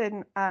Eyes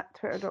at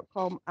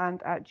twitter.com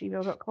and at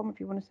gmail.com if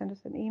you want to send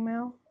us an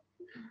email.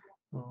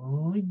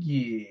 Oh,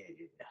 yeah.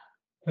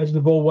 Legend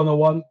of All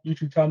 101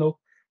 YouTube channel.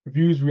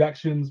 Reviews,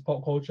 reactions,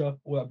 pop culture,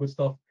 all that good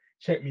stuff.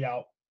 Check me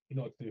out. You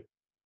know what to do.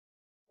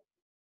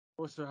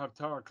 Also have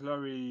Tara,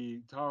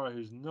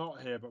 who's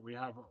not here, but we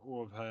have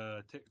all of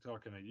her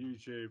TikTok and her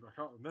YouTube. I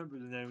can't remember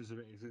the names of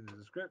it. It's in the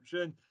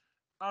description.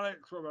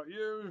 Alex, what about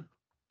you?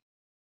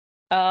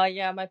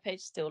 Yeah, my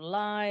page's still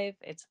live.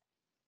 It's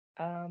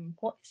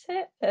what is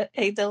it?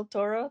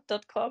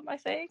 adeltoro.com, I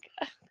think.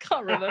 I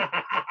can't remember.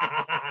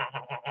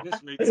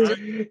 This week, I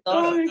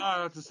don't know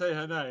how to say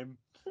her name.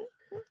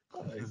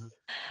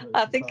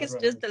 I think it's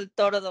just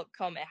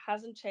deltoro.com. It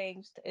hasn't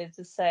changed. It's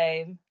the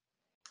same.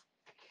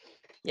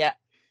 Yeah.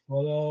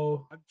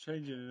 Follow. I'm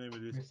changing the name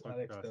of this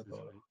podcast this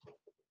week.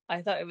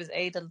 I thought it was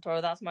A Del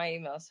Toro. That's my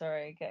email.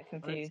 Sorry, I get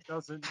confused.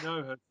 Alex doesn't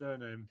know her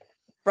surname.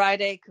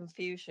 Friday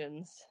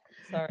Confusions.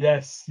 Sorry.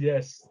 Yes.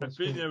 I've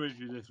been there with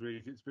you this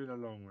week. It's been a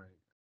long week.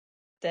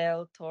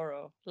 Del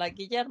Toro. Like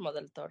Guillermo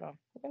del Toro.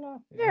 You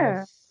know?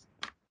 Yeah.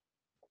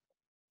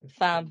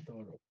 Fam.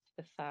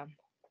 The fam.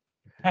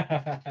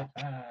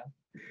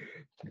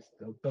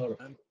 Del Toro.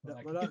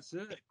 Well, that's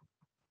it.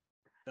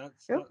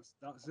 That's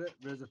it.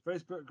 There's a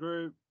Facebook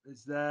group.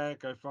 It's there.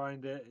 Go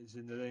find it. It's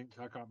in the links.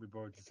 I can't be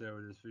bothered to say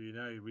all this for you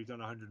now. We've done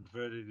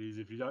 130 of these.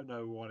 If you don't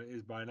know what it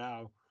is by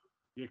now,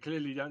 you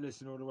clearly don't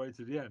listen all the way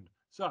to the end.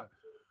 So,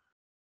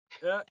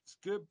 that's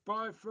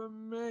goodbye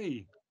from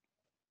me.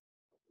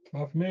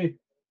 Bye for me.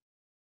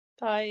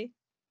 Bye.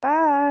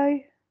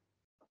 Bye.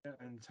 Yeah,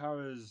 and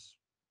Tara's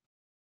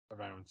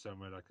around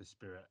somewhere like a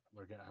spirit.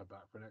 We'll get her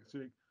back for next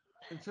week.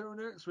 Until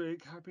next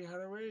week, happy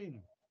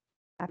Halloween.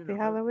 Happy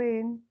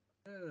Halloween.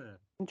 Yeah.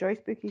 Enjoy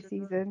spooky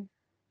season.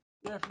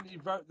 Definitely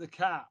vote the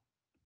cat.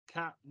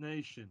 Cat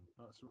Nation.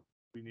 That's what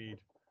we need.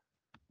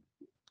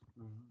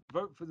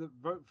 Vote for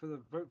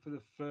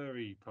the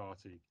furry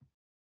party.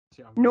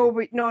 See, No,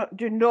 but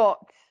do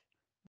not.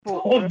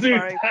 Don't do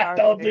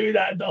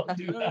that. Don't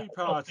do that. Furry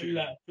party.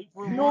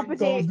 People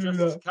Nobody dressed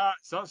as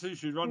cats. That's who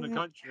should run the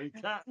country.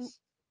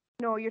 Cats.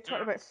 No, you're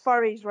talking about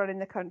furries running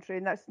the country,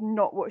 and that's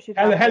not what should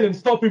happen. Helen,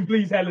 stop him,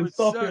 please, Helen. It would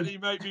Stop him. certainly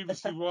make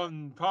BBC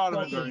One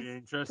Parliament Please, very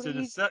interested. A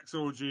please. sex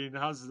orgy in the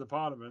Houses of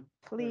Parliament.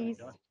 Please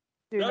There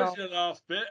do you go. not. That's your last bit.